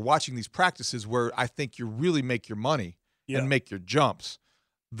executives are watching these practices where I think you really make your money and make your jumps.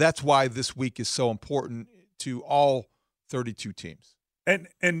 That's why this week is so important to all 32 teams. And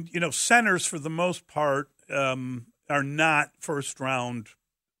centers for the most part are not first-round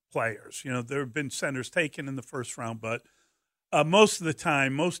players. There have been centers taken in the first round, but most of the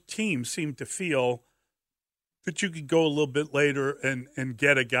time, most teams seem to feel that you could go a little bit later and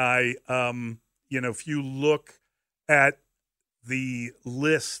get a guy. If you look at the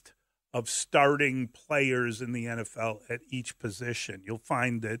list of starting players in the NFL at each position, you'll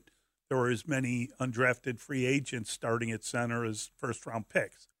find that there are as many undrafted free agents starting at center as first-round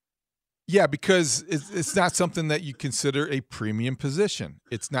picks. Yeah, because it's not something that you consider a premium position.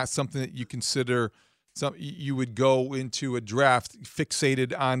 It's not something that you consider you would go into a draft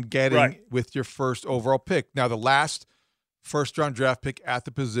fixated on getting with your first overall pick. Now, the last first-round draft pick at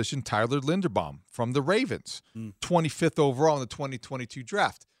the position, Tyler Linderbaum from the Ravens, 25th overall in the 2022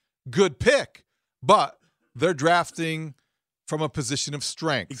 draft. Good pick, but they're drafting from a position of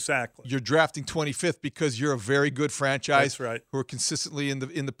strength. Exactly. You're drafting 25th because you're a very good franchise. That's right. Who are consistently in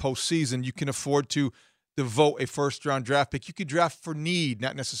the postseason. You can afford to devote a first-round draft pick. You could draft for need,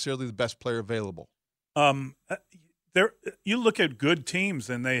 not necessarily the best player available. You look at good teams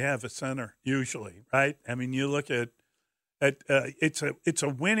and they have a center usually, right? I mean, you look at it's a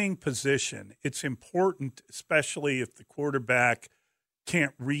winning position. It's important, especially if the quarterback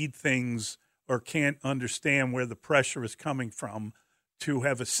can't read things or can't understand where the pressure is coming from, to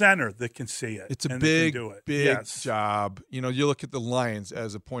have a center that can see it. It's a and big yes. job. You look at the Lions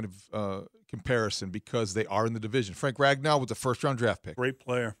as a point of comparison because they are in the division. Frank Ragnow was a first-round draft pick. Great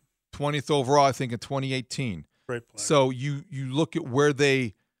player. 20th overall, I think, in 2018. Great player. So you look at where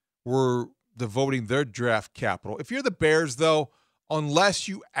they were devoting their draft capital. If you're the Bears, though, unless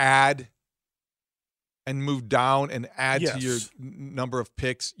you add and move down and add to your number of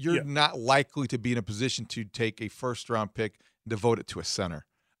picks, you're not likely to be in a position to take a first-round pick and devote it to a center.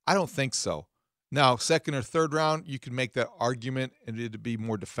 I don't think so. Now, second or third round, you can make that argument and it'd be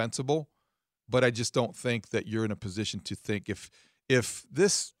more defensible, but I just don't think that you're in a position to think if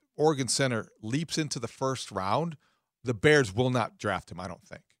this Oregon center leaps into the first round, the Bears will not draft him, I don't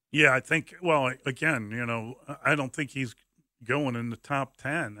think. Yeah, I think, well, again, I don't think he's going in the top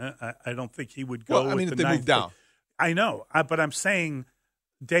 10. I don't think he would go. Well, I mean, with if the they move down. I know, but I'm saying,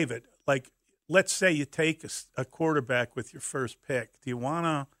 David, let's say you take a quarterback with your first pick. Do you want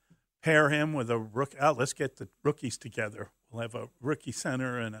to pair him with a rookie? Let's get the rookies together. We'll have a rookie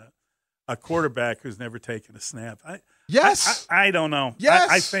center and a quarterback who's never taken a snap. Yes. I don't know. Yes.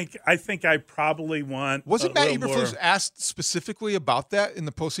 I think I probably want. Wasn't Matt Eberflus asked specifically about that in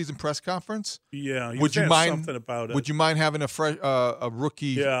the postseason press conference? Yeah. Would you mind something about it? Would you mind having a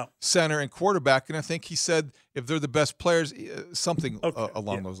rookie center and quarterback? And I think he said if they're the best players, something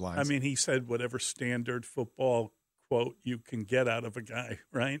along those lines. I mean, he said whatever standard football quote you can get out of a guy,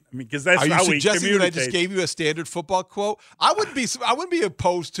 right? I mean, because that's how we communicate. Are you suggesting that I just gave you a standard football quote? I wouldn't be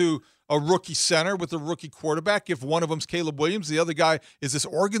opposed to a rookie center with a rookie quarterback if one of them's Caleb Williams, the other guy is this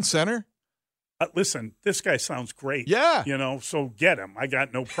Oregon center. Listen, this guy sounds great. Yeah. So get him. I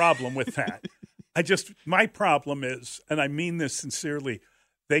got no problem with that. My problem is, and I mean this sincerely,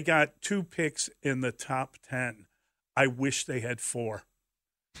 they got 2 picks in the top 10. I wish they had 4.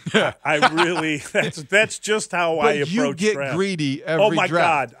 I really, that's just how I approach you get draft. greedy every draft. Oh my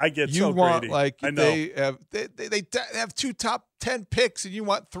God, I get you so want, greedy. Like I know. they have 2 top 10 picks and you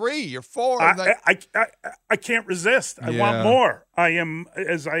want 3 or 4. I can't resist. I want more. I am,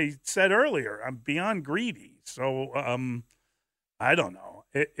 as I said earlier, I'm beyond greedy. So I don't know.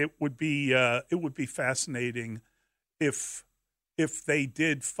 It would be fascinating if they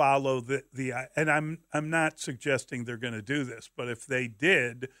did follow the and I'm not suggesting they're going to do this, but if they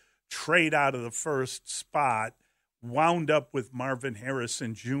did trade out of the first spot, wound up with Marvin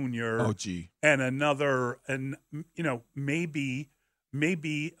Harrison Jr. and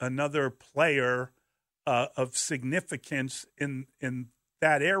maybe another player of significance in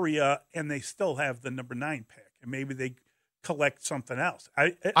that area, and they still have the number 9 pick, and maybe they collect something else. I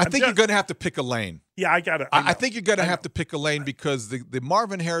think you're going to have to pick a lane. Yeah, I think you're going to have to pick a lane because the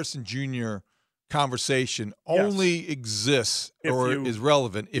Marvin Harrison Jr. conversation only exists is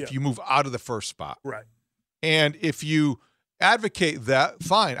relevant if you move out of the first spot. Right. And if you advocate that,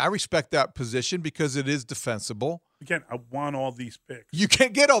 fine. I respect that position because it is defensible. Again, I want all these picks. You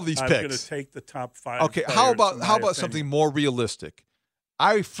can't get all these picks. I'm going to take the top 5. Okay, how about something more realistic?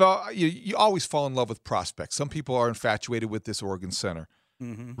 I felt you always fall in love with prospects. Some people are infatuated with this Oregon center.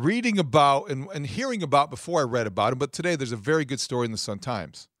 Mm-hmm. Reading about and hearing about before I read about him, but today there's a very good story in the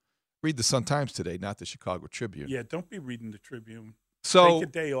Sun-Times. Read the Sun-Times today, not the Chicago Tribune. Yeah, don't be reading the Tribune. So take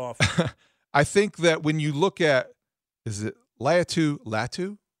a day off. I think that when you look at, is it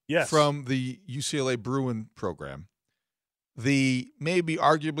Latu? Yes. From the UCLA Bruin program, maybe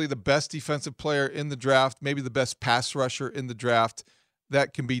arguably the best defensive player in the draft, maybe the best pass rusher in the draft.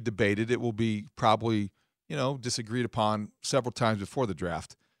 That can be debated. It will be probably, disagreed upon several times before the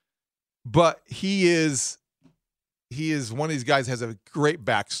draft. But he is one of these guys has a great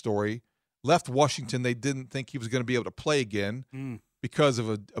backstory. Left Washington, they didn't think he was going to be able to play again because of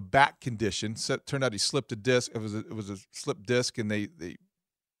a back condition. So it turned out he slipped a disc. It was a slipped disc, and they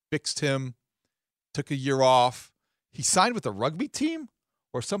fixed him. Took a year off. He signed with a rugby team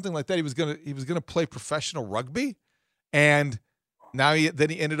or something like that. He was gonna play professional rugby, and now he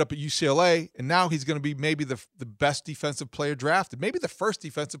ended up at UCLA, and now he's going to be maybe the best defensive player drafted, maybe the first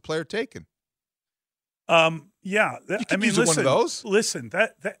defensive player taken. Yeah, listen, one of those. Listen,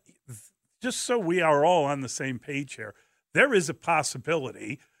 that just so we are all on the same page here, there is a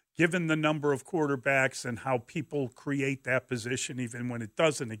possibility, given the number of quarterbacks and how people create that position, even when it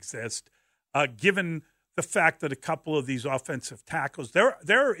doesn't exist, given the fact that a couple of these offensive tackles,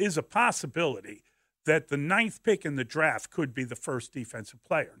 there is a possibility that the 9th pick in the draft could be the first defensive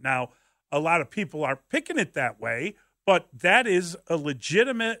player. Now, a lot of people are picking it that way, but that is a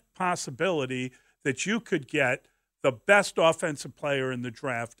legitimate possibility that you could get the best offensive player in the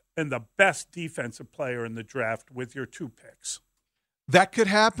draft and the best defensive player in the draft with your 2 picks. That could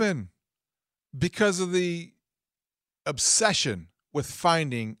happen because of the obsession with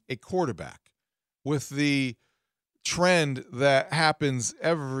finding a quarterback, with the trend that happens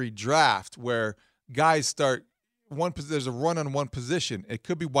every draft where guys start there's a run on one position. It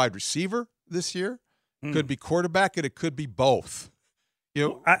could be wide receiver this year, could be quarterback, and it could be both.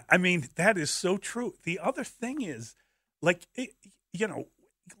 I mean, that is so true. The other thing is,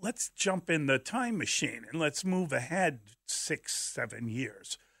 let's jump in the time machine and let's move ahead 6-7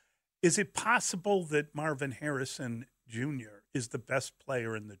 years. Is it possible that Marvin Harrison Jr. is the best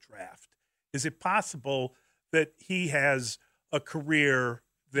player in the draft? Is it possible that he has a career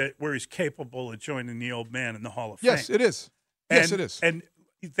where he's capable of joining the old man in the Hall of Fame? Yes, it is. Yes, it is. And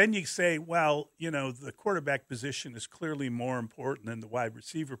then you say, well, the quarterback position is clearly more important than the wide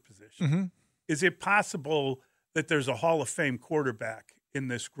receiver position. Mm-hmm. Is it possible that there's a Hall of Fame quarterback in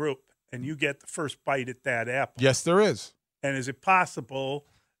this group and you get the first bite at that apple? Yes, there is. And is it possible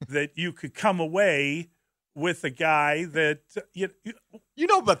that you could come away with a guy that you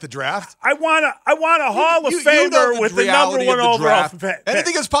know about the draft. I want a Hall of Famer you know with the number one overall.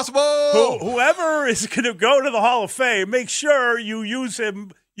 Anything is possible. Whoever is going to go to the Hall of Fame, make sure you use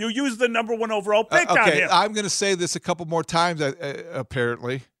him. You use the number one overall pick on him. I'm going to say this a couple more times.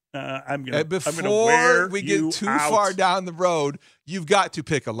 Apparently, I'm going to before we get too far down the road, you've got to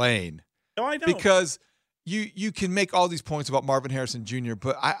pick a lane. No, I know, because you can make all these points about Marvin Harrison Jr.,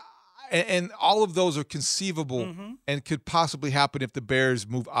 but and all of those are conceivable and could possibly happen if the Bears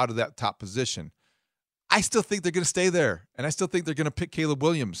move out of that top position. I still think they're going to stay there, and I still think they're going to pick Caleb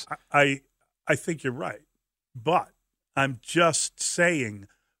Williams. I think you're right, but I'm just saying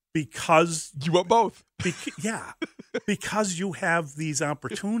because you want both. Because you have these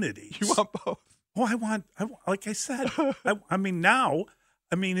opportunities. You want both. Well, I want like I said, would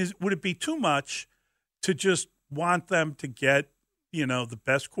it be too much to just want them to get, the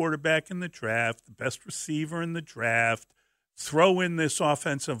best quarterback in the draft, the best receiver in the draft, throw in this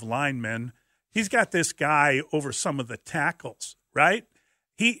offensive lineman? He's got this guy over some of the tackles, right?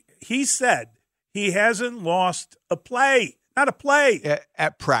 He said he hasn't lost a play. Not a play.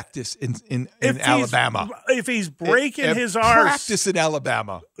 At practice in Alabama. If he's breaking his arse. Practice in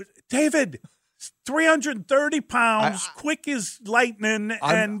Alabama. David, 330 pounds, quick as lightning.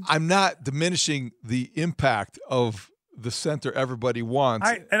 I'm not diminishing the impact of the center everybody wants.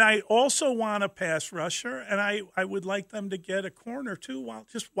 I also want a pass rusher, and I would like them to get a corner, too,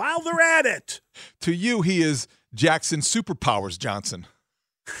 while they're at it. To you, he is Jackson Superpowers Johnson.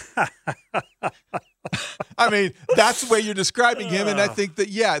 I mean, that's the way you're describing him, and I think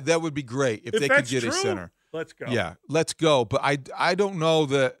that, that would be great if they could get a center. Let's go. Yeah, let's go. But I don't know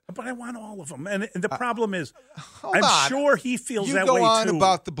that. But I want all of them. And the problem is, I'm sure he feels that way, too. You go on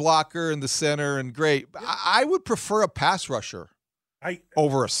about the blocker and the center, and great. I would prefer a pass rusher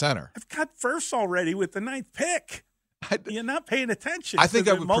over a center. I've got first already with the 9th pick. You're not paying attention. I think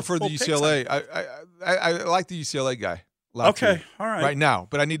I would prefer the UCLA. I like the UCLA guy. Okay, all right. Right now,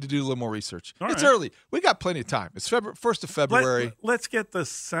 but I need to do a little more research. It's right. early. We got plenty of time. It's 1st of February. Let's get the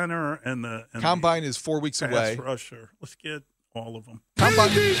center and the Combine is 4 weeks away. Pass rusher. Let's get all of them.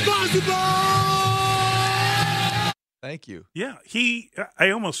 Thank you. Yeah, I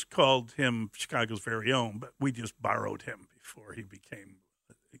almost called him Chicago's very own, but we just borrowed him before he became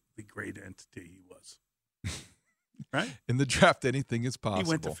the great entity he was. Right? In the draft, anything is possible. He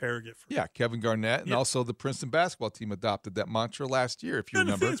went to Farragut first. Yeah, Kevin Garnett, and also the Princeton basketball team adopted that mantra last year, if you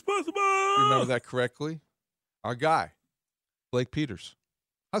remember. Anything's possible. If you remember that correctly? Our guy, Blake Peters.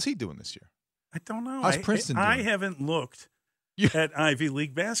 How's he doing this year? I don't know. How's Princeton doing? I haven't looked at Ivy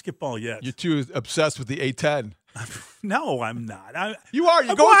League basketball yet. You're too obsessed with the A-10. No, I'm not. You are.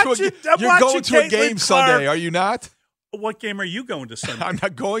 You're going to a game Sunday, are you not? What game are you going to Sunday? I'm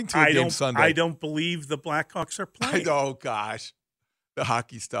not going to a game Sunday. I don't believe the Blackhawks are playing. Oh, gosh. The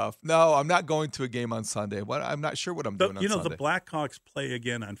hockey stuff. No, I'm not going to a game on Sunday. I'm not sure what I'm doing on Sunday. The Blackhawks play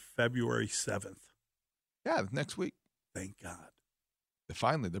again on February 7th. Yeah, next week. Thank God.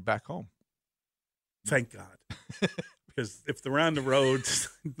 Finally, they're back home. Thank God. Because if they're on the road,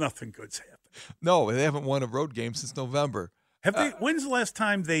 nothing good's happened. No, they haven't won a road game since November. When's the last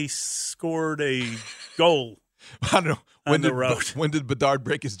time they scored a goal? I don't know. When did Bedard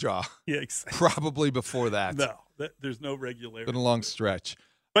break his jaw? Yeah, exactly. Probably before that. No, there's no regularity. Been a long stretch.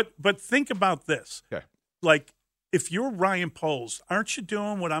 But think about this. Okay. Like, if you're Ryan Poles, aren't you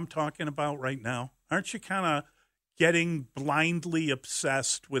doing what I'm talking about right now? Aren't you kind of getting blindly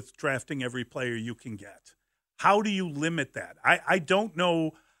obsessed with drafting every player you can get? How do you limit that? I don't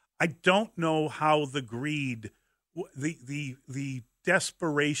know. I don't know how the greed, the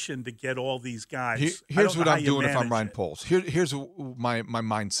desperation to get all these guys. Here's what I'm doing if I'm Ryan Poles. Here's my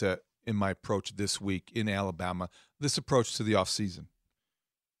mindset in my approach this week in Alabama, this approach to the offseason.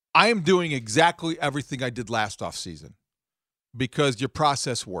 I am doing exactly everything I did last offseason because your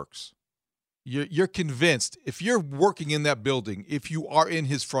process works. You're convinced, if you're working in that building, if you are in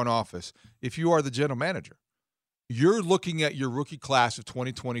his front office, if you are the general manager, you're looking at your rookie class of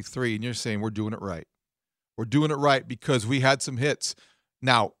 2023 and you're saying, we're doing it right. We're doing it right because we had some hits.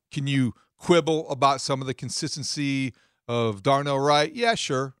 Now, can you quibble about some of the consistency of Darnell Wright? Yeah,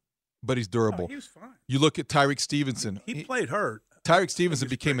 sure, but he's durable. He was fine. You look at Tyreek Stevenson. He played hurt. Tyreek Stevenson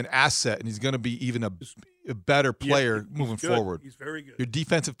became an asset, and he's going to be even a better player moving forward. He's very good. Your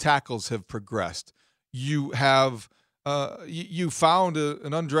defensive tackles have progressed. You have you found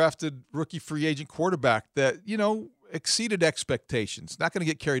an undrafted rookie free agent quarterback that, exceeded expectations. Not going to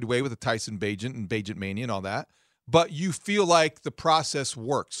get carried away with a Tyson Bagent and Bagent Mania and all that, but you feel like the process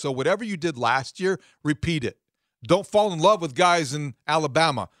works. So whatever you did last year, repeat it. Don't fall in love with guys in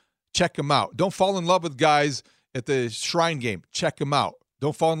Alabama. Check them out. Don't fall in love with guys at the Shrine game. Check them out.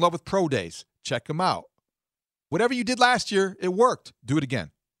 Don't fall in love with pro days. Check them out. Whatever you did last year, it worked. Do it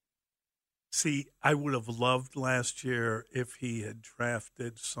again. See, I would have loved last year if he had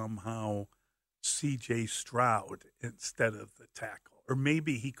drafted somehow C.J. Stroud instead of the tackle. Or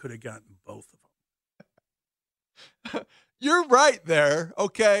maybe he could have gotten both of them. You're right there,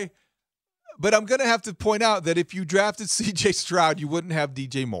 okay? But I'm going to have to point out that if you drafted C.J. Stroud, you wouldn't have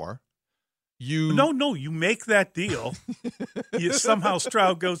DJ Moore. No, you make that deal. Somehow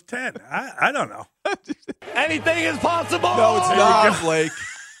Stroud goes 10. I don't know. Anything is possible. No, it's not, Blake.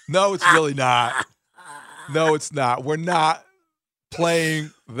 No, it's really not. No, it's not. We're not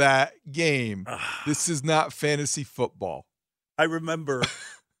playing that game. This is not fantasy football. I remember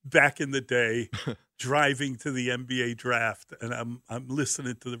back in the day driving to the NBA draft, and I'm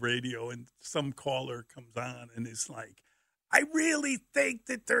listening to the radio, and some caller comes on and is like, I really think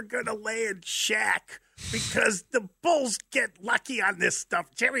that they're going to land Shaq because the Bulls get lucky on this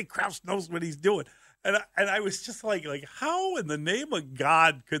stuff. Jerry Krause knows what he's doing. And I was just like, how in the name of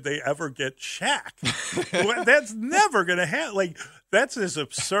God could they ever get Shaq? That's never going to happen. Like, that's as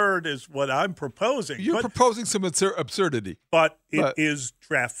absurd as what I'm proposing. You're proposing some absurdity. But it is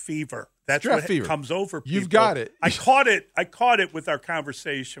draft fever. That's draft what fever. Comes over people. You've got it. I caught it with our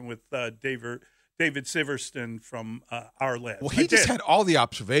conversation with David Siverston from our lab. Well, he just had all the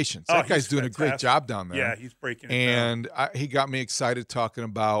observations. That guy's doing fantastic. a great job down there. Yeah, he's breaking it and he got me excited talking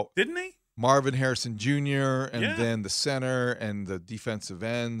about. Didn't he? Marvin Harrison Jr. and then the center and the defensive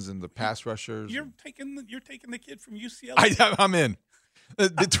ends and the pass rushers. You're taking the kid from UCLA. I'm in.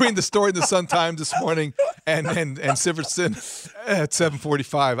 Between the story in the Sun Times this morning and Siverson at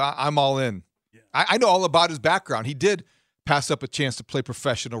 7:45, I'm all in. Yeah. I know all about his background. He did pass up a chance to play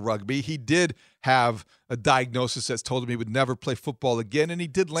professional rugby. He did have a diagnosis that's told him he would never play football again, and he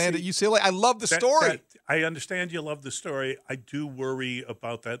did land at UCLA. I love the story. I understand you love the story. I do worry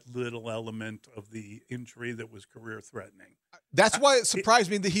about that little element of the injury that was career-threatening. That's why it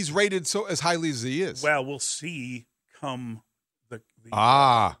surprised me that he's rated so as highly as he is. Well, we'll see come the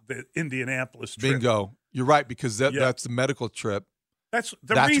Indianapolis trip. Bingo. You're right, because that's the medical trip. That's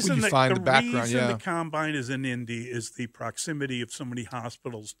reason when you find the background. Reason the combine is in Indy is the proximity of so many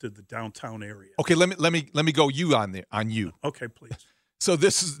hospitals to the downtown area. Okay, let me go on you. Okay, please. So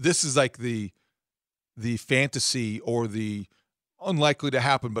this is like the fantasy or the unlikely to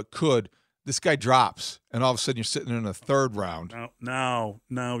happen but could. This guy drops, and all of a sudden you're sitting in the third round. Now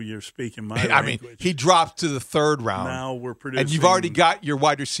you're speaking my language. I mean, he dropped to the third round. Now we're producing. And you've already got your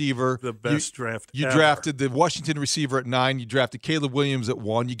wide receiver. The best draft You ever. drafted the Washington receiver at 9. You drafted Caleb Williams at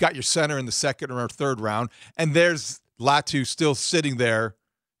 1. You got your center in the second or third round. And there's Latu still sitting there,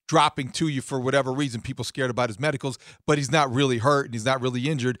 dropping to you for whatever reason. People scared about his medicals, but he's not really hurt and he's not really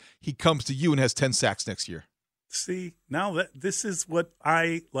injured. He comes to you and has 10 sacks next year. See, now this is what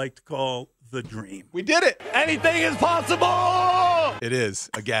I like to call the dream. We did it. Anything is possible. It is,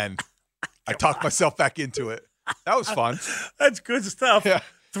 again. I talked myself back into it. That was fun. That's good stuff. Yeah.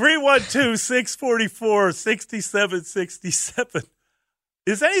 312-644-6767.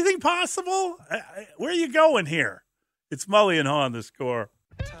 Is anything possible? Where are you going here? It's Mully and Haw on The Score.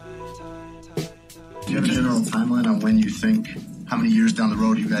 Do you have a general timeline on when you think, how many years down the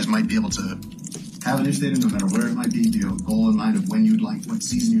road you guys might be able to have a new stadium, no matter where it might be? Do you have a goal in mind of when what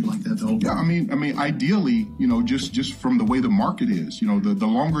season you'd like that to open? Yeah, I mean, ideally, just from the way the market is, the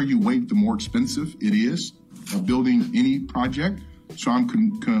longer you wait, the more expensive it is building any project. So I'm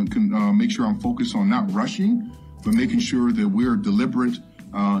make sure I'm focused on not rushing, but making sure that we're deliberate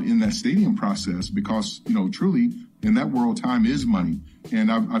in that stadium process, because truly in that world, time is money.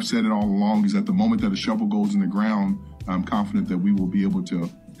 And I've said it all along, is at the moment that a shovel goes in the ground, I'm confident that we will be able to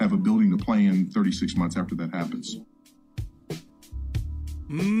have a building to play in 36 months after that happens.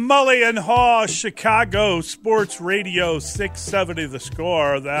 Mully and Haw, Chicago Sports Radio 670 The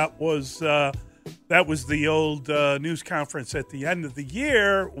Score. That was the old news conference at the end of the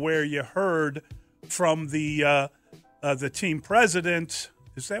year where you heard from the team president.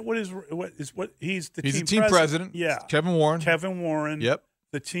 Is that what he's the team president? Yeah, Kevin Warren. Yep.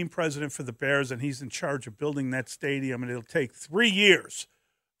 The team president for the Bears, and he's in charge of building that stadium, and it'll take 3 years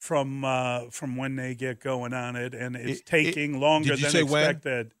from when they get going on it, and it's taking longer than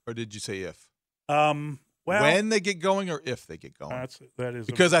expected. When, or did you say if? Well, when they get going, or if they get going? That is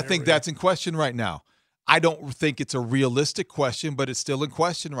because I think that's in question right now. I don't think it's a realistic question, but it's still in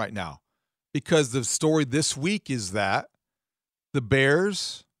question right now, because the story this week is that the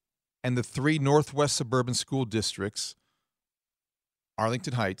Bears and the 3 Northwest suburban school districts,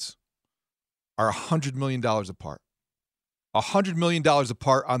 Arlington Heights, are $100 million apart. $100 million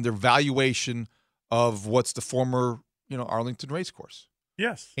apart on their valuation of what's the former, Arlington Racecourse.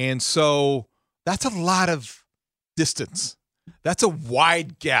 Yes. And so that's a lot of distance. That's a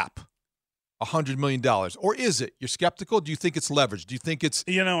wide gap, $100 million. Or is it? You're skeptical? Do you think it's leverage? Do you think it's...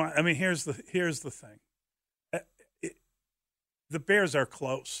 Here's the thing. The Bears are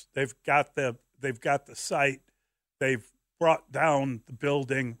close. They've got the site. They've brought down the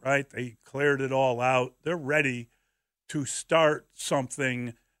building, right? They cleared it all out. They're ready to start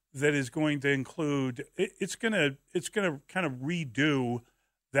something that is going to include, it's going to kind of redo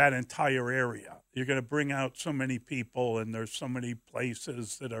that entire area. You're going to bring out so many people, and there's so many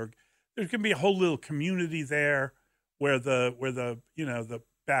places there's going to be a whole little community there where the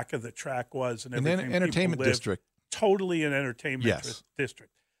back of the track was and everything. An entertainment district. Totally an entertainment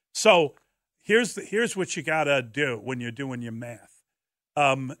district. So here's what you got to do when you're doing your math.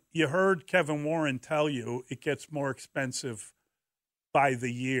 You heard Kevin Warren tell you it gets more expensive by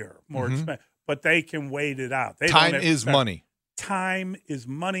the year, more expensive, but they can wait it out. Time is money. Time is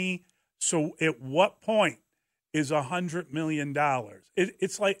money. So at what point is $100 million?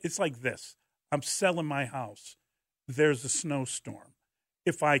 It's like this. I'm selling my house. There's a snowstorm.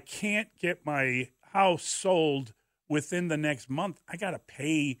 If I can't get my house sold within the next month, I got to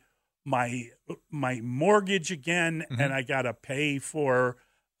pay my mortgage again, and I got to pay for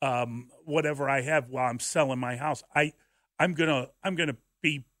whatever I have while I'm selling my house. I'm gonna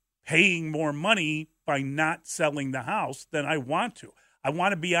be paying more money by not selling the house than I want to. I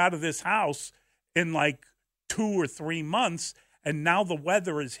want to be out of this house in like 2 or 3 months, and now the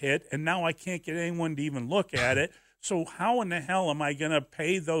weather is hit, and now I can't get anyone to even look at it. So how in the hell am I going to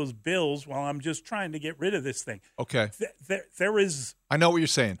pay those bills while I'm just trying to get rid of this thing? Okay. There is. I know what you're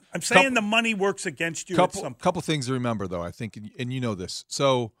saying. I'm saying the money works against you at some point. Couple things to remember, though, I think, and you know this.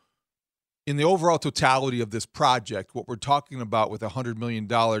 So in the overall totality of this project, what we're talking about with $100 million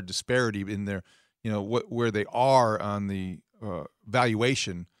disparity in their, where they are on the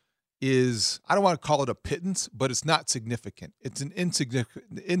valuation is, I don't want to call it a pittance, but it's not significant. It's an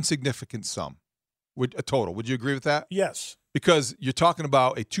insignificant sum. A total. Would you agree with that? Yes. Because you're talking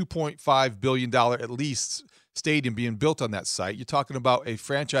about a $2.5 billion at least stadium being built on that site. You're talking about a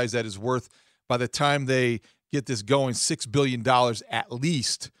franchise that is worth, by the time they get this going, $6 billion at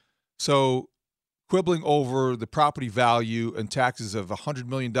least. So quibbling over the property value and taxes of $100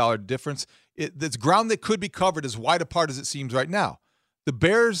 million difference, that's ground that could be covered as wide apart as it seems right now. The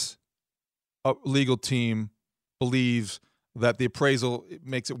Bears legal team believes that the appraisal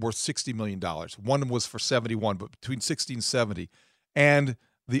makes it worth $60 million. One was for 71, but between 60 and 70. And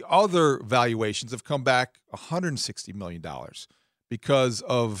the other valuations have come back $160 million because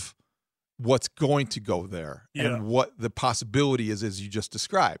of what's going to go there and what the possibility is, as you just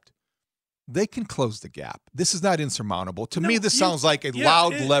described. They can close the gap. This is not insurmountable. To me, this sounds like a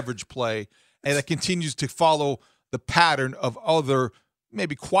loud leverage play, and it continues to follow the pattern of other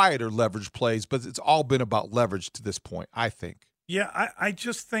maybe quieter leverage plays, but it's all been about leverage to this point, I think. Yeah, I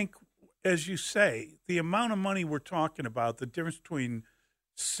just think, as you say, the amount of money we're talking about, the difference between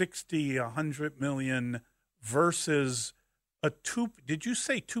 60, 100 million versus did you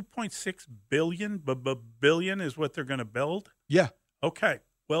say 2.6 billion? Billion is what they're going to build? Yeah. Okay.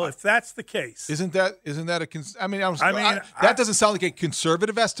 Well, if that's the case, isn't that that doesn't sound like a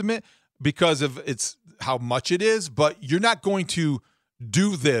conservative estimate because of how much it is, but you're not going to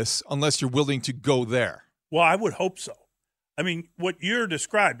do this unless you're willing to go there. Well, I would hope so. I mean, what you're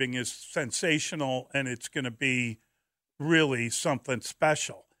describing is sensational, and it's going to be really something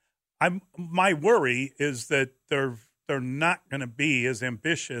special. My worry is that they're not going to be as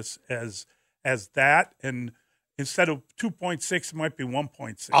ambitious as that, and instead of 2.6, it might be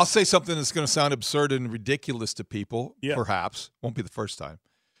 1.6. I'll say something that's going to sound absurd and ridiculous to people, perhaps. Won't be the first time.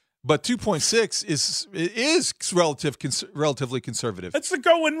 But 2.6 is relatively conservative. That's the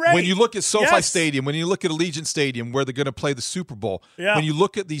going rate. When you look at SoFi Stadium, when you look at Allegiant Stadium, where they're going to play the Super Bowl, when you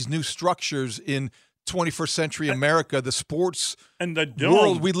look at these new structures in 21st century America, the sports and the dome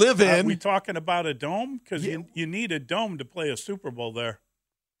world we live in. Are we talking about a dome? Because you need a dome to play a Super Bowl there.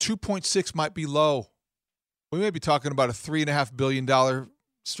 2.6 might be low. We may be talking about a $3.5 billion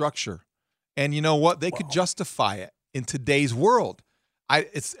structure. And you know what? They could justify it in today's world.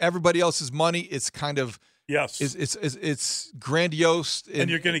 It's everybody else's money. It's kind of it's grandiose, and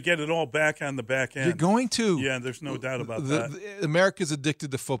you're going to get it all back on the back end. You're going to. Yeah, there's no doubt about that. America's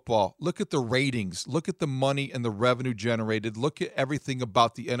addicted to football. Look at the ratings. Look at the money and the revenue generated. Look at everything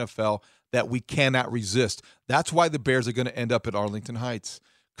about the NFL that we cannot resist. That's why the Bears are going to end up at Arlington Heights.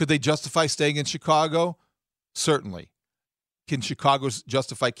 Could they justify staying in Chicago? Certainly. Can Chicago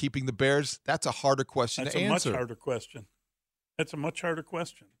justify keeping the Bears? That's a harder question to answer. That's a much harder question. That's a much harder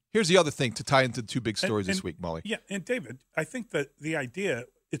question. Here's the other thing to tie into the two big stories this week, Mully. Yeah, and David, I think that the idea,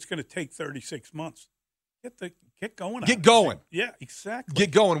 it's going to take 36 months. Get going. Get going. Yeah, exactly.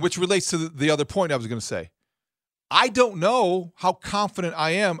 Get going, which relates to the other point I was going to say. I don't know how confident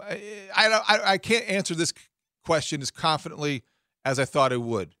I am. I can't answer this question as confidently as I thought I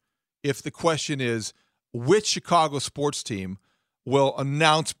would. If the question is, which Chicago sports team will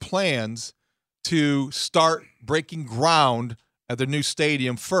announce plans to start breaking ground at their new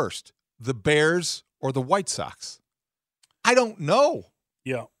stadium first, the Bears or the White Sox? I don't know.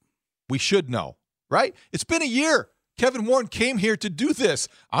 Yeah. We should know, right? It's been a year. Kevin Warren came here to do this.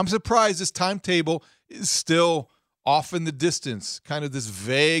 I'm surprised this timetable is still off in the distance, kind of this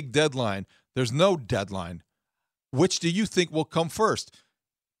vague deadline. There's no deadline. Which do you think will come first?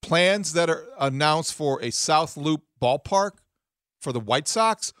 Plans that are announced for a South Loop ballpark for the White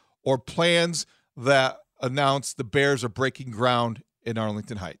Sox, or plans that announce the Bears are breaking ground in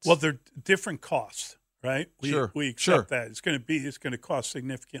Arlington Heights? Well, they're different costs, right? We accept that. It's going to cost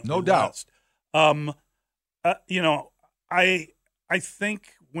significantly no doubt. I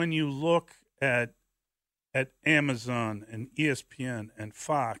think when you look at Amazon and ESPN and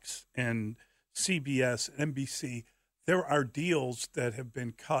Fox and CBS and NBC, there are deals that have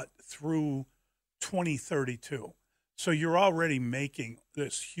been cut through 2032. So you're already making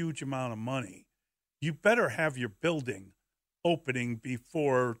this huge amount of money. You better have your building opening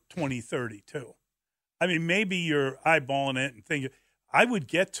before 2032. I mean, maybe you're eyeballing it and thinking, I would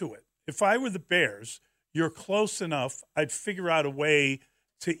get to it. If I were the Bears, you're close enough, I'd figure out a way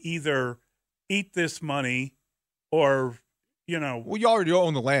to either eat this money or, Well, you already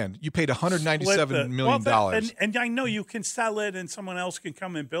own the land. You paid $197 million. And I know you can sell it and someone else can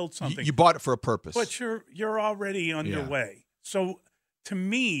come and build something. You bought it for a purpose. But you're already underway. So to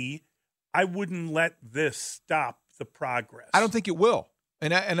me, I wouldn't let this stop the progress. I don't think it will.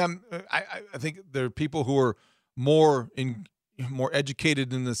 And I think there are people who are more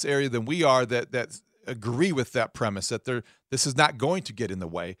educated in this area than we are that agree with that premise, that this is not going to get in the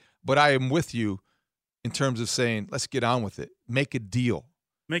way. But I am with you in terms of saying, let's get on with it. Make a deal.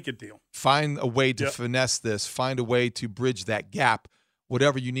 Make a deal. Find a way to finesse this. Find a way to bridge that gap.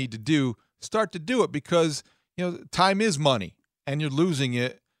 Whatever you need to do, start to do it, because time is money, and you're losing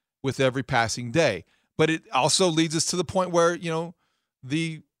it with every passing day. But it also leads us to the point where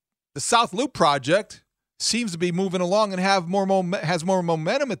the South Loop project seems to be moving along and has more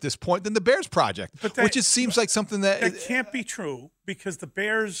momentum at this point than the Bears project, which seems like something that can't be true, because the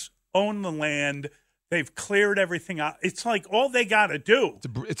Bears own the land. They've cleared everything out. It's like all they got to do.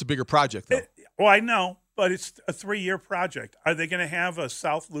 It's a bigger project, though. I know, but it's a 3-year project. Are they going to have a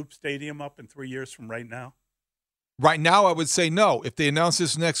South Loop Stadium up in 3 years from right now? Right now, I would say no. If they announce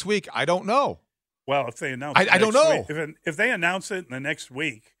this next week, I don't know. Well, if they announce I don't know. If they announce it in the next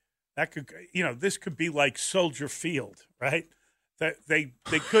week, that could, this could be like Soldier Field, right? That they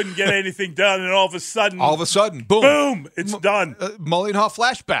couldn't get anything done, and all of a sudden, boom, it's done. Mully & Haw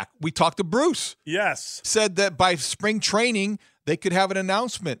flashback. We talked to Bruce. Yes. Said that by spring training, they could have an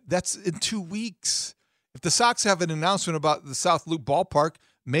announcement. That's in 2 weeks. If the Sox have an announcement about the South Loop ballpark,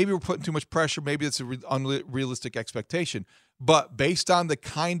 maybe we're putting too much pressure. Maybe it's an unrealistic expectation. But based on the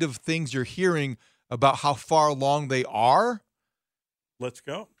kind of things you're hearing about how far along they are, let's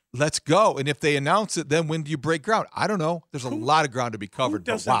go. And if they announce it, then when do you break ground? I don't know. There's a lot of ground to be covered,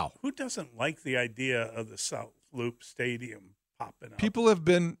 but wow. Who doesn't like the idea of the South Loop Stadium popping up? People have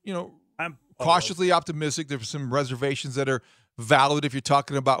been, cautiously optimistic. There's some reservations that are valid if you're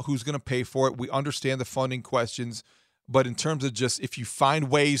talking about who's going to pay for it. We understand the funding questions, but in terms of just if you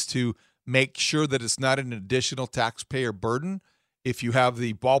find ways to make sure that it's not an additional taxpayer burden, if you have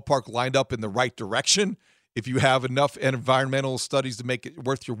the ballpark lined up in the right direction, if you have enough environmental studies to make it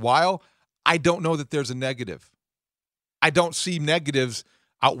worth your while, I don't know that there's a negative. I don't see negatives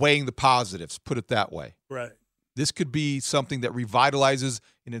outweighing the positives, put it that way. Right. This could be something that revitalizes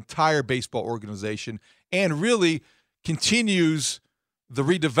an entire baseball organization and really continues the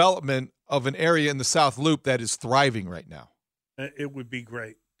redevelopment of an area in the South Loop that is thriving right now. It would be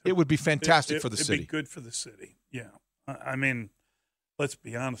great. It would be fantastic for the city. It'd be good for the city, yeah. I mean, let's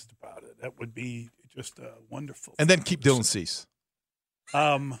be honest about it. That would be just a wonderful. And then keep Dylan Cease.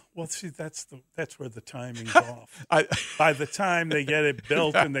 Well, see, that's where the timing's off. By the time they get it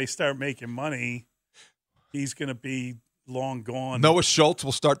built and they start making money, he's going to be long gone. Noah Schultz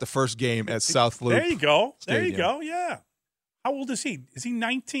will start the first game at South Loop. There you go. Stadium. There you go. Yeah. How old is he? Is he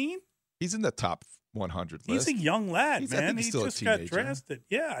 19? He's in the top 100 list. He's a young lad, man. He still just got drafted.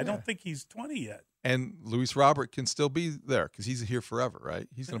 Yeah, I don't think he's 20 yet. And Luis Robert can still be there because he's here forever, right?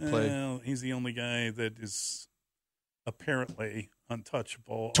 He's going to play. Well, he's the only guy that is apparently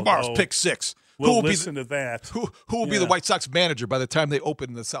untouchable. Tomorrow's pick 6. We'll listen to that. Who will be the White Sox manager by the time they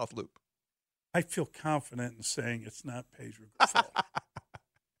open the South Loop? I feel confident in saying it's not Pedro Grifol.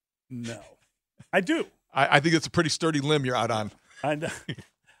 No, I do. I think it's a pretty sturdy limb you're out on. I know.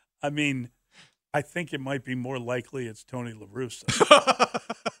 I mean, I think it might be more likely it's Tony La Russa.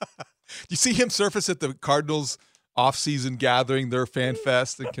 You see him surface at the Cardinals off-season gathering, their fan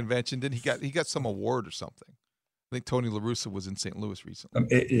fest and convention? Didn't he got some award or something? I think Tony La Russa was in St. Louis recently.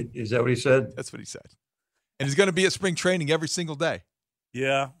 Is that what he said? That's what he said. And he's going to be at spring training every single day.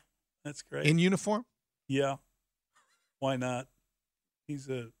 Yeah, that's great. In uniform? Yeah. Why not? He's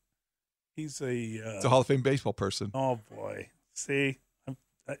a Hall of Fame baseball person. Oh boy. See,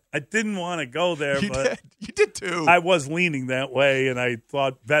 I didn't want to go there, but you did too. I was leaning that way, and I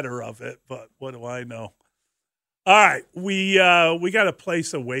thought better of it. But what do I know? All right, we got to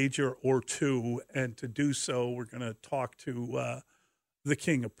place a wager or two, and to do so, we're going to talk to the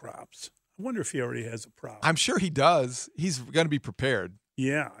king of props. I wonder if he already has a prop. I'm sure he does. He's going to be prepared.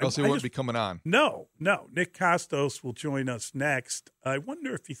 Yeah. Or else he won't be coming on. No. Nick Kostos will join us next. I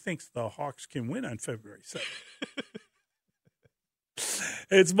wonder if he thinks the Hawks can win on February 7th.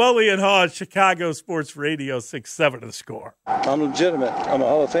 It's Mully and Haw, Chicago Sports Radio 6-7 The Score. I'm legitimate. I'm a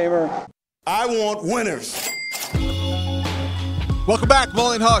Hall of Famer. I want winners. Welcome back,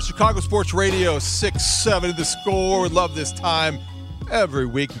 Mully and Haw, Chicago Sports Radio 6-7 The Score. Love this time every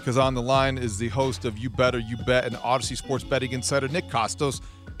week because on the line is the host of You Better You Bet and Odyssey Sports Betting Insider, Nick Kostos.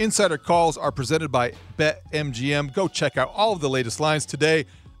 Insider calls are presented by BetMGM. Go check out all of the latest lines today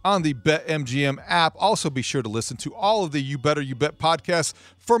on the BetMGM app. Also be sure to listen to all of the You Better You Bet podcasts.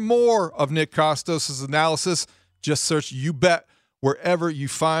 For more of Nick Kostos' analysis, just search You Bet wherever you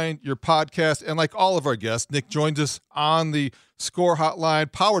find your podcast. And like all of our guests, Nick joins us on the Score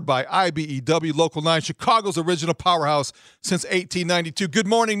Hotline, powered by IBEW Local 9, Chicago's original powerhouse since 1892. Good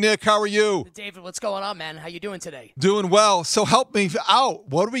morning, Nick. How are you? David, what's going on, man? How you doing today? Doing well. So help me out.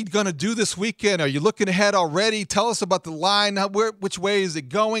 What are we going to do this weekend? Are you looking ahead already? Tell us about the line. Which way is it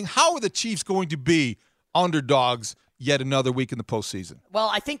going? How are the Chiefs going to be underdogs yet another week in the postseason? Well,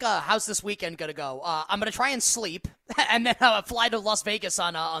 I think how's this weekend going to go? I'm going to try and sleep and then fly to Las Vegas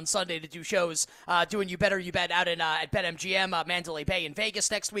on Sunday to do shows, doing You Better You Bet out at BetMGM, Mandalay Bay in Vegas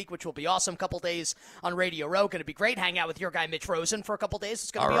next week, which will be awesome. Couple days on Radio Row. Going to be great. Hang out with your guy, Mitch Rosen, for a couple days.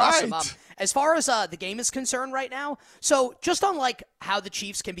 It's going to be awesome. As far as the game is concerned right now, so just on like how the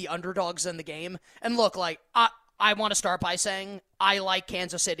Chiefs can be underdogs in the game, and look, like I want to start by saying I like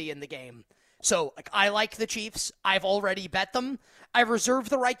Kansas City in the game. So, I like the Chiefs. I've already bet them. I reserve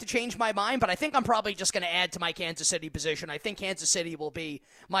the right to change my mind, but I think I'm probably just going to add to my Kansas City position. I think Kansas City will be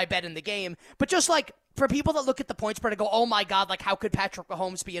my bet in the game. But just like for people that look at the point spread and go, oh my God, like how could Patrick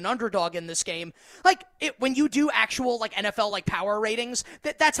Mahomes be an underdog in this game? Like when you do actual like NFL like power ratings,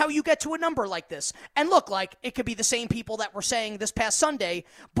 that's how you get to a number like this. And look, like it could be the same people that were saying this past Sunday,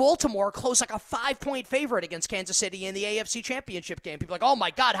 Baltimore closed like a 5-point favorite against Kansas City in the AFC Championship game. People are like, oh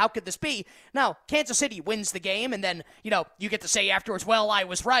my God, how could this be? Now, Kansas City wins the game, and then, you get to say afterwards, well, I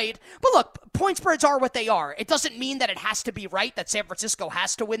was right. But look, point spreads are what they are. It doesn't mean that it has to be right, that San Francisco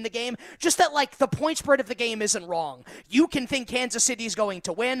has to win the game. Just that, like, the point spread of the game isn't wrong. You can think Kansas City is going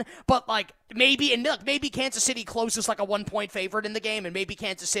to win, but, like, maybe Kansas City closes like a 1-point favorite in the game, and maybe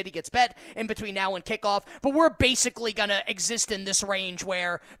Kansas City gets bet in between now and kickoff. But we're basically going to exist in this range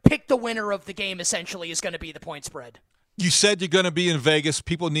where pick the winner of the game essentially is going to be the point spread. You said you're going to be in Vegas.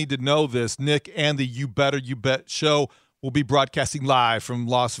 People need to know this. Nick and the You Better You Bet show will be broadcasting live from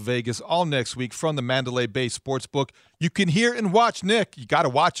Las Vegas all next week from the Mandalay Bay Sportsbook. You can hear and watch Nick. You got to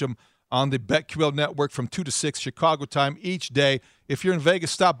watch him on the BetQL network from 2 to 6 Chicago time each day. If you're in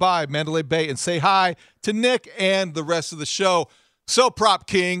Vegas, stop by Mandalay Bay and say hi to Nick and the rest of the show. So, Prop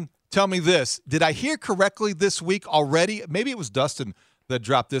King, tell me this. Did I hear correctly this week already? Maybe it was Dustin that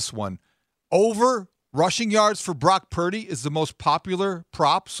dropped this one. Over rushing yards for Brock Purdy is the most popular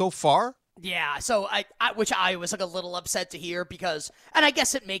prop so far? Yeah, so which I was like a little upset to hear because, and I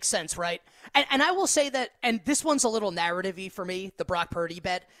guess it makes sense, right? And I will say that, and this one's a little narrative-y for me, the Brock Purdy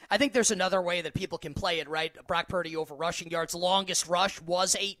bet. I think there's another way that people can play it, right? Brock Purdy over rushing yards. Longest rush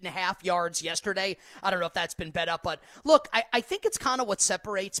was 8.5 yards yesterday. I don't know if that's been bet up, but look, I think it's kind of what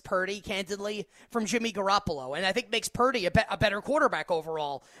separates Purdy, candidly, from Jimmy Garoppolo, and I think makes Purdy a better quarterback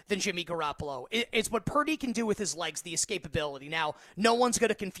overall than Jimmy Garoppolo. It's what Purdy can do with his legs, the escapability. Now, no one's going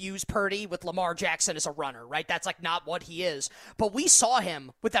to confuse Purdy with Lamar Jackson as a runner, right? That's like not what he is. But we saw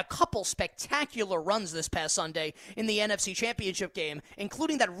him with a couple spectacular spectacular runs this past Sunday in the NFC Championship game,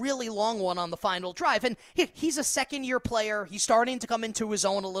 including that really long one on the final drive. And he's a second-year player. He's starting to come into his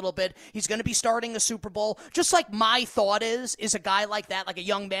own a little bit. He's going to be starting a Super Bowl. Just like my thought is a guy like that, like a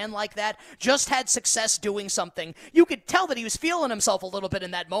young man like that, just had success doing something. You could tell that he was feeling himself a little bit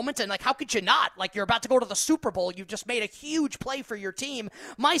in that moment, and like, how could you not? Like, you're about to go to the Super Bowl. You've just made a huge play for your team.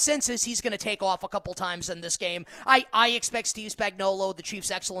 My sense is he's going to take off a couple times in this game. I expect Steve Spagnuolo, the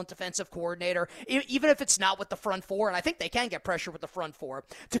Chiefs' excellent defensive coordinator, even if it's not with the front four, and I think they can get pressure with the front four,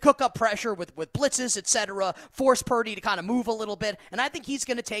 to cook up pressure with blitzes, etc., force Purdy to kind of move a little bit, and I think he's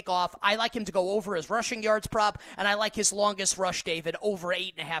going to take off. I like him to go over his rushing yards prop, and I like his longest rush, David, over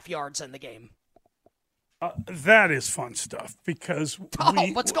 8.5 yards in the game. That is fun stuff because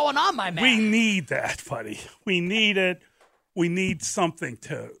what's going on, my man? We need that, buddy. We need it. We need something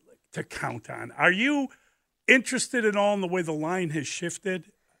to count on. Are you interested at all in the way the line has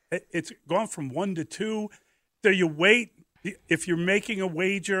shifted? It's gone from 1 to 2. Do you wait if you're making a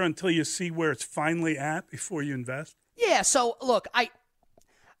wager until you see where it's finally at before you invest? Yeah. So look,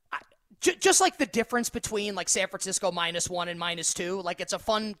 just like the difference between like San Francisco -1 and -2, like it's a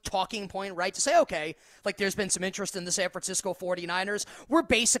fun talking point, right? To say, okay, like there's been some interest in the San Francisco 49ers. We're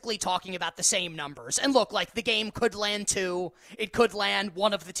basically talking about the same numbers. And look, like the game could land 2. It could land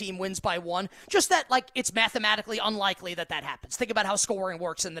one of the team wins by 1. Just that like it's mathematically unlikely that happens. Think about how scoring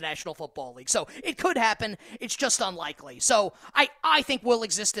works in the National Football League. So it could happen. It's just unlikely. So I think we'll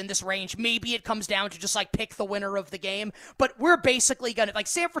exist in this range. Maybe it comes down to just like pick the winner of the game. But we're basically going to, like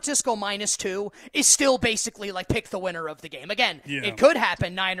San Francisco -2 is still basically like pick the winner of the game. Again, It could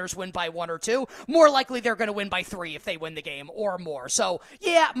happen. Niners win by 1 or 2. More likely they're going to win by 3 if they win the game or more. So,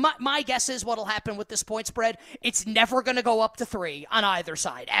 yeah, my guess is what'll happen with this point spread, it's never going to go up to 3 on either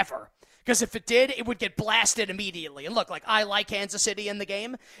side, ever. Because if it did, it would get blasted immediately. And look, like I like Kansas City in the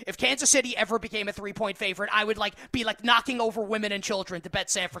game. If Kansas City ever became a 3-point favorite, I would be knocking over women and children to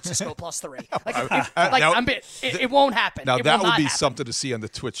bet San Francisco +3. It won't happen. Now it that would be happen. something to see on the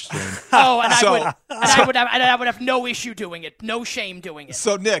Twitch stream. I would have no issue doing it, no shame doing it.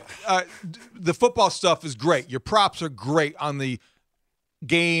 So Nick, the football stuff is great. Your props are great on the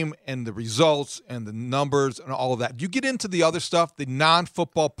game and the results and the numbers and all of that. Do you get into the other stuff, the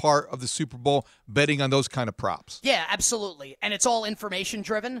non-football part of the Super Bowl, betting on those kind of props? Yeah, absolutely. And it's all information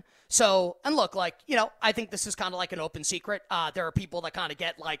driven. So, and look, like, I think this is kind of like an open secret. There are people that kind of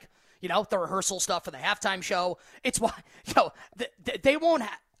get like, the rehearsal stuff for the halftime show. It's why, they won't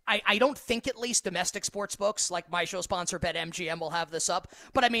have. I don't think at least domestic sports books, like my show sponsor BetMGM, will have this up.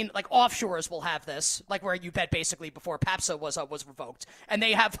 But I mean, like offshores will have this, like where you bet basically before PAPSA was revoked. And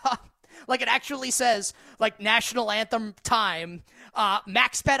they have, like it actually says, like national anthem time,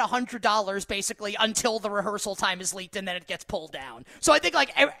 max bet $100 basically until the rehearsal time is leaked and then it gets pulled down. So I think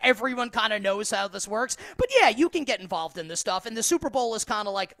like everyone kind of knows how this works. But yeah, you can get involved in this stuff. And the Super Bowl is kind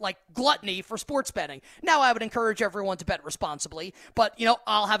of like gluttony for sports betting. Now I would encourage everyone to bet responsibly. But,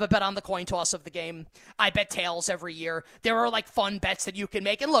 I'll have a bet on the coin toss of the game. I bet tails every year. There are like fun bets that you can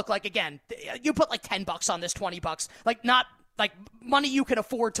make. And look, like again, you put like $10 on this, $20, like not like money you can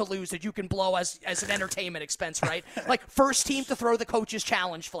afford to lose that you can blow as an entertainment expense, right? Like first team to throw the coach's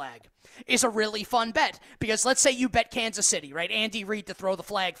challenge flag is a really fun bet because let's say you bet Kansas City, right? Andy Reid to throw the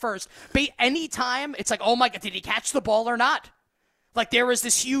flag first. Anytime it's like, oh my God, did he catch the ball or not? Like there was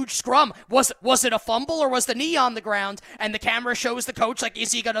this huge scrum. Was it a fumble or was the knee on the ground? And the camera shows the coach, like,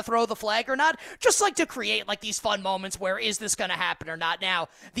 is he going to throw the flag or not? Just like to create like these fun moments where is this going to happen or not? Now,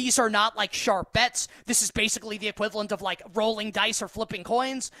 these are not like sharp bets. This is basically the equivalent of like rolling dice or flipping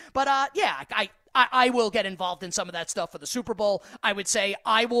coins. But yeah, I will get involved in some of that stuff for the Super Bowl. I would say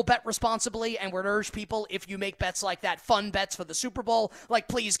I will bet responsibly and would urge people, if you make bets like that, fun bets for the Super Bowl, like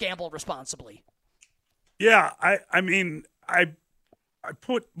please gamble responsibly. Yeah, I mean, I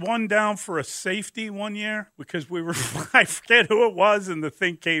put one down for a safety one year because I forget who it was, and the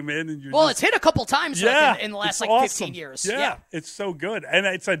thing came in. And it's hit a couple times in the last awesome. 15 years. Yeah, it's so good. And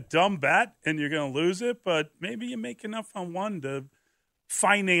it's a dumb bet, and you're going to lose it, but maybe you make enough on one to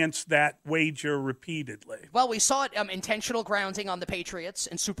finance that wager repeatedly. Well, we saw it intentional grounding on the Patriots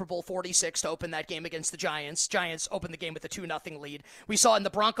in Super Bowl 46 to open that game against the Giants. Giants opened the game with a 2-0 lead. We saw in the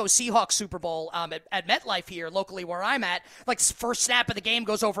Broncos-Seahawks Super Bowl at MetLife here, locally where I'm at, like first snap of the game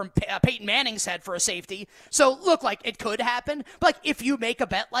goes over Peyton Manning's head for a safety. So look, like it could happen, but like if you make a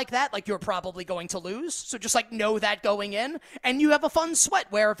bet like that, like you're probably going to lose. So just like know that going in, and you have a fun sweat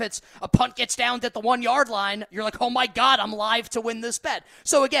where if it's a punt gets down at the 1 yard line, you're like, oh my God, I'm live to win this bet. But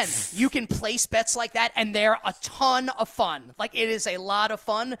so again, you can place bets like that, and they're a ton of fun. Like, it is a lot of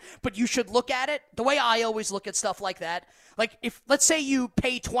fun, but you should look at it the way I always look at stuff like that. Like, if let's say you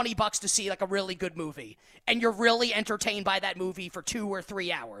pay $20 to see like a really good movie, and you're really entertained by that movie for 2 or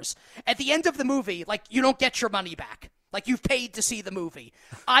 3 hours. At the end of the movie, like, you don't get your money back. Like, you've paid to see the movie.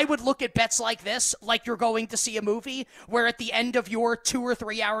 I would look at bets like this like you're going to see a movie, where at the end of your 2 or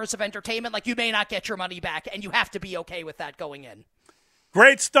 3 hours of entertainment, like, you may not get your money back, and you have to be okay with that going in.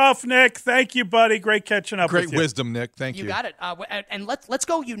 Great stuff, Nick. Thank you, buddy. Great catching up with you. Great wisdom, Nick. Thank you. You got it. And let's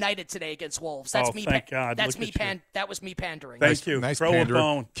go United today against Wolves. That's me. Thank God. That's me. That was me pandering. Thank you. Nice Throw panderer. a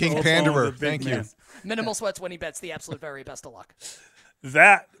bone. King Throw Panderer. a bone, Thank you. man. Minimal sweats when he bets. The absolute very best of luck.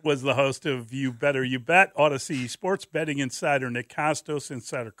 That was the host of You Better You Bet, Odyssey Sports Betting Insider Nick Kostos.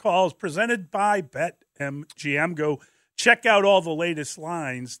 Insider Calls presented by BetMGM. Go check out all the latest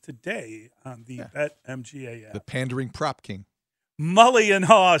lines today on the BetMGA app. The pandering prop king. Mully and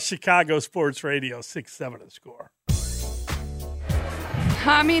Haw, Chicago Sports Radio, 6-7 The Score.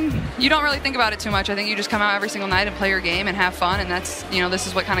 I mean, you don't really think about it too much. I think you just come out every single night and play your game and have fun, and that's, this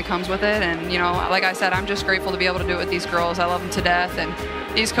is what kind of comes with it. And, like I said, I'm just grateful to be able to do it with these girls. I love them to death,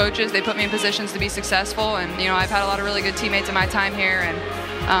 and these coaches, they put me in positions to be successful, and, I've had a lot of really good teammates in my time here, and,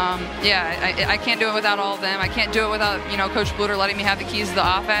 I can't do it without all of them. I can't do it without, Coach Bluter letting me have the keys to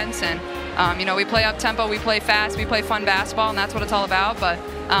the offense, and, we play up-tempo, we play fast, we play fun basketball, and that's what it's all about, but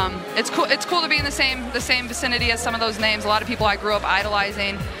it's cool to be in the same vicinity as some of those names. A lot of people I grew up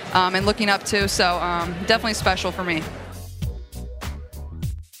idolizing and looking up to, so definitely special for me.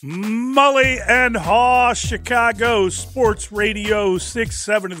 Mully and Haw, Chicago Sports Radio,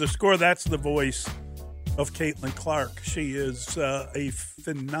 6-7 The Score. That's the voice of Caitlin Clark. She is a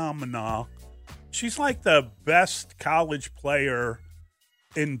phenomenon. She's like the best college player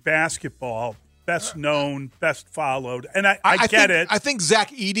in basketball. Best known, best followed, and I get it. I think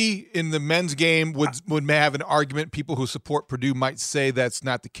Zach Edey in the men's game would have an argument. People who support Purdue might say that's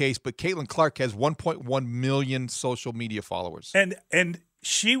not the case, but Caitlin Clark has 1.1 million social media followers, and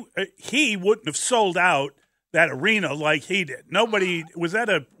he wouldn't have sold out that arena like he did. Nobody was that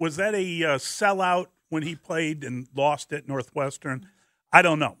a sellout when he played and lost at Northwestern. I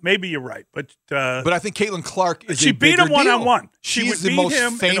don't know. Maybe you're right, but I think Caitlin Clark is. She beat him one-on-one. She would is the beat most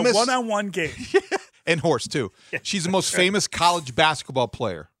him famous in a one-on-one game, and horse too. She's the most famous college basketball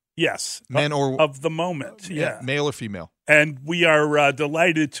player. Yes, men of the moment. Yeah, male or female. And we are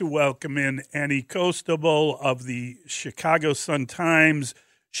delighted to welcome in Annie Costabile of the Chicago Sun-Times.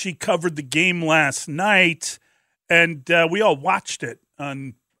 She covered the game last night, and we all watched it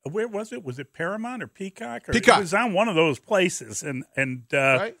on. Where was it? Was it Paramount or Peacock? Peacock. It was on one of those places, and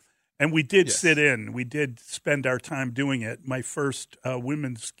right? And we did sit in. We did spend our time doing it. My first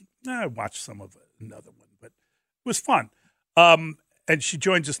women's. I watched some of it, another one, but it was fun. And she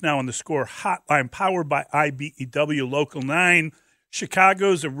joins us now on the Score Hotline, powered by IBEW Local 9,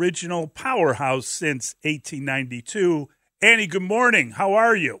 Chicago's original powerhouse since 1892. Annie, good morning. How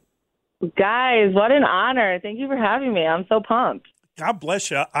are you? Guys, what an honor. Thank you for having me. I'm so pumped. God bless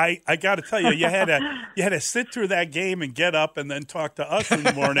you. I got to tell you, you had to sit through that game and get up and then talk to us in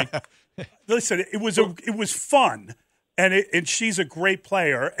the morning. Listen, it was fun, and she's a great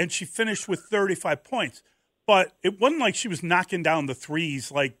player, and she finished with 35 points. But it wasn't like she was knocking down the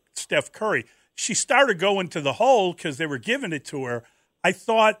threes like Steph Curry. She started going to the hole because they were giving it to her. I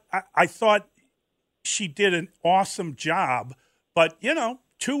thought she did an awesome job, but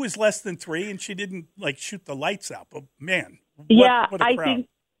 2 is less than 3, and she didn't shoot the lights out. But man. What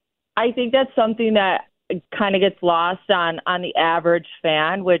I think that's something that kind of gets lost on the average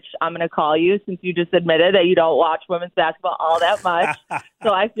fan, which I'm going to call you since you just admitted that you don't watch women's basketball all that much.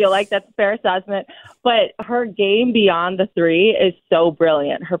 So I feel like that's a fair assessment. But her game beyond the 3 is so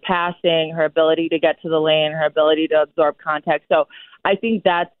brilliant. Her passing, her ability to get to the lane, her ability to absorb contact. So I think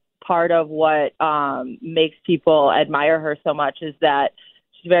that's part of what makes people admire her so much, is that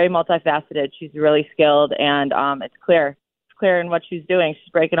she's very multifaceted. She's really skilled, and it's clear in what she's doing.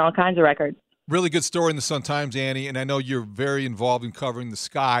 She's breaking all kinds of records. Really good story in the Sun-Times, Annie, and I know you're very involved in covering the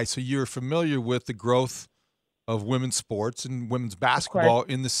Sky, so you're familiar with the growth of women's sports and women's basketball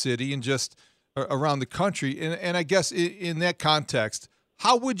in the city and just around the country. And I guess in that context,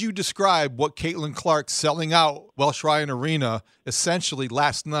 how would you describe what Caitlin Clark selling out Welsh Ryan Arena essentially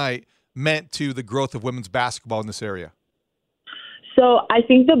last night meant to the growth of women's basketball in this area? So I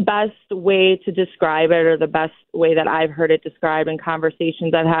think the best way to describe it, or the best way that I've heard it described in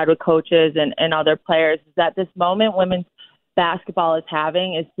conversations I've had with coaches and other players, is that this moment women's basketball is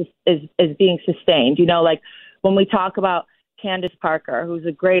having is being sustained. When we talk about Candace Parker, who's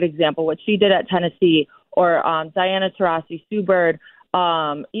a great example, what she did at Tennessee, or Diana Taurasi, Sue Bird,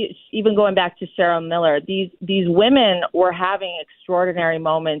 even going back to Cheryl Miller, these women were having extraordinary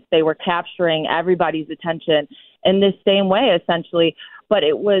moments. They were capturing everybody's attention in this same way, essentially. But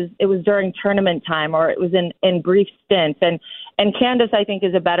it was during tournament time, or it was in brief stints. And Candace, I think,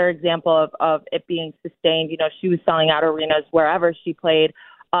 is a better example of it being sustained. You know, she was selling out arenas wherever she played,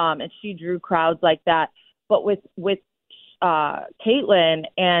 and she drew crowds like that. But with Caitlin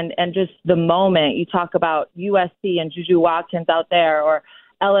and just the moment, you talk about USC and Juju Watkins out there, or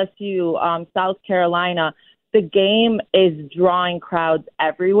LSU, South Carolina, the game is drawing crowds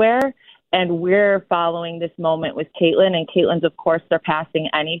everywhere. And we're following this moment with Caitlin, and Caitlin's, of course, surpassing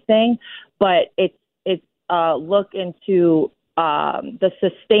anything. But it's a look into the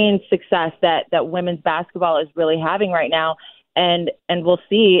sustained success that women's basketball is really having right now. And we'll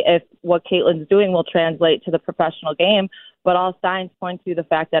see if what Caitlin's doing will translate to the professional game. But all signs point to the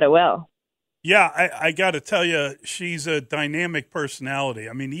fact that it will. Yeah, I got to tell you, she's a dynamic personality.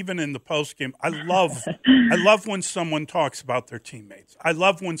 I mean, even in the postgame, I love when someone talks about their teammates. I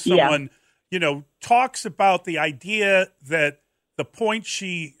love when someone, talks about the idea that the point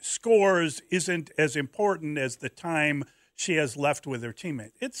she scores isn't as important as the time she has left with her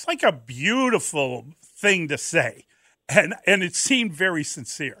teammate. It's like a beautiful thing to say, and it seemed very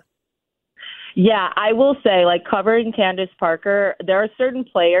sincere. Yeah, I will say, like, covering Candace Parker, there are certain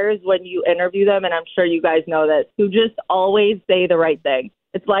players when you interview them, and I'm sure you guys know this, who just always say the right thing.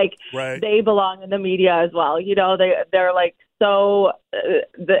 It's like They belong in the media as well. You know, they're like so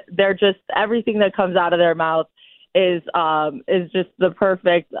they're just, everything that comes out of their mouth is just the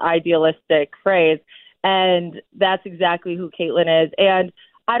perfect idealistic phrase, and that's exactly who Caitlin is. And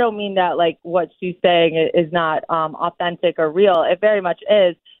I don't mean that like what she's saying is not authentic or real. It very much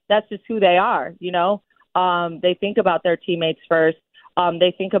is. That's just who they are, you know. They think about their teammates first.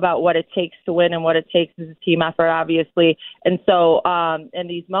 They think about what it takes to win, and what it takes is a team effort, obviously. And so in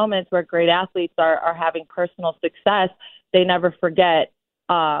these moments where great athletes are having personal success, they never forget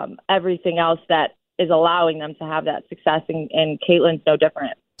everything else that is allowing them to have that success, and Caitlin's no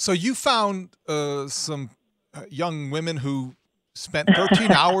different. So you found some young women who spent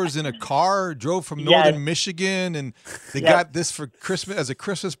 13 hours in a car, drove from northern Michigan, and they got this for Christmas as a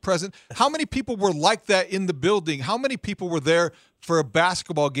Christmas present. How many people were like that in the building? How many people were there for a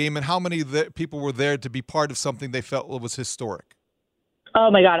basketball game, and how many people were there to be part of something they felt was historic? Oh,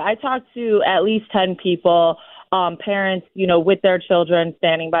 my God. I talked to at least 10 people, parents, with their children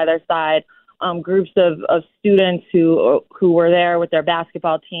standing by their side, groups of students who were there with their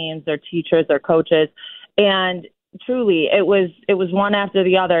basketball teams, their teachers, their coaches. And truly, it was one after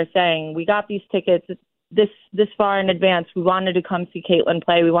the other saying, we got these tickets this far in advance. We wanted to come see Caitlin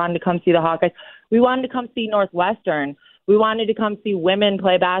play. We wanted to come see the Hawkeyes. We wanted to come see Northwestern. We wanted to come see women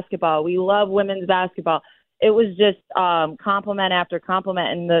play basketball. We love women's basketball. It was just compliment after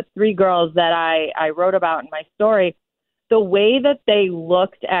compliment. And the three girls that I wrote about in my story, the way that they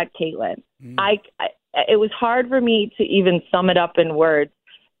looked at Caitlin, it was hard for me to even sum it up in words.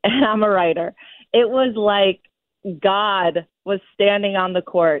 And I'm a writer. It was like God was standing on the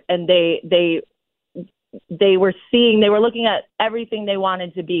court, and they were looking at everything they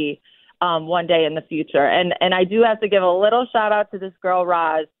wanted to be one day in the future. And I do have to give a little shout out to this girl,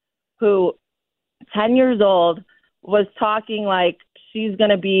 Roz, who 10 years old was talking like she's going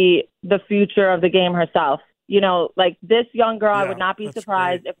to be the future of the game herself. Like this young girl, I would not be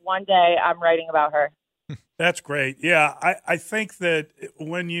surprised if one day I'm writing about her. That's great. Yeah, I think that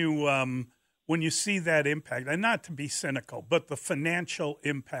when you see that impact, and not to be cynical, but the financial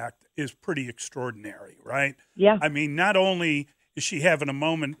impact is pretty extraordinary, right? Yeah. I mean, not only is she having a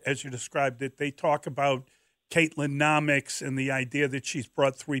moment, as you described it, they talk about Caitlinomics and the idea that she's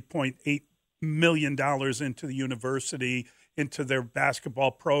brought $3.8 million into the university, into their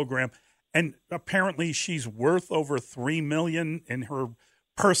basketball program. And apparently she's worth over $3 million in her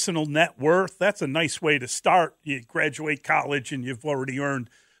personal net worth. That's a nice way to start. You graduate college and you've already earned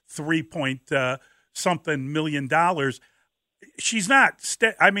 $3-something million. She's not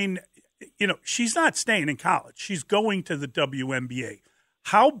she's not staying in college. She's going to the WNBA.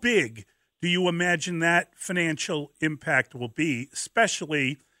 How big do you imagine that financial impact will be,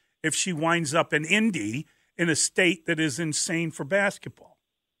 especially if she winds up in Indy, in a state that is insane for basketball?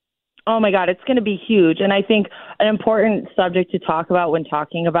 Oh, my God, it's going to be huge. And I think an important subject to talk about when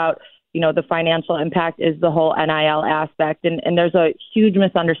talking about, the financial impact is the whole NIL aspect. And there's a huge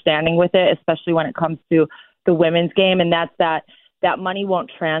misunderstanding with it, especially when it comes to the women's game. And that's that money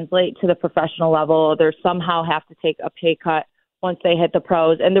won't translate to the professional level. They somehow have to take a pay cut once they hit the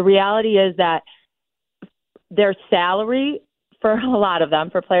pros. And the reality is that their salary for a lot of them,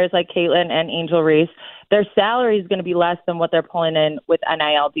 for players like Caitlin and Angel Reese, their salary is going to be less than what they're pulling in with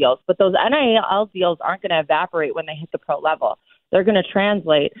NIL deals. But those NIL deals aren't going to evaporate when they hit the pro level. They're going to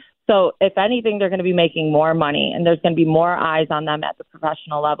translate. So if anything, they're going to be making more money, and there's going to be more eyes on them at the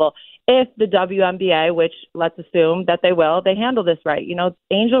professional level. If the WNBA, which let's assume that they will, they handle this right. You know,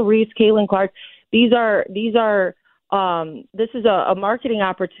 Angel Reese, Caitlin Clark, this is a marketing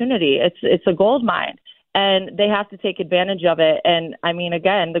opportunity. It's a gold mine, and they have to take advantage of it. And I mean,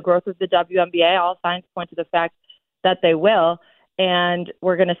 again, the growth of the WNBA, all signs point to the fact that they will. And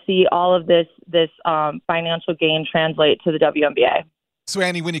we're going to see all of this financial gain translate to the WNBA. So,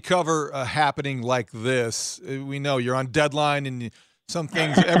 Annie, when you cover a happening like this, we know you're on deadline, and some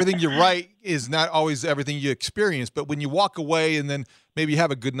things, everything you write is not always everything you experience. But when you walk away and then maybe you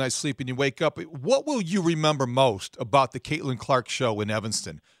have a good night's sleep and you wake up, what will you remember most about the Caitlin Clark show in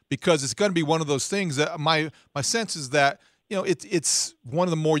Evanston? Because it's going to be one of those things that my sense is that, you know, it's one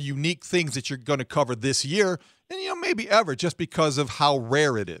of the more unique things that you're going to cover this year, and, you know, maybe ever, just because of how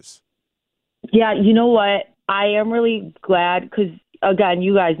rare it is. Yeah, you know what? I am really glad because, again,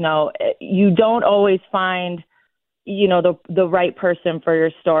 you guys know, you don't always find, you know, the right person for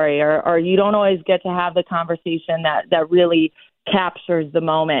your story, or you don't always get to have the conversation that really captures the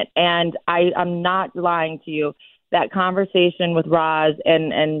moment. And I'm not lying to you. That conversation with Roz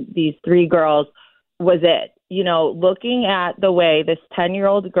and these three girls was it. You know, looking at the way this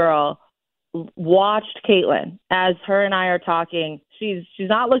 10-year-old girl watched Caitlin as her and I are talking, she's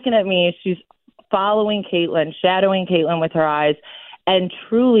not looking at me. She's following Caitlin, shadowing Caitlin with her eyes, and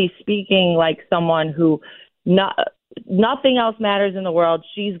truly speaking like someone who nothing else matters in the world.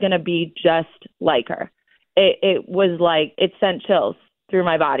 She's going to be just like her. It was like, it sent chills through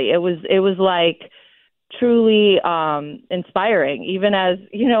my body. It was like truly inspiring. Even as,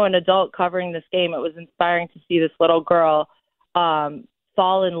 you know, an adult covering this game, it was inspiring to see this little girl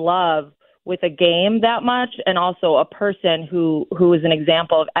fall in love with a game that much, and also a person who is an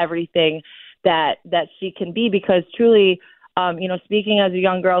example of everything that she can be. Because truly, you know, speaking as a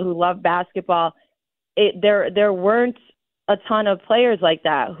young girl who loved basketball, there weren't a ton of players like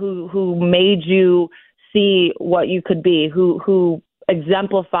that who made you see what you could be, who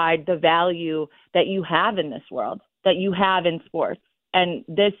exemplified the value that you have in this world, that you have in sports. And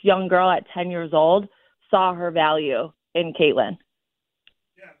this young girl at 10 years old saw her value in Caitlin.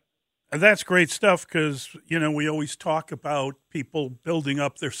 And that's great stuff because, you know, we always talk about people building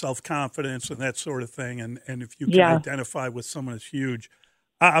up their self-confidence and that sort of thing. And if you can identify with someone, it's huge.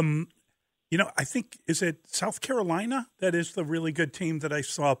 You know, I think, is it South Carolina that is the really good team that I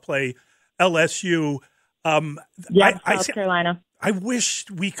saw play LSU? South Carolina. I wish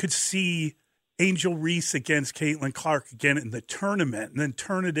we could see Angel Reese against Caitlin Clark again in the tournament and then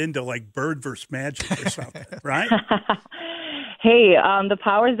turn it into like Bird versus Magic or something, right? Hey, the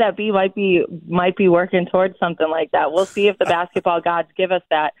powers that be might be working towards something like that. We'll see if the basketball gods give us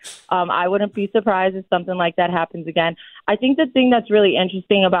that. I wouldn't be surprised if something like that happens again. I think the thing that's really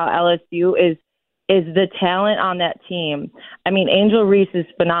interesting about LSU is the talent on that team. I mean, Angel Reese is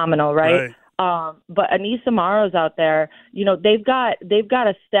phenomenal, right? But Anissa Morrow's out there. You know, they've got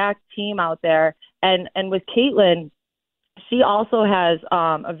a stacked team out there, and with Caitlin, she also has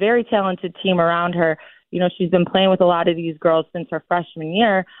a very talented team around her. You know, she's been playing with a lot of these girls since her freshman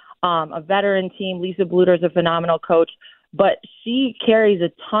year, a veteran team. Lisa Bluter's a phenomenal coach, but she carries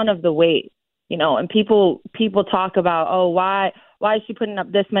a ton of the weight, you know, and people talk about, oh, why is she putting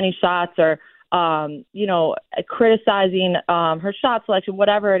up this many shots, or, you know, criticizing her shot selection,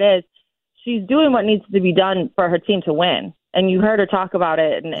 whatever it is. She's doing what needs to be done for her team to win. And you heard her talk about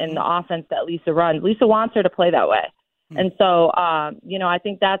it in the offense that Lisa runs. Lisa wants her to play that way. And so, you know, I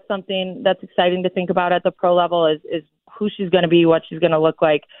think that's something that's exciting to think about at the pro level is who she's going to be, what she's going to look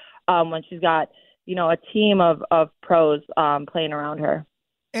like when she's got, you know, a team of pros playing around her.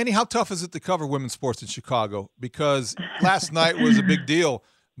 Annie, how tough is it to cover women's sports in Chicago? Because last night was a big deal,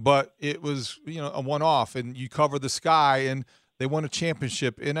 but it was, you know, a one-off, and you cover the Sky, and they won a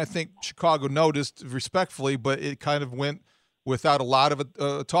championship. And I think Chicago noticed respectfully, but it kind of went without a lot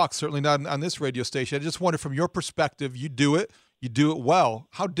of talk, certainly not on this radio station. I just wonder, from your perspective, you do it well.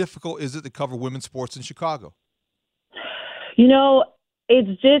 How difficult is it to cover women's sports in Chicago? You know,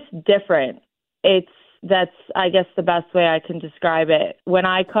 it's just different. That's, I guess, the best way I can describe it. When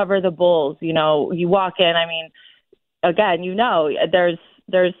I cover the Bulls, you know, you walk in, I mean, again, you know, there's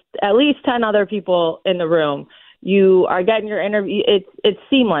at least 10 other people in the room. You are getting your interview. It's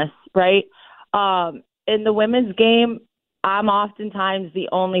seamless, right? In the women's game, I'm oftentimes the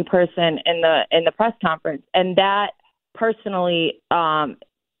only person in the press conference, and that personally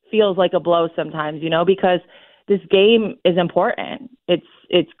feels like a blow sometimes, you know, because this game is important.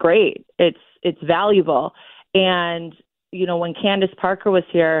 It's great. It's valuable. And, you know, when Candace Parker was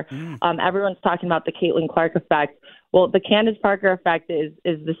here, everyone's talking about the Caitlin Clark effect. Well, the Candace Parker effect is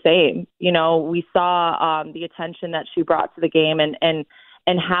the same. You know, we saw the attention that she brought to the game and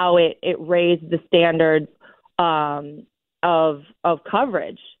how it raised the standards of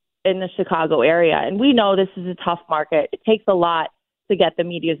coverage in the Chicago area. And we know this is a tough market. It takes a lot to get the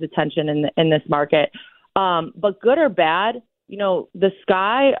media's attention in this market. But good or bad, you know, the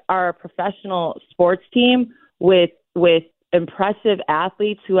Sky are a professional sports team with impressive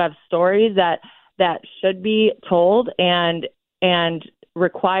athletes who have stories that should be told and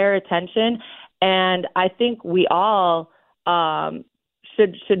require attention. And I think we all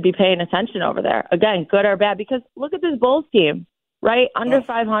should be paying attention over there. Again, good or bad, because look at this Bulls team, right? Under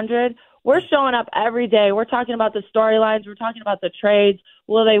 500. We're showing up every day. We're talking about the storylines. We're talking about the trades.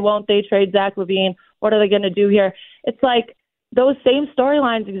 Will they, won't they trade Zach LaVine? What are they going to do here? It's like those same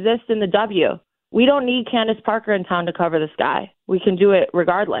storylines exist in the W. We don't need Candace Parker in town to cover the Sky. We can do it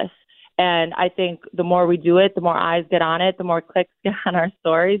regardless. And I think the more we do it, the more eyes get on it, the more clicks get on our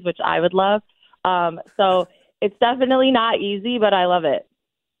stories, which I would love. So it's definitely not easy, but I love it.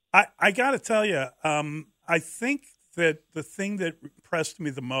 I got to tell you, I think that the thing that impressed me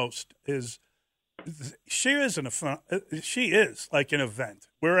the most is she is like an event.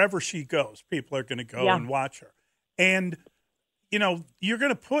 Wherever she goes, people are going to go and watch her. And, you know, you're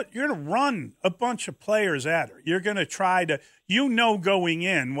going to run a bunch of players at her. You're going to try to, going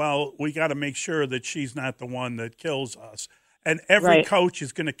in, well, we got to make sure that she's not the one that kills us. And every coach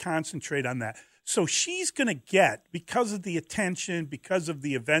is going to concentrate on that. So she's going to get, because of the attention, because of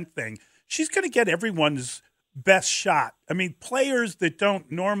the event thing, she's going to get everyone's best shot. I mean, players that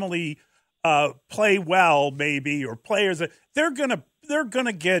don't normally play well, maybe, or players that they're going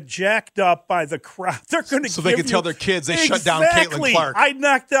to get jacked up by the crowd. They're going to so they can tell their kids they shut down Caitlin Clark. I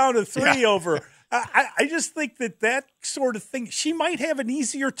knocked down a three over. I just think that sort of thing. She might have an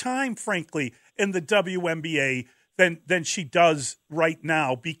easier time, frankly, in the WNBA than she does right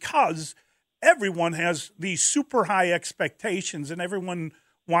now, because everyone has these super high expectations and everyone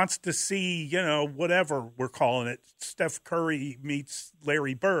wants to see, you know, whatever we're calling it, Steph Curry meets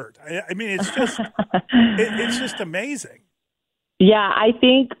Larry Bird. I mean, it's just it's just amazing. Yeah, I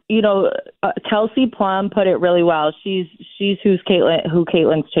think, you know, Kelsey Plum put it really well. She's who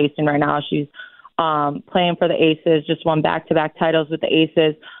Caitlin's chasing right now. She's playing for the Aces, just won back-to-back titles with the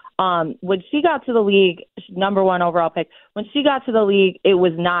Aces. When she got to the league, number one overall pick, when she got to the league, it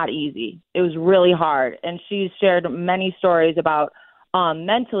was not easy. It was really hard. And she's shared many stories about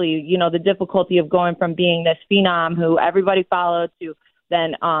mentally, you know, the difficulty of going from being this phenom who everybody followed to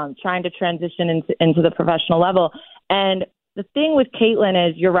then trying to transition into the professional level. And the thing with Caitlin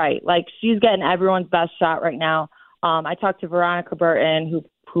is, you're right, like she's getting everyone's best shot right now. I talked to Veronica Burton,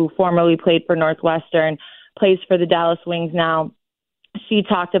 who formerly played for Northwestern, plays for the Dallas Wings now. She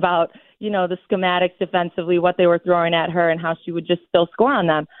talked about, you know, the schematics defensively, what they were throwing at her and how she would just still score on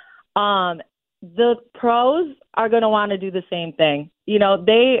them. The pros are going to want to do the same thing. You know,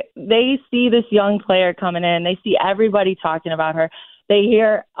 they see this young player coming in. They see everybody talking about her. They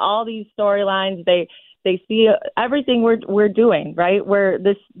hear all these storylines. They see everything we're doing, right? Where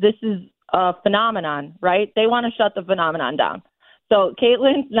this is a phenomenon, right? They want to shut the phenomenon down. So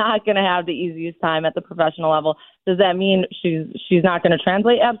Caitlin's not going to have the easiest time at the professional level. Does that mean she's not going to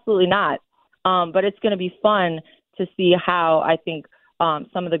translate? Absolutely not. But it's going to be fun to see how I think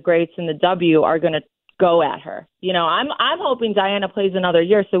some of the greats in the W are going to go at her. You know, I'm hoping Diana plays another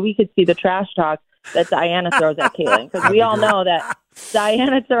year so we could see the trash talk that Diana throws at Caitlin, because we all know that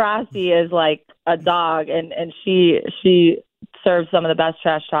Diana Taurasi is like a dog, and she serves some of the best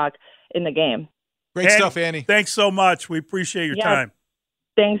trash talk in the game. Great stuff, Annie. Thanks so much. We appreciate your time.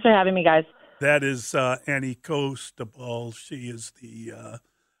 Thanks for having me, guys. That is Annie Costabile. She is the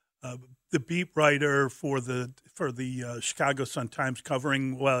beat writer for the Chicago Sun-Times,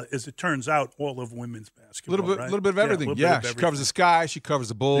 covering, well, as it turns out, all of women's basketball. A little bit of everything. She covers the Sky. She covers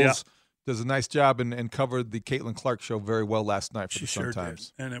the Bulls. Yeah. Does a nice job and covered the Caitlin Clark show very well last night for the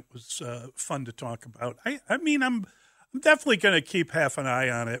Sun-Times. And it was fun to talk about. I mean, I'm definitely going to keep half an eye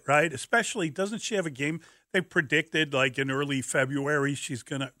on it, right? Especially, doesn't she have a game? They predicted, like, in early February, she's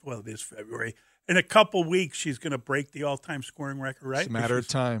going to, well, it is February. In a couple weeks, she's going to break the all-time scoring record, right? It's a matter of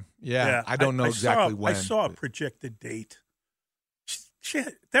time. Yeah. I don't know exactly when. I saw a projected date.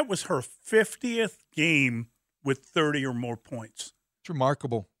 That was her 50th game with 30 or more points. It's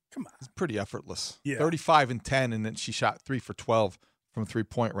remarkable. Come on. It's pretty effortless. Yeah. 35 and 10, and then she shot 3 for 12 from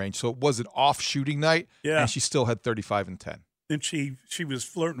three-point range. So it was an off shooting night, and she still had 35 and 10. And she was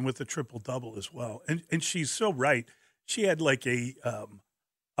flirting with a triple-double as well. And she's so right. She had like a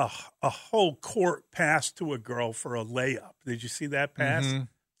whole court pass to a girl for a layup. Did you see that pass? Mm-hmm.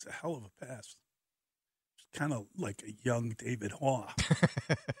 It's a hell of a pass. It's kind of like a young David Haw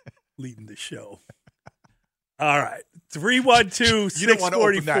leading the show. All right.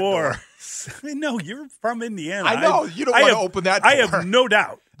 312-644. I know. You're from Indiana. I know. You don't want to open that door. I have no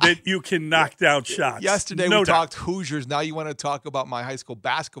doubt that you can knock down shots. Yesterday we talked Hoosiers. Now you want to talk about my high school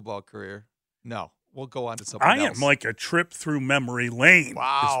basketball career? No. We'll go on to something else. I am like a trip through memory lane.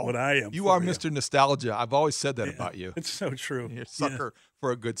 Wow. Is what I am. You are Mr. Nostalgia. I've always said that about you. It's so true. You're a sucker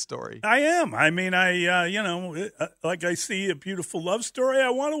for a good story. I am. I mean, like I see a beautiful love story, I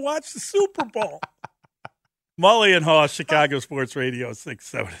want to watch the Super Bowl. Mully and Haw, Chicago Sports Radio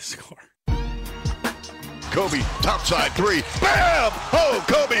 670 Score. Kobe, topside three. Bam! Oh,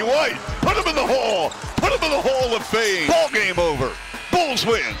 Kobe White. Put him in the hall. Put him in the Hall of Fame. Ball game over. Bulls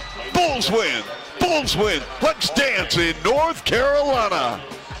win. Bulls win. Bulls win. Let's dance in North Carolina.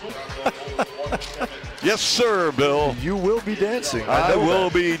 Yes, sir, Bill. You will be dancing. I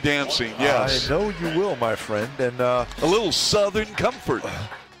will be dancing, yes. I know you will, my friend. And a little Southern comfort.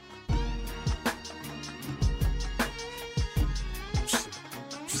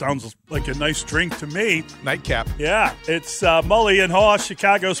 Sounds like a nice drink to me. Nightcap. Yeah, it's Mully and Haw,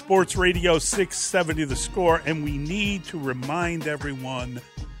 Chicago Sports Radio 670 The Score. And we need to remind everyone,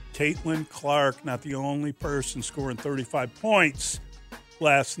 Caitlin Clark, not the only person scoring 35 points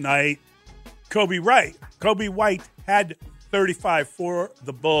last night. Kobe White had 35 for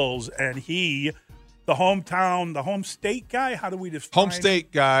the Bulls, and he, the home state guy, how do we define home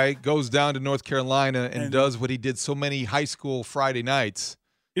state guy, goes down to North Carolina and does what he did so many high school Friday nights.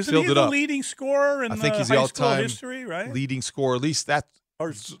 Isn't he the leading scorer in he's the the all-time history, right? Leading scorer, at least that's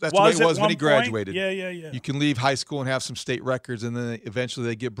the way it was when he graduated. Yeah. You can leave high school and have some state records, and then eventually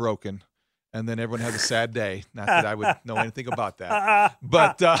they get broken, and then everyone has a sad day. Not that I would know anything about that.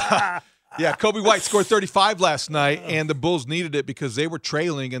 But, yeah, Kobe White scored 35 last night, and the Bulls needed it because they were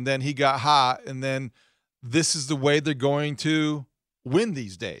trailing, and then he got hot, and then this is the way they're going to win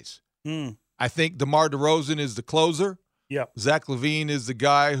these days. I think DeMar DeRozan is the closer. Yep. Zach LaVine is the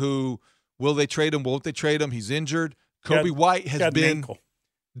guy who, will they trade him? Won't they trade him? He's injured. Kobe White has been,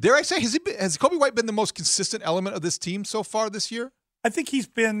 dare I say, has Kobe White been the most consistent element of this team so far this year? I think he's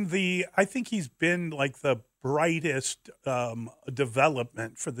been like the brightest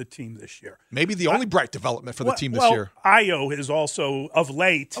development for the team this year. Maybe the only bright development for the team this year. Ayo has also, of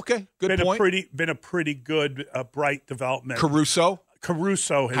late, good point. Been a pretty good bright development. Caruso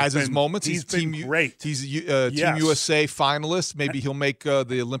has his moments. He's been great. He's Team USA finalist. Maybe he'll make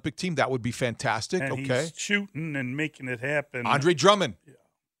the Olympic team. That would be fantastic. And he's shooting and making it happen. Andre Drummond. Yeah.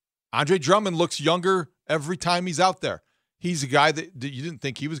 Andre Drummond looks younger every time he's out there. He's a guy that you didn't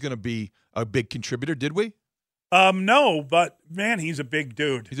think he was going to be a big contributor, did we? No, but man, he's a big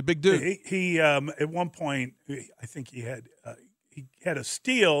dude. He's a big dude. He at one point, I think he had a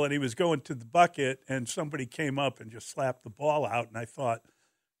steal and he was going to the bucket and somebody came up and just slapped the ball out. And I thought,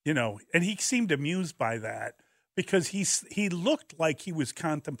 and he seemed amused by that because he looked like he was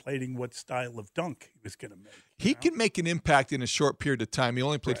contemplating what style of dunk he was going to make. He can make an impact in a short period of time. He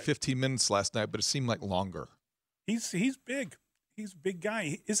only played 15 minutes last night, but it seemed like longer. He's big. He's a big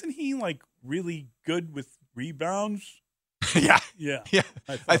guy. Isn't he like really good with rebounds? Yeah.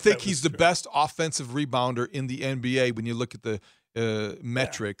 I think he's the best offensive rebounder in the NBA when you look at the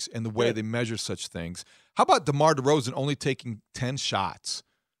metrics and the way they measure such things. How about DeMar DeRozan only taking 10 shots?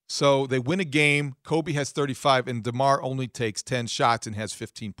 So they win a game, Kobe has 35, and DeMar only takes 10 shots and has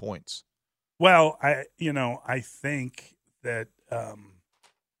 15 points. Well, I think that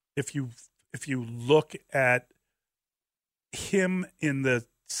if you look at him in the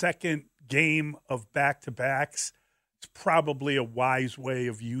second game of back-to-backs, it's probably a wise way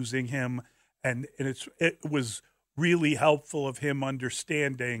of using him, and it was really helpful of him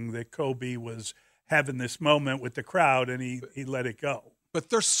understanding that Kobe was having this moment with the crowd, and he let it go. But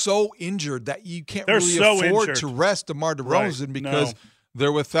they're so injured that you can't afford to rest DeMar DeRozan because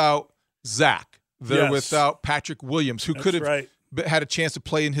they're without Zach. They're without Patrick Williams, who could have had a chance to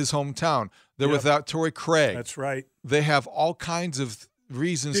play in his hometown. They're without Torrey Craig. That's right. They have all kinds of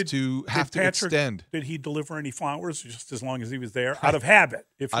reasons to have to extend. Did he deliver any flowers just as long as he was there? Out of habit.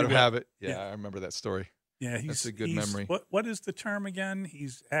 Out of habit. Yeah, I remember that story. Yeah, that's a good memory. What is the term again?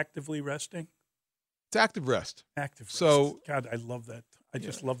 He's actively resting? It's active rest. Active rest. So, God, I love that. I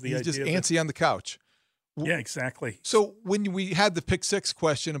just love the idea. He's just antsy on the couch. Yeah, exactly. So when we had the pick six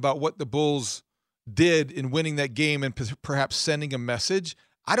question about what the Bulls did in winning that game and perhaps sending a message,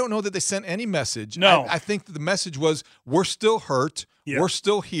 I don't know that they sent any message. No. I think that the message was, we're still hurt, we're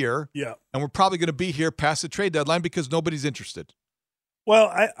still here, and we're probably going to be here past the trade deadline because nobody's interested.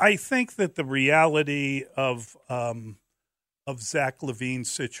 Well, I think that the reality of Zach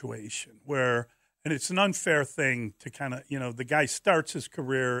LaVine's situation, where, and it's an unfair thing to kind of, the guy starts his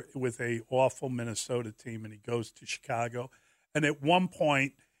career with a awful Minnesota team and he goes to Chicago, and at one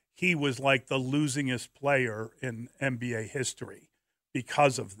point he was like the losingest player in NBA history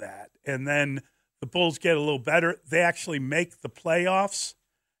because of that. And then the Bulls get a little better. They actually make the playoffs,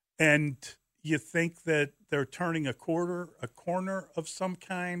 and you think that they're turning a corner of some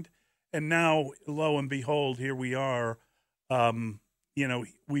kind. And now, lo and behold, here we are.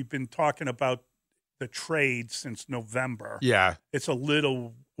 We've been talking about the trade since November. Yeah. It's a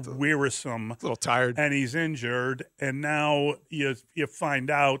little wearisome. A little tired. And he's injured. And now you find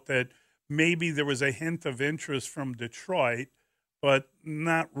out that maybe there was a hint of interest from Detroit, but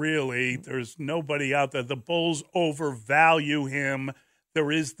not really. There's nobody out there. The Bulls overvalue him.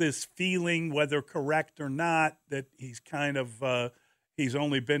 There is this feeling, whether correct or not, that he's kind of he's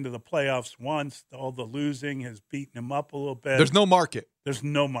only been to the playoffs once. All the losing has beaten him up a little bit. There's no market. There's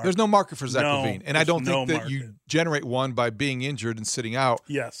no market. There's no market for Zach LaVine. And I don't think that market. you generate one by being injured and sitting out.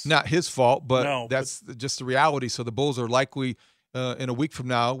 Yes. Not his fault, but that's just the reality. So the Bulls are likely in a week from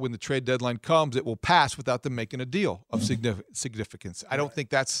now, when the trade deadline comes, it will pass without them making a deal of significance. I don't think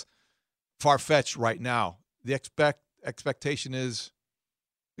that's far-fetched right now. The expectation is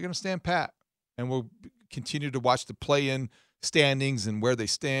they're going to stand pat, and we'll continue to watch the play-in standings and where they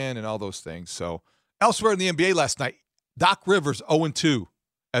stand and all those things. So elsewhere in the NBA last night, Doc Rivers 0-2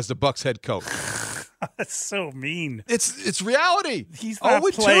 as the Bucks head coach. That's so mean. It's reality. He's not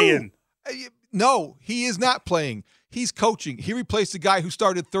playing. No, he is not playing. He's coaching. He replaced a guy who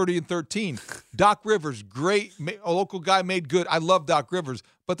started 30-13. Doc Rivers, great, a local guy, made good. I love Doc Rivers.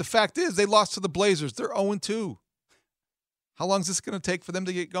 But the fact is, they lost to the Blazers. They're 0-2. How long is this going to take for them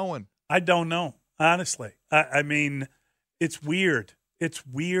to get going? I don't know, honestly. I mean, it's weird. It's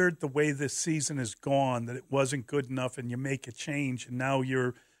weird the way this season has gone, that it wasn't good enough and you make a change and now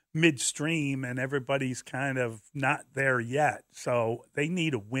you're midstream and everybody's kind of not there yet. So they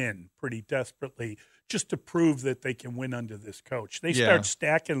need a win pretty desperately just to prove that they can win under this coach. They start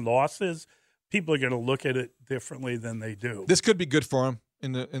stacking losses, people are going to look at it differently than they do. This could be good for them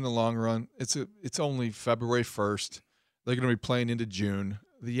in the long run. It's only February 1st. They're going to be playing into June.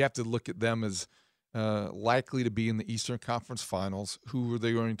 You have to look at them as likely to be in the Eastern Conference Finals. Who are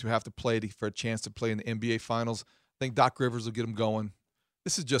they going to have to play for a chance to play in the NBA Finals? I think Doc Rivers will get them going.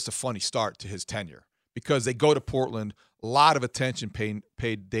 This is just a funny start to his tenure because they go to Portland. A lot of attention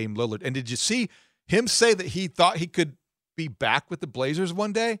paid Dame Lillard. And did you see him say that he thought he could be back with the Blazers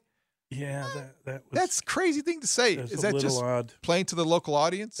one day? Yeah, that's a crazy thing to say. Is that just odd. Playing to the local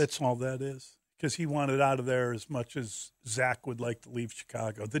audience? That's all that is. Because he wanted out of there as much as Zach would like to leave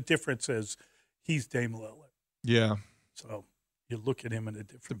Chicago. The difference is he's Dame Lillard. Yeah. So you look at him in a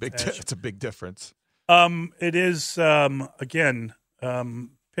different fashion. It's a big difference. It is, again,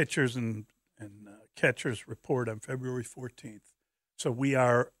 pitchers and catchers report on February 14th. So we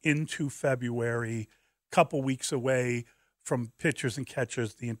are into February, couple weeks away from pitchers and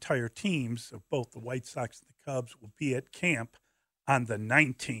catchers. The entire teams of both the White Sox and the Cubs will be at camp on the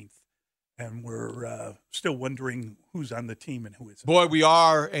 19th. And we're still wondering who's on the team and who isn't. Boy, we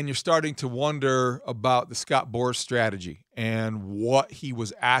are, and you're starting to wonder about the Scott Boras strategy and what he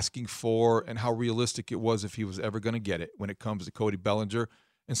was asking for and how realistic it was if he was ever going to get it when it comes to Cody Bellinger.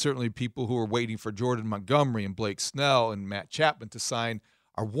 And certainly people who are waiting for Jordan Montgomery and Blake Snell and Matt Chapman to sign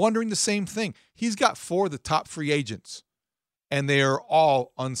are wondering the same thing. He's got 4 of the top free agents, and they are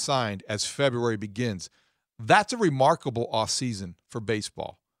all unsigned as February begins. That's a remarkable offseason for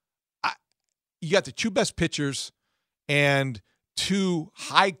baseball. You got the 2 best pitchers and 2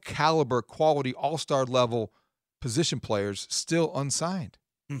 high-caliber, quality, all-star level position players still unsigned.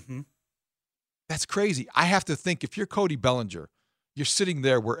 Mm-hmm. That's crazy. I have to think, if you're Cody Bellinger, you're sitting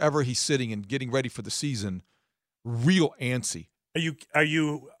there wherever he's sitting and getting ready for the season, real antsy. Are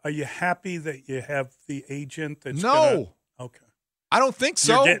you happy that you have the agent that's Okay. I don't think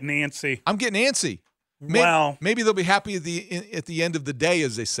so. You're getting antsy. I'm getting antsy. Maybe they'll be happy at the end of the day,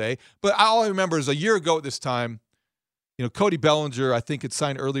 as they say. But all I remember is a year ago at this time, Cody Bellinger, I think, had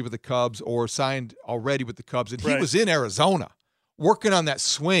signed early with the Cubs or signed already with the Cubs. And he was in Arizona working on that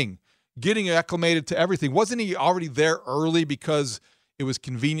swing, getting acclimated to everything. Wasn't he already there early because it was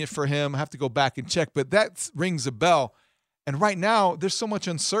convenient for him? I have to go back and check. But that rings a bell. And right now, there's so much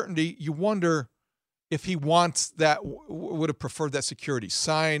uncertainty. You wonder if he wants that, would have preferred that security.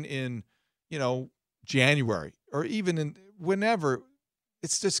 Sign in, January or even in whenever.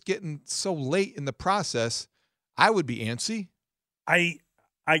 it's just getting so late in the process. I would be antsy. I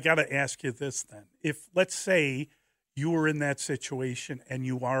got to ask you this then. If, let's say, you were in that situation and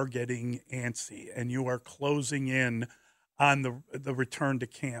you are getting antsy and you are closing in on the return to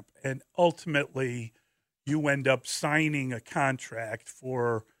camp, and ultimately you end up signing a contract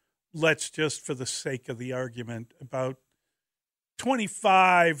for, let's just for the sake of the argument, about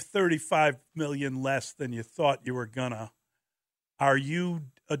 35 million less than you thought you were gonna, are you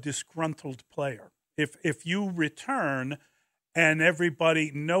a disgruntled player? If you return and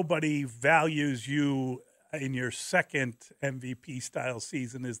nobody values you in your second MVP style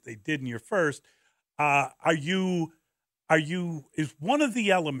season as they did in your first, is one of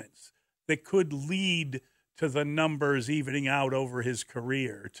the elements that could lead to the numbers evening out over his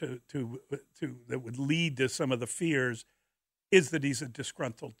career, to that would lead to some of the fears, is that he's a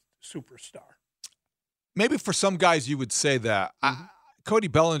disgruntled superstar? Maybe for some guys you would say that. Mm-hmm. Cody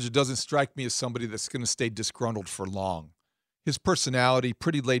Bellinger doesn't strike me as somebody that's going to stay disgruntled for long. His personality,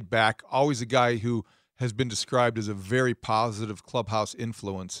 pretty laid back, always a guy who has been described as a very positive clubhouse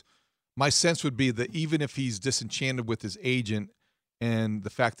influence. My sense would be that even if he's disenchanted with his agent and the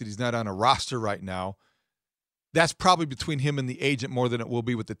fact that he's not on a roster right now, that's probably between him and the agent more than it will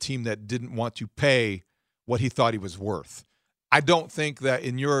be with the team that didn't want to pay what he thought he was worth. I don't think that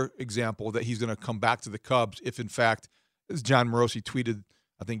in your example that he's going to come back to the Cubs if, in fact, as John Morosi tweeted,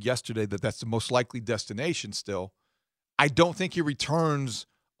 I think yesterday, that that's the most likely destination still. I don't think he returns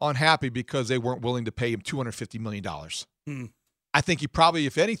unhappy because they weren't willing to pay him $250 million. I think he probably,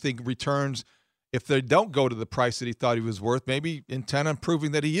 if anything, returns, if they don't go to the price that he thought he was worth, maybe intent on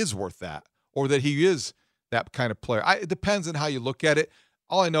proving that he is worth that or that he is that kind of player. It depends on how you look at it.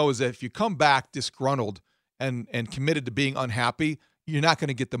 All I know is that if you come back disgruntled and committed to being unhappy, you're not going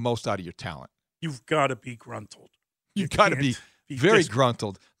to get the most out of your talent. You've got to be gruntled. You've got to be very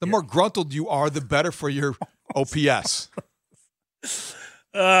gruntled. The more gruntled you are, the better for your OPS.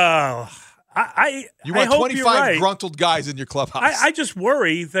 You want 25 gruntled guys in your clubhouse. I just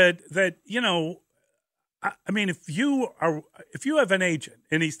worry that I mean, if you have an agent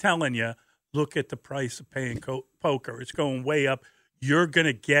and he's telling you, look at the price of paying poker, it's going way up, you're going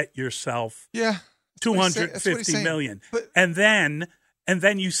to get yourself $250 million. And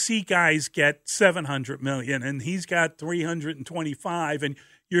then you see guys get $700 million and he's got $325, and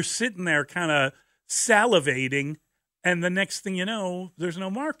you're sitting there kind of salivating, and the next thing you know, there's no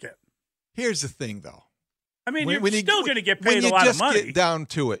market. Here's the thing, though. I mean, you're still going to get paid a lot of money. When you just get down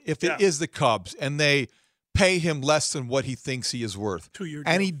to it, if it is the Cubs and they pay him less than what he thinks he is worth,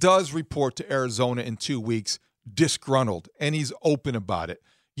 and he does report to Arizona in 2 weeks disgruntled, and he's open about it,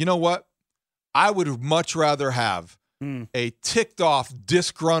 you know what? I would much rather have a ticked-off,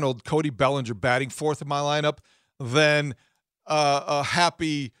 disgruntled Cody Bellinger batting fourth in my lineup than a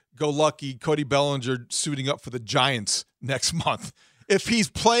happy-go-lucky Cody Bellinger suiting up for the Giants next month. If he's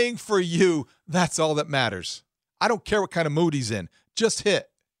playing for you, that's all that matters. I don't care what kind of mood he's in. Just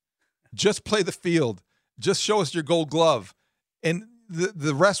hit. Just play the field. Just show us your gold glove. And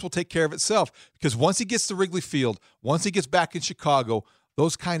the rest will take care of itself. Because once he gets to Wrigley Field, once he gets back in Chicago,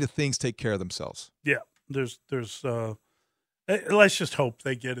 those kind of things take care of themselves. Yeah. There's let's just hope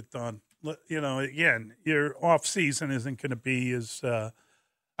they get it done. Again, your off season isn't going to be as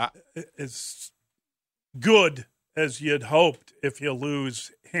good as you'd hoped if you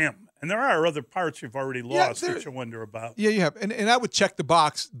lose him. And there are other parts you've already lost that you wonder about. Yeah, you have. And I would check the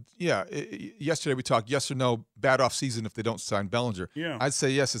box. Yeah, yesterday we talked yes or no, bad off season if they don't sign Bellinger. Yeah. I'd say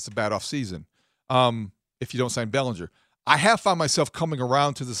yes, it's a bad off season if you don't sign Bellinger. I have found myself coming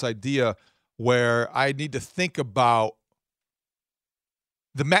around to this idea where I need to think about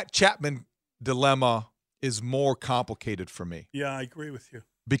the Matt Chapman dilemma is more complicated for me. Yeah, I agree with you.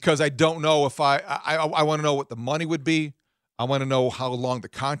 Because I don't know if I want to know what the money would be. I want to know how long the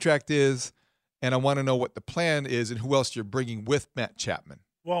contract is. And I want to know what the plan is and who else you're bringing with Matt Chapman.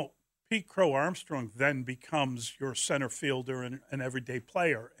 Well, Pete Crow Armstrong then becomes your center fielder and an everyday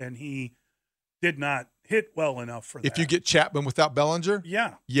player, and he did not hit well enough for that. If you get Chapman without Bellinger?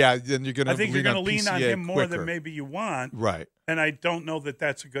 Yeah. Yeah, then you're going to lean on him more than maybe you want. Right. And I don't know that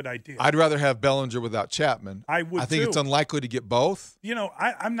that's a good idea. I'd rather have Bellinger without Chapman. I would, I think it's unlikely to get both.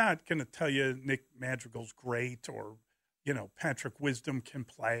 I'm not going to tell you Nick Madrigal's great or, Patrick Wisdom can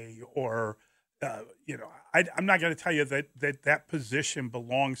play or, I'm not going to tell you that position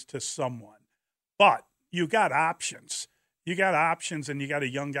belongs to someone. But you got options. You got options, and you got a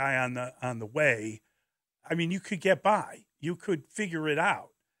young guy on the way. I mean, you could get by. You could figure it out.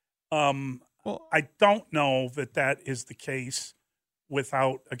 I don't know that is the case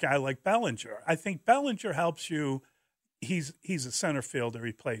without a guy like Bellinger. I think Bellinger helps you. he's a center fielder.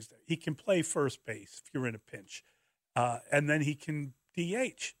 He plays there. He can play first base if you're in a pinch, and then he can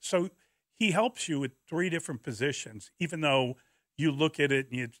DH. So he helps you at 3 different positions, even though you look at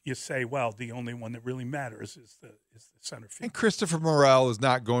it and you say, well, the only one that really matters is the center field. And Christopher Morel is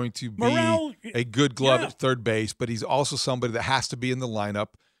not going to be a good glove at third base, but he's also somebody that has to be in the lineup.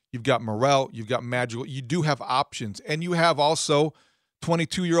 You've got Morel, you've got Madrigal. You do have options, and you have also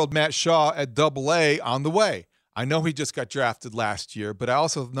 22-year-old Matt Shaw at Double-A on the way. I know he just got drafted last year, but I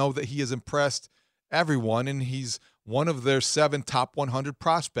also know that he has impressed everyone, and he's one of their 7 top 100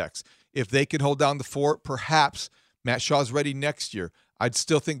 prospects. If they could hold down the fort, perhaps Matt Shaw's ready next year. I'd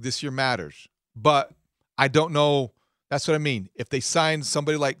still think this year matters, but I don't know. That's what I mean. If they sign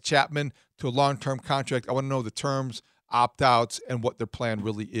somebody like Chapman to a long-term contract, I want to know the terms, opt-outs, and what their plan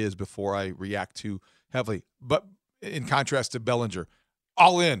really is before I react too heavily. But in contrast to Bellinger,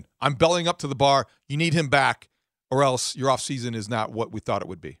 all in. I'm belling up to the bar. You need him back, or else your offseason is not what we thought it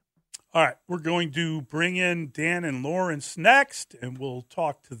would be. All right, we're going to bring in Dan and Lawrence next, and we'll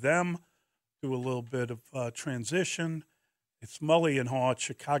talk to them, do a little bit of transition. It's Mully and Haw at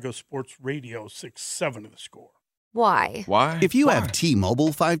Chicago Sports Radio, 6-7 of The Score. Why? If you have T-Mobile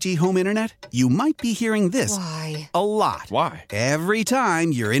 5G home internet, you might be hearing this a lot. Why? Every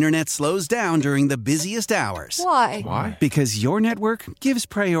time your internet slows down during the busiest hours. Why? Because your network gives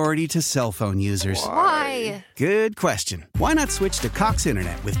priority to cell phone users. Why? Good question. Why not switch to Cox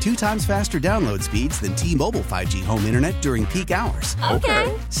Internet with 2 times faster download speeds than T-Mobile 5G home internet during peak hours?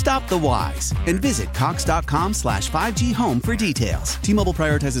 Okay. Stop the whys and visit cox.com/5G home for details. T-Mobile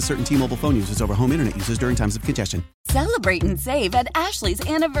prioritizes certain T-Mobile phone users over home internet users during times of congestion. Celebrate and save at Ashley's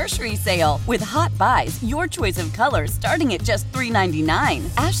Anniversary Sale. With Hot Buys, your choice of colors starting at just $3.99.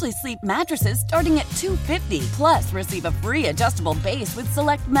 Ashley Sleep mattresses starting at $2.50. Plus, receive a free adjustable base with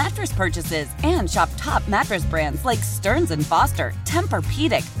select mattress purchases. And shop top mattress brands like Stearns & Foster,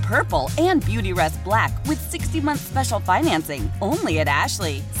 Tempur-Pedic, Purple, and Beautyrest Black with 60-month special financing. Only at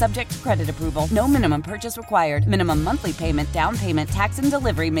Ashley. Subject to credit approval. No minimum purchase required. Minimum monthly payment, down payment, tax, and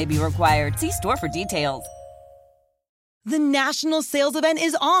delivery may be required. See store for details. The national sales event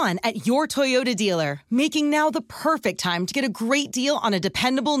is on at your Toyota dealer, making now the perfect time to get a great deal on a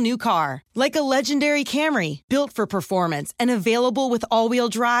dependable new car. Like a legendary Camry, built for performance and available with all-wheel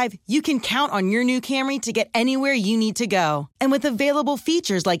drive, you can count on your new Camry to get anywhere you need to go. And with available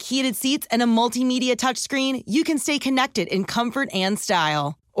features like heated seats and a multimedia touchscreen, you can stay connected in comfort and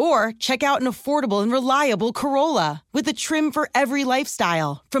style. Or check out an affordable and reliable Corolla with a trim for every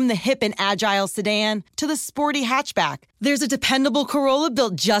lifestyle. From the hip and agile sedan to the sporty hatchback, there's a dependable Corolla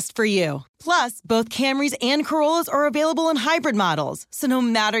built just for you. Plus, both Camrys and Corollas are available in hybrid models, so no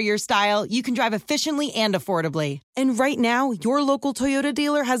matter your style, you can drive efficiently and affordably. And right now, your local Toyota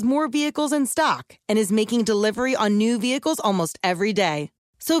dealer has more vehicles in stock and is making delivery on new vehicles almost every day.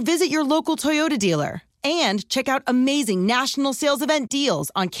 So visit your local Toyota dealer. And check out amazing national sales event deals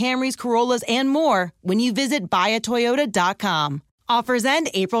on Camrys, Corollas, and more when you visit buyatoyota.com. Offers end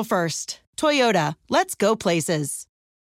April 1st. Toyota, let's go places.